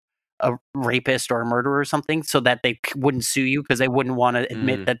as like a rapist or a murderer or something, so that they wouldn't sue you because they wouldn't want to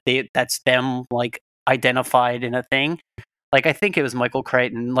admit that that's them like identified in a thing. Like, I think it was Michael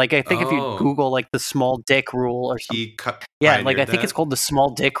Crichton. Like, I think if you Google like the small dick rule or something, like I think it's called the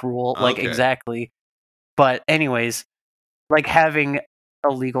small dick rule. Like, exactly. But anyways, like having a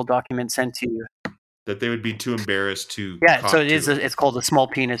legal document sent to you that they would be too embarrassed to. Yeah, so it's called the small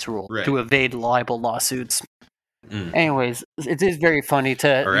penis rule to evade libel lawsuits. Anyways, it is very funny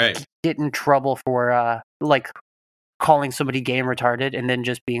to get in trouble for like calling somebody gay and retarded, and then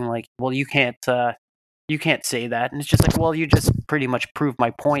just being like, "Well, you can't You can't say that. And it's just like, well, you just pretty much proved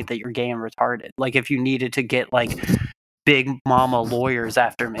my point that you're gay and retarded. Like, if you needed to get, like, big mama lawyers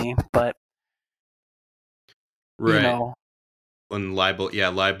after me, but, you Right. know, On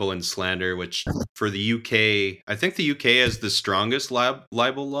libel and slander, which for the UK, I think the UK has the strongest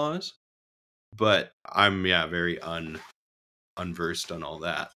libel laws, but I'm very unversed on all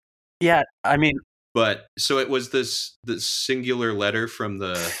that. yeah, I mean, But so it was this singular letter from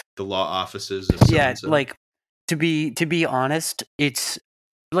the law offices of so yeah, and so. like, to be honest, it's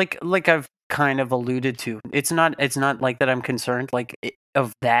like I've kind of alluded to. It's not like that I'm concerned like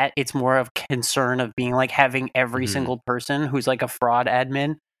of that. It's more of concern of being like having every Mhm. single person who's like a fraud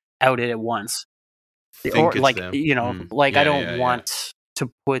admin outed at once. Or Think it's like, them. like I don't Yeah. want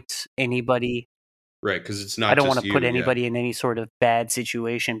to put anybody Right, because it's I not don't want just to put you. anybody in any sort of bad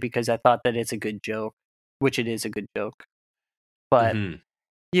situation because I thought that it's a good joke, which it is a good joke. But Mhm.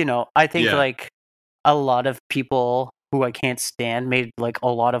 I think Yeah. like a lot of people who I can't stand made like a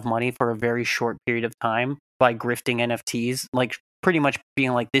lot of money for a very short period of time by grifting NFTs, like pretty much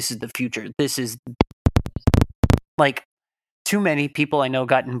being like, this is the future. This is like too many people I know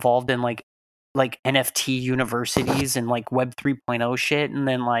got involved in like NFT universities and like Web 3.0 shit and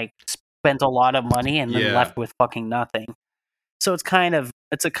then like spent a lot of money and then Yeah. left with fucking nothing. So it's a kind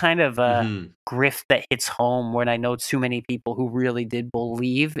of Mhm. grift that hits home when I know too many people who really did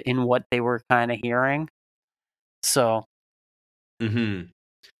believe in what they were kind of hearing. So Mhm.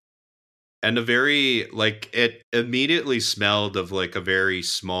 And a very like it immediately smelled of like a very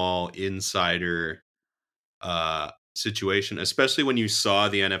small insider situation, especially when you saw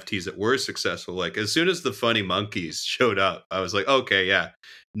the NFTs that were successful. Like as soon as the funny monkeys showed up, I was like, okay, yeah.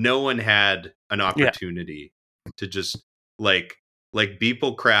 No one had an yeah, opportunity to just like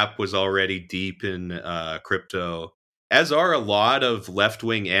Beeple crap was already deep in crypto, as are a lot of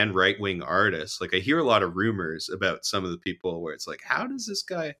left-wing and right-wing artists. Like I hear a lot of rumors about some of the people where it's like, how does this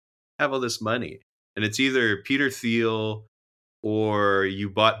guy have all this money? And it's either Peter Thiel or you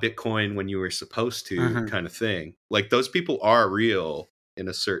bought Bitcoin when you were supposed to, mhm. kind of thing. Like those people are real in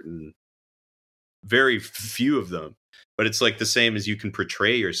a certain, very few of them. But it's like the same as you can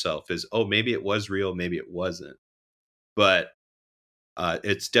portray yourself as, oh, maybe it was real, maybe it wasn't. But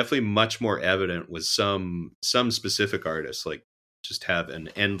it's definitely much more evident with some specific artists, like just have an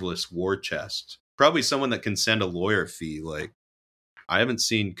endless war chest. Probably someone that can send a lawyer fee. Like I haven't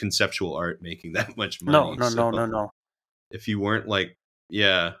seen conceptual art making that much No, money. no, So no, no, no. if you weren't like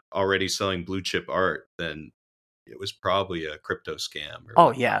already selling blue chip art, then it was probably a crypto scam or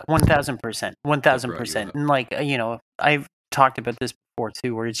Oh yeah, whatnot 1000%, that brought you 1000%. up. And like I've talked about this before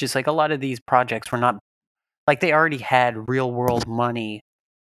too, where it's just like a lot of these projects were not like they already had real world money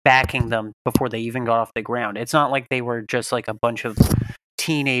backing them before they even got off the ground. It's not like they were just like a bunch of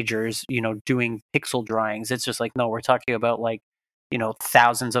teenagers, doing pixel drawings. It's just like, no, we're talking about like,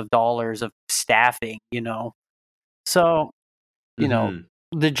 thousands of dollars of staffing. So, you know,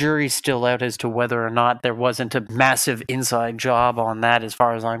 Hmm. the jury's still out as to whether or not there wasn't a massive inside job on that as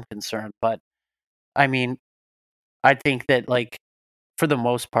far as I'm concerned. But I mean, I think that like for the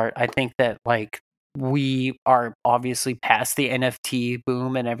most part, I think that like we are obviously past the NFT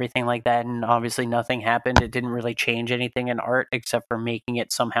boom and everything like that, and obviously nothing happened. It didn't really change anything in art except for making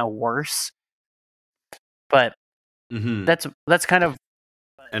it somehow worse. But Hmm. that's kind of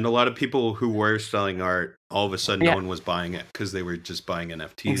And a lot of people who were selling art, all of a sudden, no yeah, one was buying it because they were just buying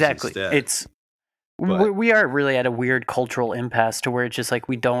NFTs exactly. instead. It's But we are really at a weird cultural impasse to where it's just like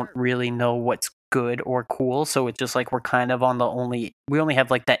we don't really know what's good or cool. So it's just like we're kind of on we only have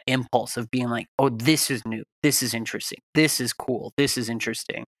like that impulse of being like, oh, this is new, this is interesting, this is cool, this is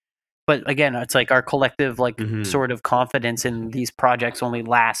interesting. But again, it's like our collective like Mhm. sort of confidence in these projects only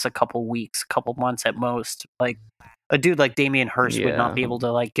lasts a couple weeks, couple months at most. Like a dude like Damien Hirst would not Yeah. be able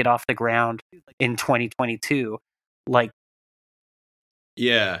to like get off the ground in 2022. Like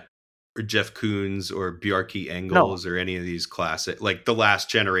Yeah, or Jeff Koons or Bjarke no, Engels or any of these classic, like the last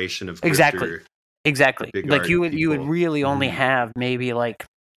generation of exactly. grifter, Exactly. big Like art you would people. really only Mhm. have maybe like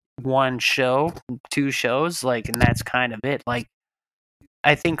one show, two shows, like, and that's kind of it. Like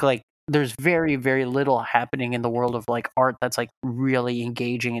I think like there's very, very little happening in the world of like art that's like really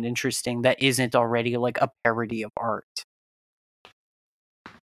engaging and interesting that isn't already like a parody of art.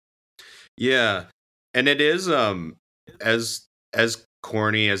 Yeah, and it is as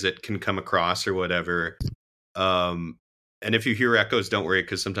corny as it can come across or whatever. Um, and if you hear echoes, don't worry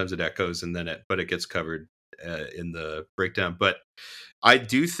because sometimes it echoes and then it gets covered in the breakdown. But I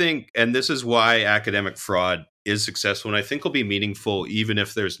do think, and this is why academic fraud is successful, and I think will be meaningful even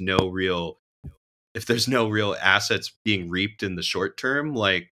if there's no real assets being reaped in the short term.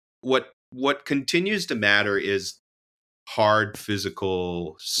 Like what what continues to matter is hard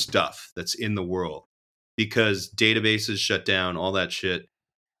physical stuff that's in the world, because databases shut down, all that shit.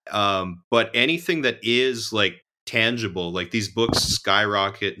 But anything that is like tangible, like these books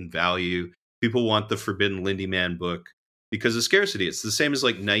skyrocket in value. People want the Forbidden Lindy Man book because of scarcity. It's the same as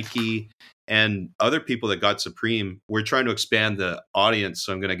like Nike and other people that got Supreme. We're trying to expand the audience,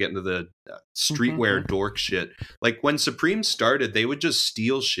 so I'm going to get into the streetwear dork shit. Like when Supreme started, they would just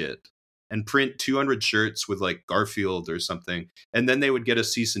steal shit and print 200 shirts with like Garfield or something, and then they would get a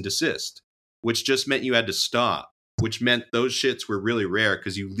cease and desist, which just meant you had to stop, which meant those shits were really rare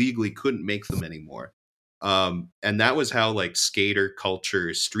because you legally couldn't make them anymore. And that was how like skater culture,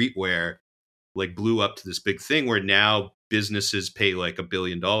 streetwear, like blew up to this big thing where now businesses pay like $1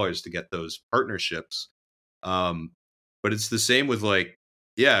 billion to get those partnerships. But it's the same with like,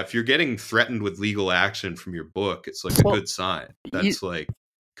 yeah, if you're getting threatened with legal action from your book, it's like a good sign. That's like,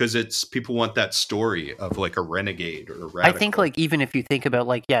 because it's people want that story of like a renegade or a radical. I think like even if you think about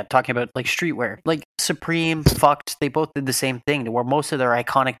like talking about like streetwear, like Supreme, Fucked, they both did the same thing, where most of their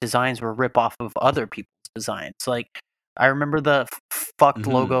iconic designs were rip off of other people's designs. Like I remember the Fucked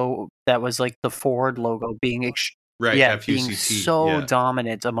logo that was like the Ford logo being being so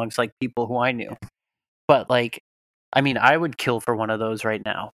dominant amongst like people who I knew. But like, I mean, I would kill for one of those right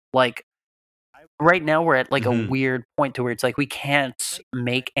now. Like right now we're at like a weird point to where it's like we can't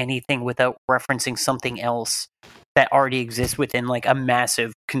make anything without referencing something else that already exists within like a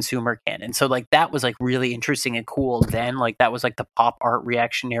massive consumer canon. So like that was like really interesting and cool then. Like that was like the pop art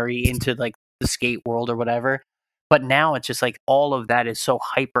reactionary into like the skate world or whatever. But now it's just like all of that is so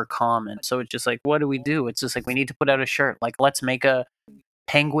hyper common. So it's just like, what do we do? It's just like we need to put out a shirt. Like let's make a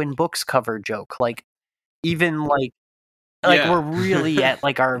Penguin Books cover joke. Like even like we're really at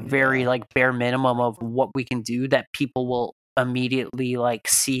like our very like bare minimum of what we can do that people will immediately like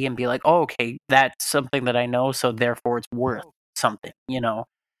see and be like, oh, okay, that's something that I know, so therefore it's worth something, you know.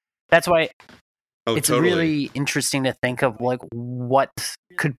 That's why it's really interesting to think of like what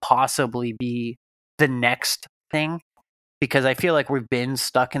could possibly be the next thing, because I feel like we've been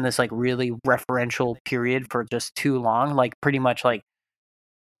stuck in this like really referential period for just too long, like pretty much like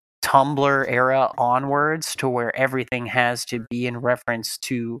Tumblr era onwards, to where everything has to be in reference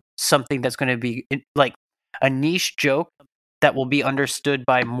to something that's going to be like a niche joke that will be understood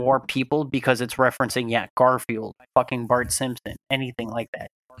by more people because it's referencing Garfield, fucking Bart Simpson, anything like that.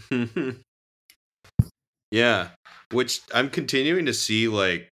 Yeah, which I'm continuing to see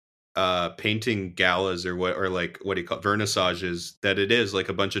like painting galas or what do you call it, vernissages, that it is like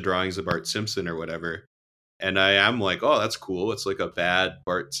a bunch of drawings of Bart Simpson or whatever. And I am like, oh, that's cool. It's like a bad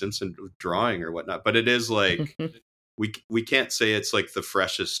Bart Simpson drawing or whatnot. But it is like, we can't say it's like the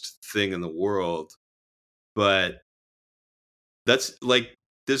freshest thing in the world. But that's like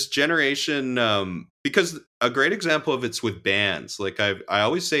this generation, because a great example of it's with bands. Like I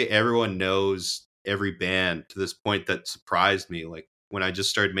always say everyone knows every band, to this point that surprised me. Like when I just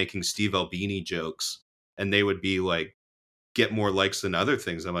started making Steve Albini jokes and they would be like, get more likes than other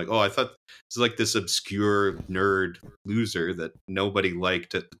things. I'm like, oh, I thought this is like this obscure nerd loser that nobody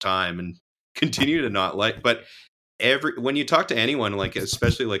liked at the time and continue to not like. But when you talk to anyone, like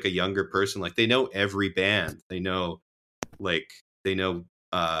especially like a younger person, like they know every band. They know Big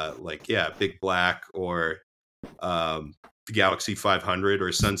Black or Galaxy 500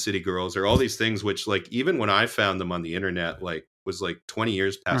 or Sun City Girls or all these things, which like even when I found them on the internet, like was like 20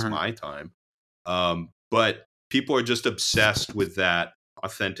 years past my time. But people are just obsessed with that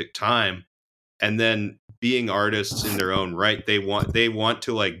authentic time, and then being artists in their own right, they want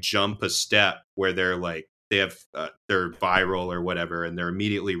to like jump a step where they're like they're viral or whatever, and they're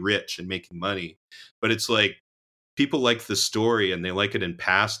immediately rich and making money. But it's like people like the story and they like it in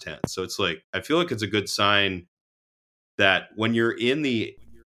past tense. So it's like I feel like it's a good sign that when you're in the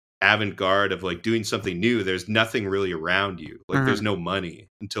avant-garde of like doing something new, there's nothing really around you. Like there's no money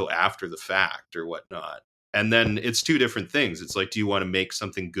until after the fact or whatnot. And then it's two different things. It's like, do you want to make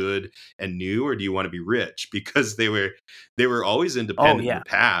something good and new, or do you want to be rich? Because they were always independent in the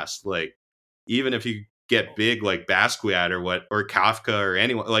past. Like even if you get big like Basquiat or Kafka or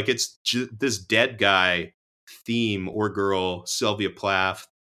anyone, like it's this dead guy theme, or girl, Sylvia Plath,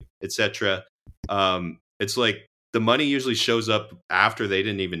 etc. It's like the money usually shows up after they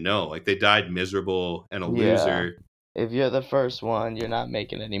didn't even know. Like they died miserable and a loser. If you're the first one, you're not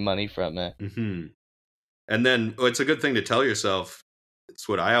making any money from it. And then it's a good thing to tell yourself. It's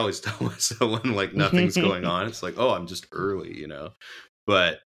what I always tell myself when like nothing's going on. It's like, oh, I'm just early, you know.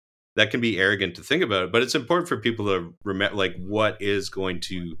 But that can be arrogant to think about it. But it's important for people to remember, like, what is going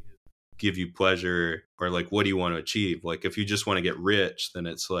to give you pleasure, or like, what do you want to achieve? Like, if you just want to get rich, then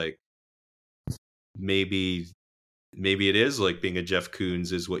it's like, maybe it is like being a Jeff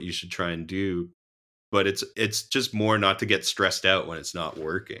Koons is what you should try and do. But it's just more not to get stressed out when it's not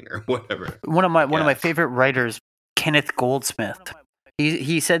working or whatever. One of my favorite writers, Kenneth Goldsmith.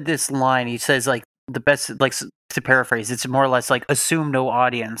 He said this line. He says like the best, like, to paraphrase, it's more or less like assume no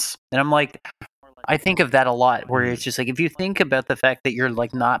audience. And I'm like, I think of that a lot, where it's just like, if you think about the fact that you're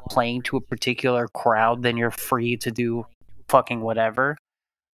like not playing to a particular crowd, then you're free to do fucking whatever.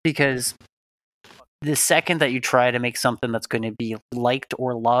 Because the second that you try to make something that's going to be liked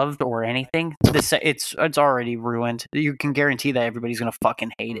or loved or anything, it's already ruined. You can guarantee that everybody's going to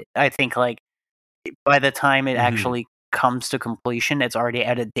fucking hate it. I think like by the time it actually comes to completion, it's already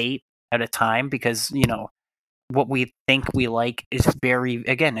at a date, at a time, because you know what we think we like is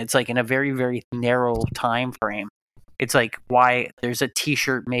it's like in a very, very narrow time frame. It's like why there's a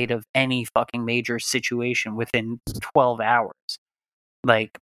t-shirt made of any fucking major situation within 12 hours.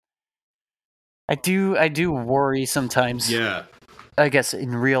 Like I do worry sometimes. Yeah. I guess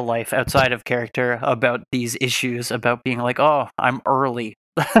in real life, outside of character, about these issues, about being like, oh, I'm early.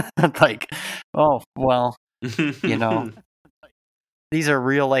 Like, oh, well, you know, these are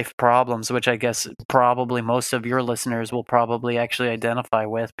real life problems, which I guess probably most of your listeners will probably actually identify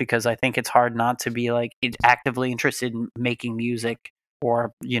with, because I think it's hard not to be like actively interested in making music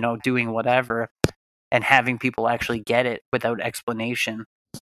or, you know, doing whatever and having people actually get it without explanation.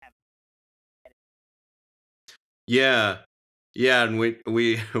 Yeah, and we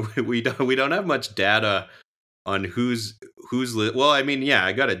we don't have much data on who's well, I mean, yeah,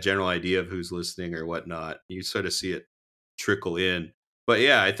 I got a general idea of who's listening or whatnot. You sort of see it trickle in, but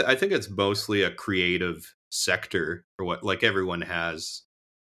yeah, I think it's mostly a creative sector, or what, like everyone has.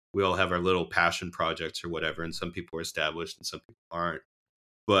 We all have our little passion projects or whatever, and some people are established and some people aren't.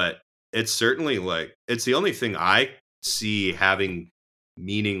 But it's certainly like it's the only thing I see having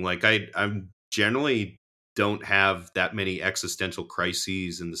meaning. Like I'm generally don't have that many existential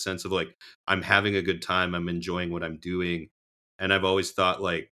crises, in the sense of like I'm having a good time, I'm enjoying what I'm doing. And I've always thought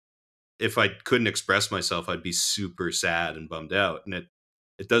like if I couldn't express myself, I'd be super sad and bummed out. And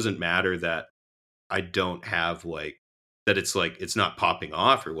it doesn't matter that I don't have like that, it's like it's not popping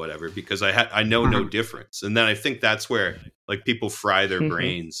off or whatever, because I know no difference. And then I think that's where like people fry their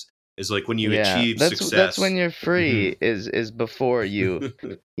brains, is like when you achieve success. That's when you're free, is before you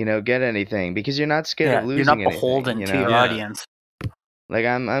get anything, because you're not scared of losing you're not anything, beholden to your audience. Like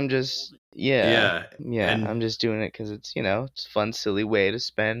I'm just and I'm just doing it because it's it's a fun, silly way to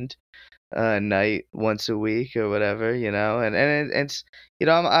spend a night once a week or whatever, and it's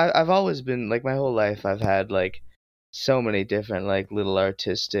I've always been like, my whole life I've had like so many different like little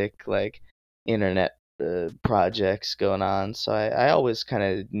artistic like internet projects going on, so I always kind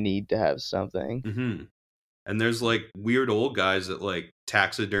of need to have something. And there's like weird old guys that like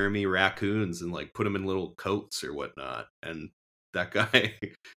taxidermy raccoons and like put them in little coats or whatnot, and that guy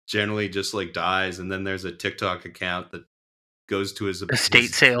generally just like dies. And then there's a TikTok account that goes to his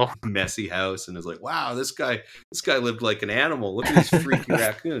estate sale, messy house, and is like, wow, this guy lived like an animal, look at these freaky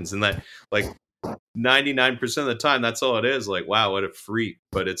raccoons. And that, like, 99% of the time that's all it is, like, wow, what a freak.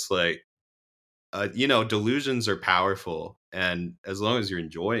 But it's like delusions are powerful, and as long as you're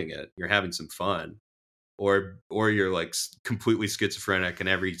enjoying it, you're having some fun, or you're like completely schizophrenic and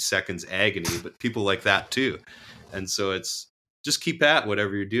every second's agony. But people like that too. And so it's just keep at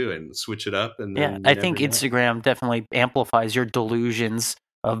whatever you're doing, switch it up. And then I think Instagram definitely amplifies your delusions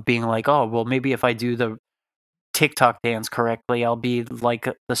of being like, oh, well, maybe if I do the TikTok dance correctly, I'll be like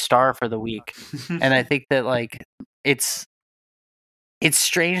the star for the week. And I think that like it's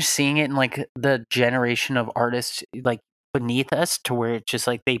strange seeing it in like the generation of artists like beneath us, to where it's just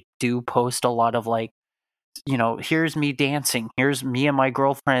like they do post a lot of like, here's me dancing, here's me and my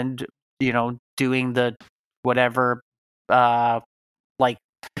girlfriend, doing the whatever, like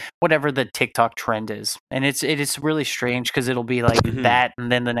whatever the TikTok trend is. And it is really strange, because it'll be like that,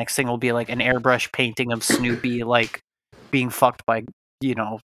 and then the next thing will be like an airbrush painting of Snoopy like being fucked by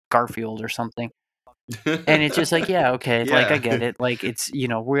Garfield or something. And it's just like, yeah, okay, like I get it, like it's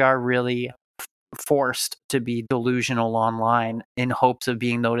we are really forced to be delusional online in hopes of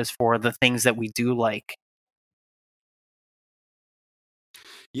being noticed for the things that we do like.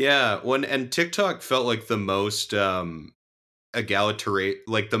 Yeah, and TikTok felt like the most egalitarian,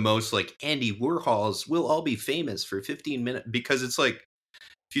 like the most like Andy Warhol's we'll all be famous for 15 minutes, because it's like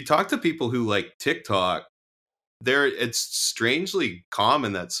if you talk to people who like TikTok, it's strangely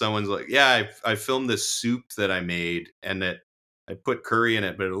common that someone's like, yeah, I filmed this soup that I made, and I put curry in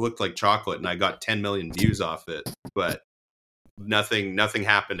it, but it looked like chocolate, and I got 10 million views off it, but nothing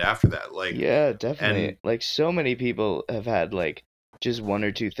happened after that. Like, yeah, definitely. and like so many people have had like just one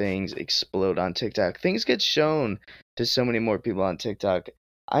or two things explode on TikTok. Things get shown to so many more people on TikTok.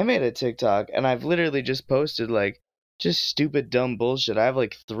 I made a TikTok and I've literally just posted like just stupid dumb bullshit. I have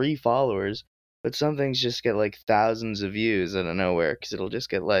like 3 followers, but some things just get like thousands of views out of nowhere because it'll just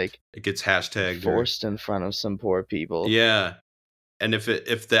get like It gets hashtagged. forced in front of some poor people. Yeah. And if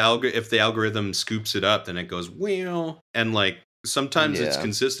the algorithm scoops it up, then it goes wheel, and like sometimes it's Yeah.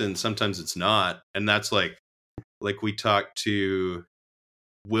 consistent, sometimes it's not, and that's like we talked to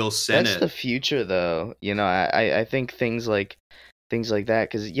Will Sennett. That's the future, though. You know, I think things like that,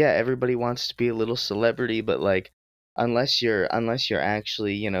 because yeah, everybody wants to be a little celebrity, but like, unless you're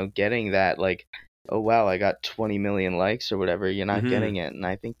actually, you know, getting that, like, oh wow, I got 20 million likes or whatever, you're not Mhm. getting it. And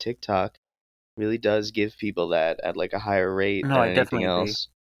I think TikTok really does give people that at like a higher rate No, than I anything definitely agree. else.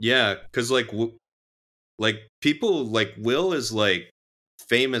 Yeah, because like people like Will is like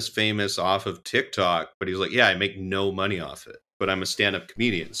famous off of TikTok, but he's like, yeah, I make no money off it, but I'm a stand-up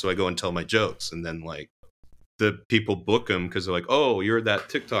comedian, so I go and tell my jokes, and then like the people book him because they're like, oh, you're that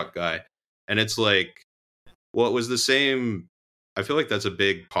TikTok guy, and it's like, well, it was the same. I feel like that's a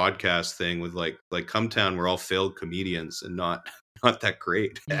big podcast thing with like Cumtown. We're all failed comedians and not that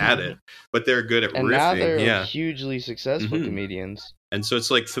great at it, but they're good at And riffing. now they're Yeah, hugely successful Mhm. comedians. and so it's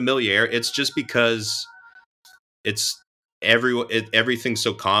like familiar. It's just because it's everything's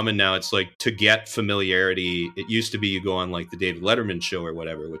so common now. It's like to get familiarity. It used to be you go on like the David Letterman show or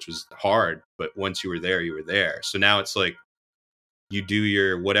whatever, which was hard, but once you were there, you were there. So now it's like you do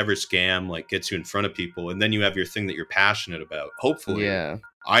your whatever scam like gets you in front of people, and then you have your thing that you're passionate about. Hopefully. Yeah.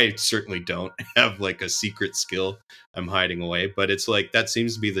 I certainly don't have like a secret skill I'm hiding away, but it's like that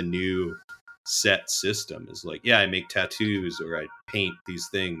seems to be the new set system. Is like, yeah, I make tattoos, or I paint these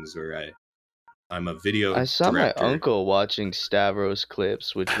things, or I'm a video I saw director. my uncle watching Stavros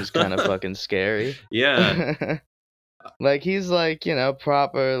clips, which was kind of fucking scary. Yeah. Like, he's like, you know,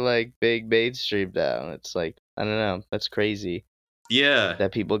 proper like big mainstream now. It's like, I don't know, that's crazy Yeah.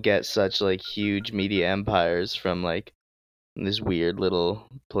 that people get such like huge media empires from like this weird little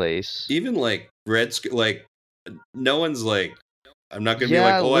place. Even like like no one's like, I'm not gonna be Yeah,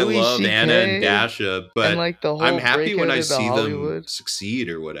 like, oh, I Louis love Anna and CK Dasha, but and like the I'm whole happy when breakout I into see them Hollywood. succeed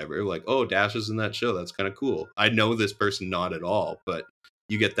or whatever. Like, oh, Dasha's in that show. That's kind of cool. I know this person not at all, but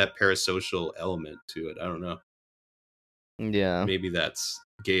you get that parasocial element to it. I don't know. Yeah. Maybe that's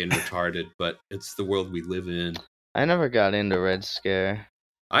gay and retarded, but it's the world we live in. I never got into Red Scare.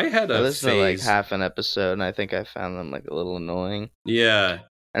 I had I a listened to like phase. half an episode and I think I found them like a little annoying. Yeah.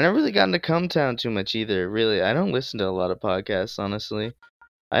 I never really got into Cumtown too much either. Really, I don't listen to a lot of podcasts, honestly.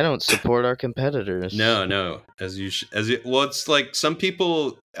 I don't support our competitors. No. Well, it's like some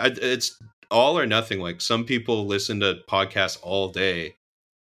people. It's all or nothing. Like some people listen to podcasts all day,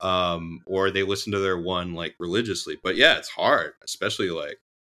 or they listen to their one like religiously. But yeah, it's hard, especially like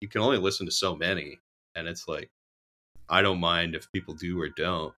you can only listen to so many, and it's like I don't mind if people do or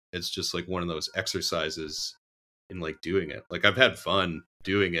don't. It's just like one of those exercises in like doing it. Like I've had fun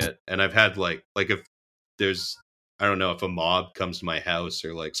doing it, and I've had like if there's, I don't know, if a mob comes to my house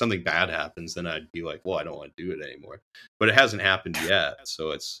or like something bad happens, then I'd be like, well, I don't want to do it anymore. But it hasn't happened yet, so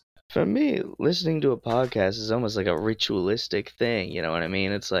it's For me, listening to a podcast is almost like a ritualistic thing. You know what I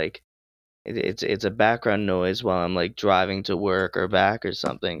mean? It's like it's a background noise while I'm like driving to work or back or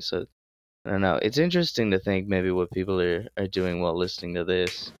something. So I don't know. It's interesting to think maybe what people are doing while listening to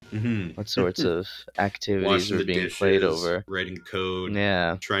this. What sorts of activities washing are the being dishes, played over. writing code,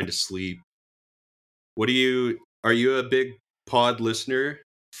 Yeah. trying to sleep. Are you a big pod listener,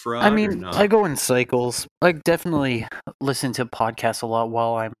 Fraud, I or mean, not? I go in cycles. I definitely listen to podcasts a lot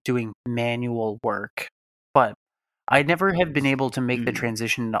while I'm doing manual work, but I never have been able to make the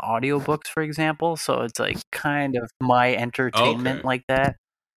transition to audiobooks, for example. So it's like kind of my entertainment Okay. like that.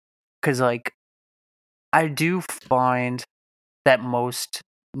 Because like I do find that most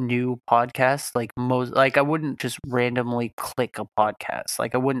new podcasts, I wouldn't just randomly click a podcast.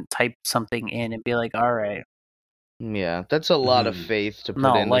 Like I wouldn't type something in and be like, all right. Yeah. That's a lot of faith to put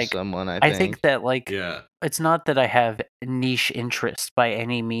No, into like someone, I I think. think that like Yeah. it's not that I have niche interests by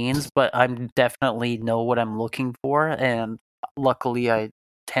any means, but I'm definitely know what I'm looking for, and luckily I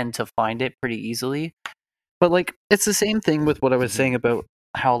tend to find it pretty easily. But like it's the same thing with what I was saying about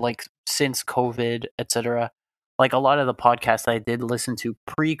how like since COVID, etc. Like a lot of the podcasts I did listen to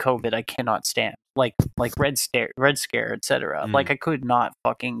pre-COVID, I cannot stand. Like Red Scare, etc. Like I could not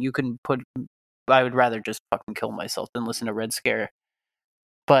fucking. You can put. I would rather just fucking kill myself than listen to Red Scare.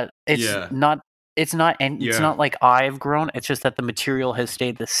 But it's Yeah. not. It's not. And it's Yeah. not like I've grown. It's just that the material has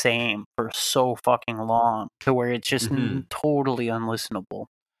stayed the same for so fucking long, to where it's just totally unlistenable.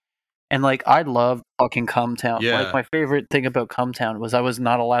 And like I loved fucking Cumtown. Like Yeah. my favorite thing about Cumtown was I was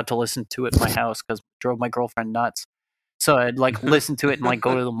not allowed to listen to it in my house because it drove my girlfriend nuts. So I'd like listen to it and like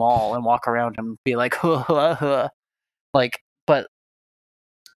go to the mall and walk around and be like, huh, huh, huh. Like, but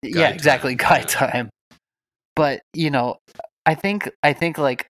yeah, Guy exactly, time, guy yeah. time. But I think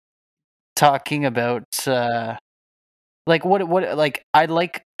like talking about like what like I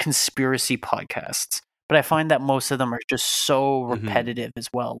like conspiracy podcasts, but I find that most of them are just so repetitive as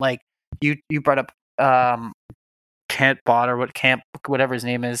well. Like you brought up Kent Bot or whatever his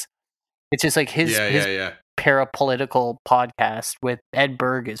name is. It's just like his Yeah. parapolitical podcast with Ed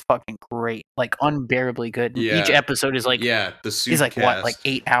Berg is fucking great, like unbearably good. And each Yeah. episode is like Yeah, the what, like Soupcast.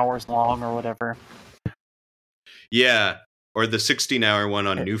 8 hours long or whatever. Yeah, or the 16-hour one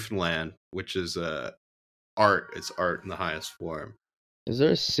on Newfoundland, which is art. It's art in the highest form. Is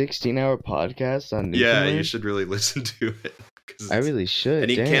there a 16-hour podcast on Yeah, Newfoundland? you should really listen to it. I really should. And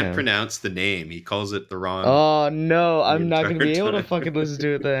he damn. can't pronounce the name. He calls it the wrong. Oh no, I'm not gonna entire be able to time. fucking listen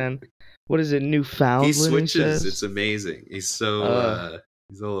to it then. What is it, Newfoundland? He switches. says? It's amazing. He's so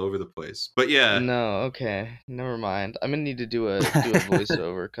he's all over the place. But yeah. No, okay, never mind. I'm gonna need to do a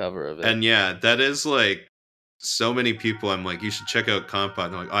voiceover cover of it. And yeah, that is like so many people. I'm like, you should check out Compot.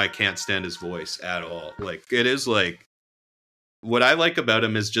 And they're like, oh, I can't stand his voice at all. Like it is like what I like about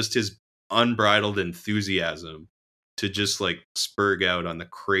him is just his unbridled enthusiasm to just like spurg out on the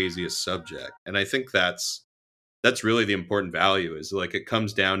craziest subject. And I think that's really the important value is like it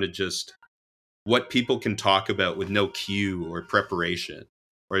comes down to just what people can talk about with no cue or preparation,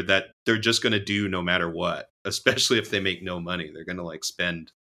 or that they're just going to do no matter what, especially if they make no money. They're going to like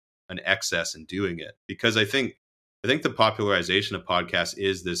spend an excess in doing it, because I think the popularization of podcasts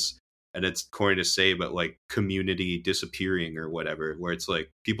is this, and it's corny to say, but like community disappearing or whatever, where it's like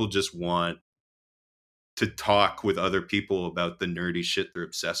people just want to talk with other people about the nerdy shit they're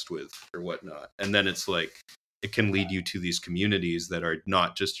obsessed with or whatnot. And then it's like it can lead you to these communities that are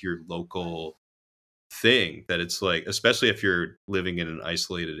not just your local thing, that it's like, especially if you're living in an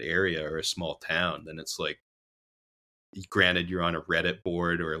isolated area or a small town, then it's like, granted you're on a Reddit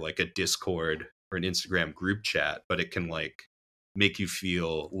board or like a Discord or an Instagram group chat, but it can like make you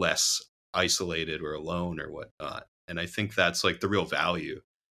feel less isolated or alone or whatnot. And I think that's like the real value,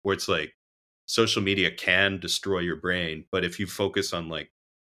 where it's like social media can destroy your brain, but if you focus on like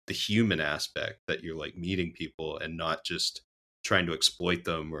the human aspect, that you're like meeting people and not just trying to exploit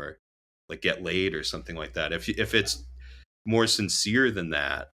them or like get laid or something like that. If it's more sincere than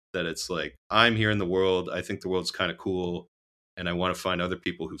that, that it's like, I'm here in the world, I think the world's kind of cool, and I want to find other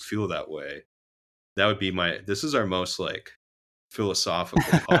people who feel that way. That would be this is our most like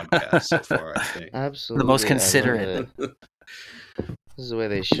philosophical podcast so far, I think. Absolutely, The most I love considerate. it. This is the way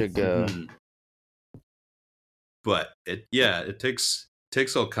they should go. But it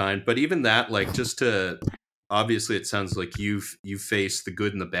takes all kind. But even that, like, just to, obviously it sounds like you face the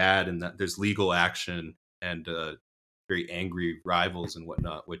good and the bad, and that there's legal action and very angry rivals and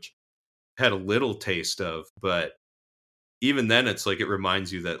whatnot, which I had a little taste of. But even then, it's like it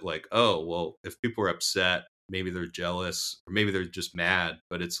reminds you that like, oh well, if people are upset, maybe they're jealous or maybe they're just mad,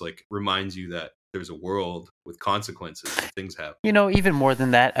 but it's like reminds you that there's a world with consequences and things happen. Even more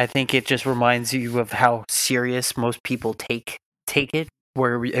than that, I think it just reminds you of how serious most people take it,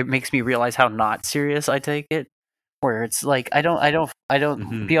 where it makes me realize how not serious I take it, where it's like I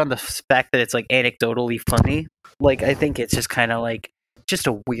don't beyond the fact that it's like anecdotally funny, like I think it's just kind of like just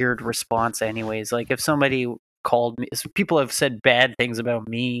a weird response anyways. Like if somebody called me, people have said bad things about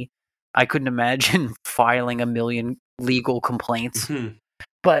me, I couldn't imagine filing a million legal complaints.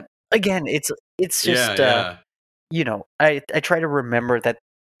 But again, it's just I try to remember that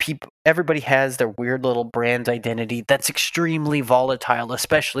everybody has their weird little brand identity that's extremely volatile,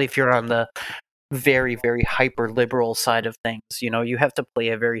 especially if you're on the very, very hyper liberal side of things. You have to play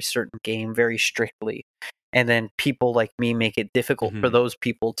a very certain game very strictly, and then people like me make it difficult for those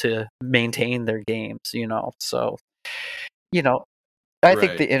people to maintain their games. So I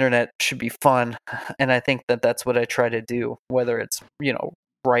think the internet should be fun, and I think that that's what I try to do, whether it's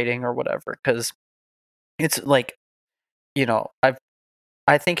writing or whatever, because it's like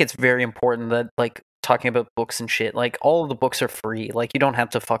I think it's very important that, like, talking about books and shit, like, all of the books are free. Like, you don't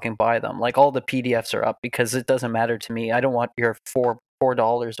have to fucking buy them. Like, all the PDFs are up because it doesn't matter to me. I don't want your $4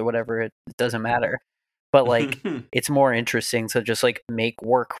 or whatever. It doesn't matter. But, like, it's more interesting to just, like, make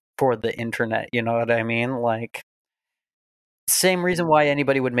work for the internet. You know what I mean? Like, same reason why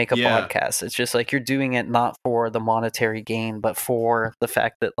anybody would make a podcast. It's just, like, you're doing it not for the monetary gain, but for the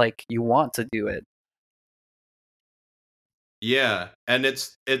fact that, like, you want to do it. Yeah, and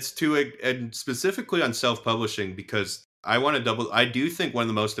it's and specifically on self-publishing, because I do think one of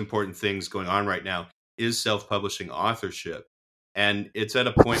the most important things going on right now is self-publishing authorship. And it's at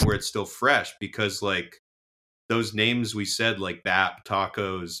a point where it's still fresh because like those names we said, like Bap,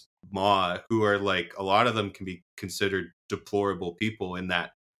 Tacos, Ma, who are like a lot of them can be considered deplorable people in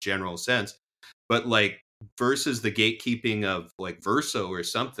that general sense. But like versus the gatekeeping of like Verso or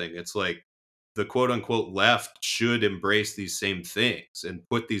something, it's like the quote unquote left should embrace these same things and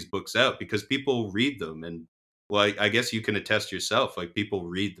put these books out because people read them. And like I guess you can attest yourself, like people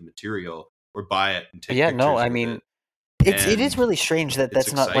read the material or buy it and take Yeah, no, pictures I with mean, it. it is And really strange that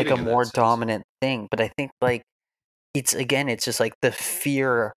it's that's not like a exciting in that more sense. dominant thing, but I think like it's just like the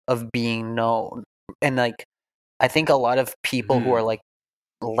fear of being known. And like I think a lot of people who are Mhm. like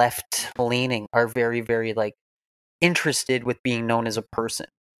left leaning are very, very like interested with being known as a person.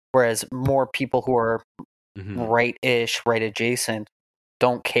 Whereas more people who are Mhm. right-ish, right adjacent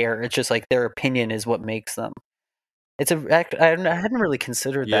don't care. It's just like their opinion is what makes them. I hadn't really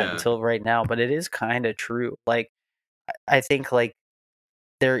considered that Yeah. until right now, but it is kind of true. Like I think like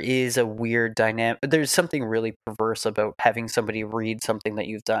there is a weird dynamic. There's something really perverse about having somebody read something that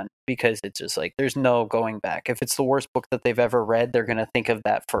you've done because it's just like there's no going back. If it's the worst book that they've ever read, they're gonna think of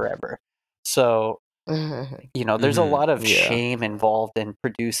that forever. So there's a Mhm. lot of Yeah. shame involved in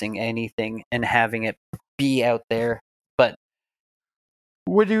producing anything and having it be out there. But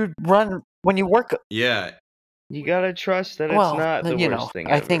when you work, Yeah. You gotta trust that it's well, not the worst thing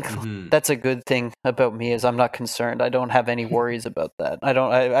I ever. think Mhm. that's a good thing about me is I'm not concerned. I don't have any worries about that.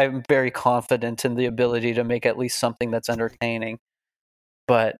 I'm very confident in the ability to make at least something that's entertaining.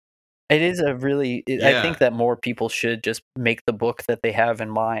 But it is I think Yeah. that more people should just make the book that they have in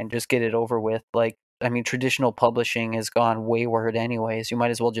mind, just get it over with. Like, I mean, traditional publishing has gone wayward anyways. You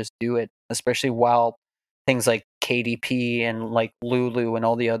might as well just do it, especially while things like KDP and like Lulu and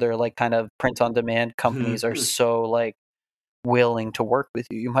all the other like kind of print on demand companies are so like willing to work with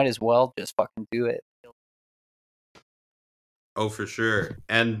you. You might as well just fucking do it. Oh, for sure.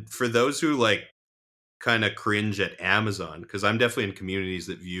 And for those who like kind of cringe at Amazon, because I'm definitely in communities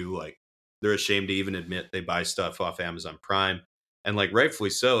that view like they're ashamed to even admit they buy stuff off Amazon Prime. And like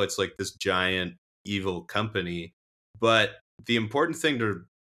rightfully so, it's like this giant evil company. But the important thing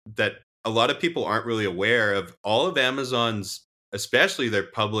that a lot of people aren't really aware of, all of Amazon's, especially they're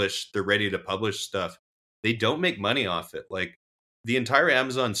ready to publish stuff, they don't make money off it. Like the entire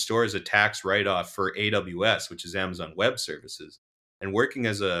Amazon store is a tax write-off for AWS, which is Amazon Web Services. And working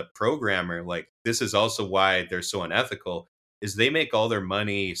as a programmer, like this is also why they're so unethical, is they make all their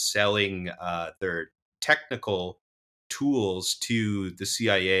money selling their technical tools to the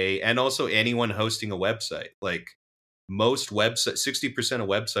CIA and also anyone hosting a website. Like most websites, 60% of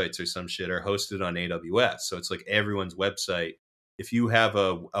websites or some shit are hosted on AWS. So it's like everyone's website. If you have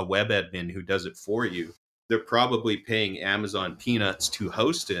a web admin who does it for you, they're probably paying Amazon peanuts to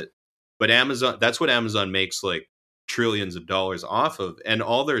host it. But Amazon, that's what Amazon makes like trillions of dollars off of. And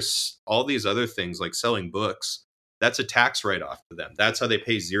all these other things like selling books, that's a tax write off to them. That's how they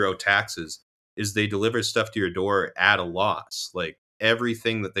pay zero taxes, is they deliver stuff to your door at a loss. Like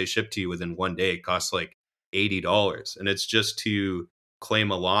everything that they ship to you within one day costs like $80, and it's just to claim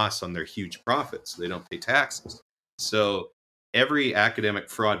a loss on their huge profits. So they don't pay taxes. So every academic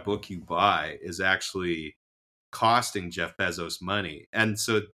fraud book you buy is actually costing Jeff Bezos money. And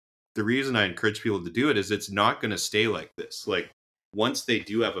so the reason I encourage people to do it is it's not going to stay like this. Like once they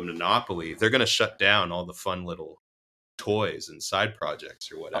do have a monopoly, they're going to shut down all the fun little toys and side projects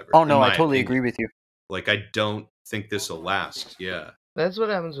or whatever, Oh in no, I my totally opinion. agree with you. Like I don't think this will last. Yeah. That's what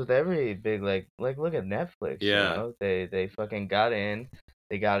happens with every big like look at Netflix, Yeah. They fucking got in.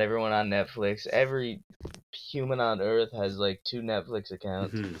 They got everyone on Netflix. Every human on earth has like 2 Netflix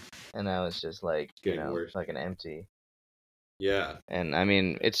accounts, Mhm. and now it's just like, Getting worse. fucking empty. Yeah. And I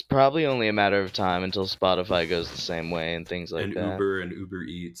mean, it's probably only a matter of time until Spotify goes the same way and things like And that. Uber and Uber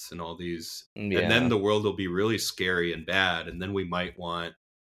Eats and all these. And Yeah. then the world will be really scary and bad. And then we might want.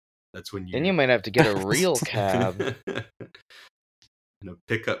 That's when Then you might have to get a real cab. and a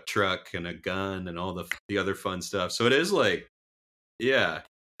pickup truck and a gun and all the other fun stuff. So it is like, yeah.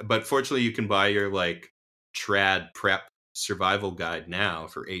 But fortunately, you can buy your like trad prep survival guide now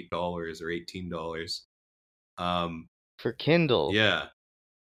for $8 or $18. For Kindle. Yeah.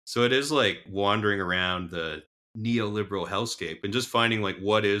 So it is like wandering around the neoliberal hellscape and just finding like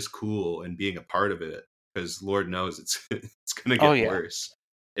what is cool and being a part of it, because Lord knows it's it's gonna Oh, get yeah. worse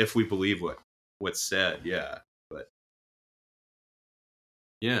if we believe what's said. Yeah, but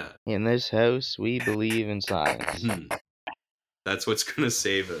yeah, In this house, we believe in science. that's what's gonna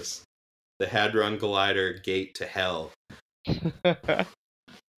save us. The Hadron Collider gate to hell.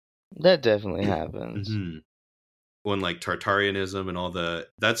 That definitely happens. when like Tartarianism and all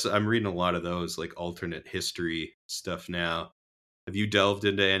I'm reading a lot of those like alternate history stuff now. Have you delved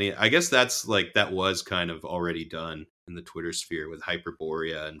into any? I guess that was kind of already done in the Twitter sphere with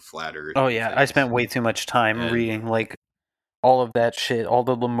Hyperborea and Flat Earth. Oh and yeah, I things. spent way too much time And- reading like all of that shit, all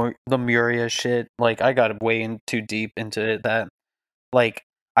the Lemuria shit. Like I got way in too deep into that. Like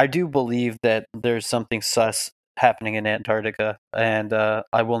I do believe that there's something sus happening in Antarctica, and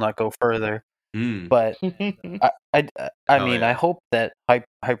I will not go further. But I Hell mean, yeah. I hope that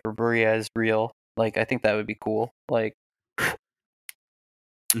Hyperborea is real. Like I think that would be cool. Like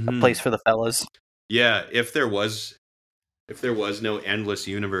a place for the fellas. Yeah, if there was no endless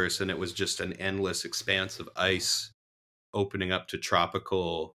universe and it was just an endless expanse of ice opening up to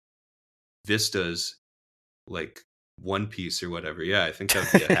tropical vistas like One Piece or whatever, yeah, I think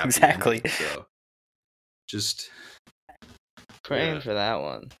that would be a happy Exactly. ending. So just Praying for that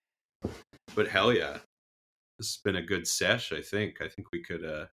one. but hell yeah. This has been a good sesh, I think. I think we could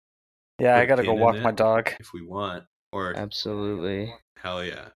Yeah, put I a gotta go pin in walk it my dog. if we want. Or Absolutely. hell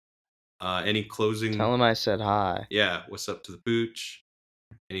yeah. Any closing? Tell him I said hi. Yeah, what's up to the pooch?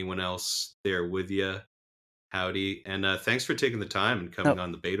 Anyone else there with you? Howdy. And thanks for taking the time and coming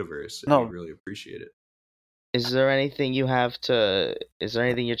on the Betaverse. No. We really appreciate it. Is there anything you're trying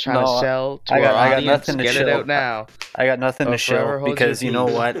to No, sell to I got our audience? nothing to Get shill. it out now. I got nothing Oh, to forever show hold because your you know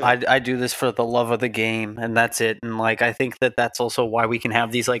peace. what? I do this for the love of the game, and that's it. And like I think that that's also why we can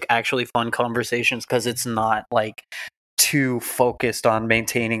have these like actually fun conversations, because it's not like too focused on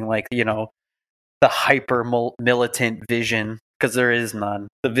maintaining like, you know, the hyper militant vision, because there is none.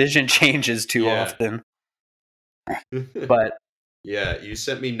 The vision changes too often. But yeah, you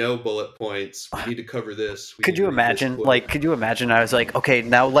sent me no bullet points. We need to cover this. could you imagine? Like, could you imagine? I was like, okay,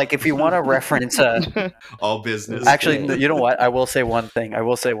 now, like, if you want to reference, all business. actually, you know what? I will say one thing.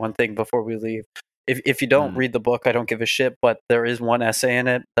 Before we leave. If you don't read the book, I don't give a shit. But there is one essay in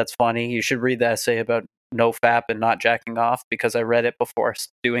it that's funny. You should read the essay about no fap and not jacking off, because I read it before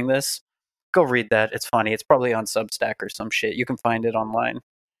doing this. Go read that. It's funny. It's probably on Substack or some shit. You can find it online.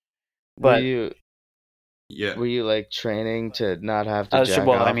 But were you like training to not have to jack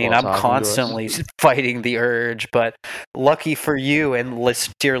well, off I mean, while I'm talking constantly fighting the urge, but lucky for you and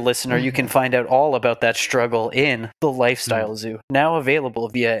dear listener, you can find out all about that struggle in The Lifestyle Zoo, now available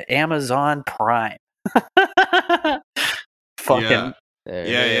via Amazon Prime. Fucking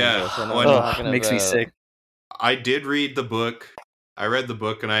yeah. Makes me sick. I did read the book. I read the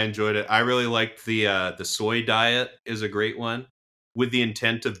book and I enjoyed it. I really liked the soy diet is a great one. With the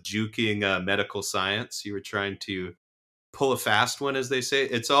intent of juking medical science, you were trying to pull a fast one, as they say.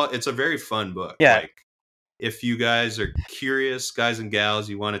 It's a very fun book. Yeah. Like, if you guys are curious, guys and gals,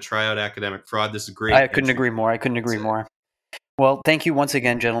 you want to try out Academic Fraud, this is great. I couldn't agree more. Well, thank you once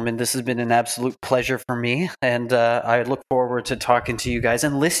again, gentlemen. This has been an absolute pleasure for me, and I look forward to talking to you guys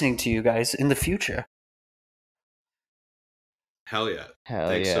and listening to you guys in the future. Hell yeah!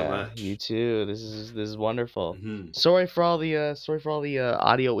 Thanks so much. You too. This is wonderful. Sorry for all the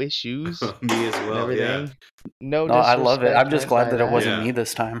audio issues. Me as well. Everything. Yeah. No, I love it. I'm just glad that it wasn't me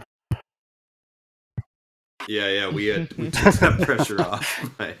this time. Yeah. We took that pressure off.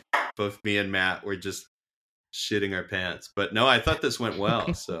 Both me and Matt were just shitting our pants. But no, I thought this went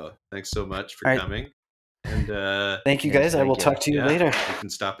well. So thanks so much for coming. And thank you guys. I will talk to you later. You can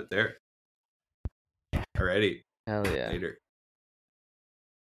stop it there. Alrighty. Hell yeah. Later.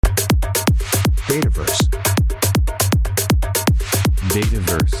 Betaverse.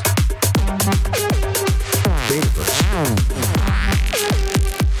 Betaverse.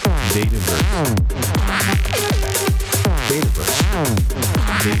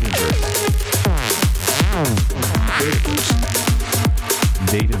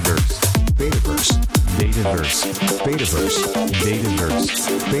 Betaverse. Betaverse.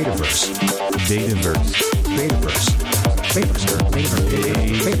 Betaverse. Betaverse. Betaverse. Betaverse.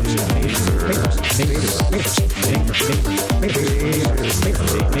 Betaverse. Betaverse. Betaverse.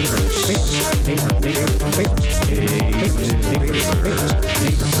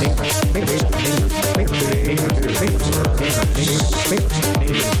 Betaverse.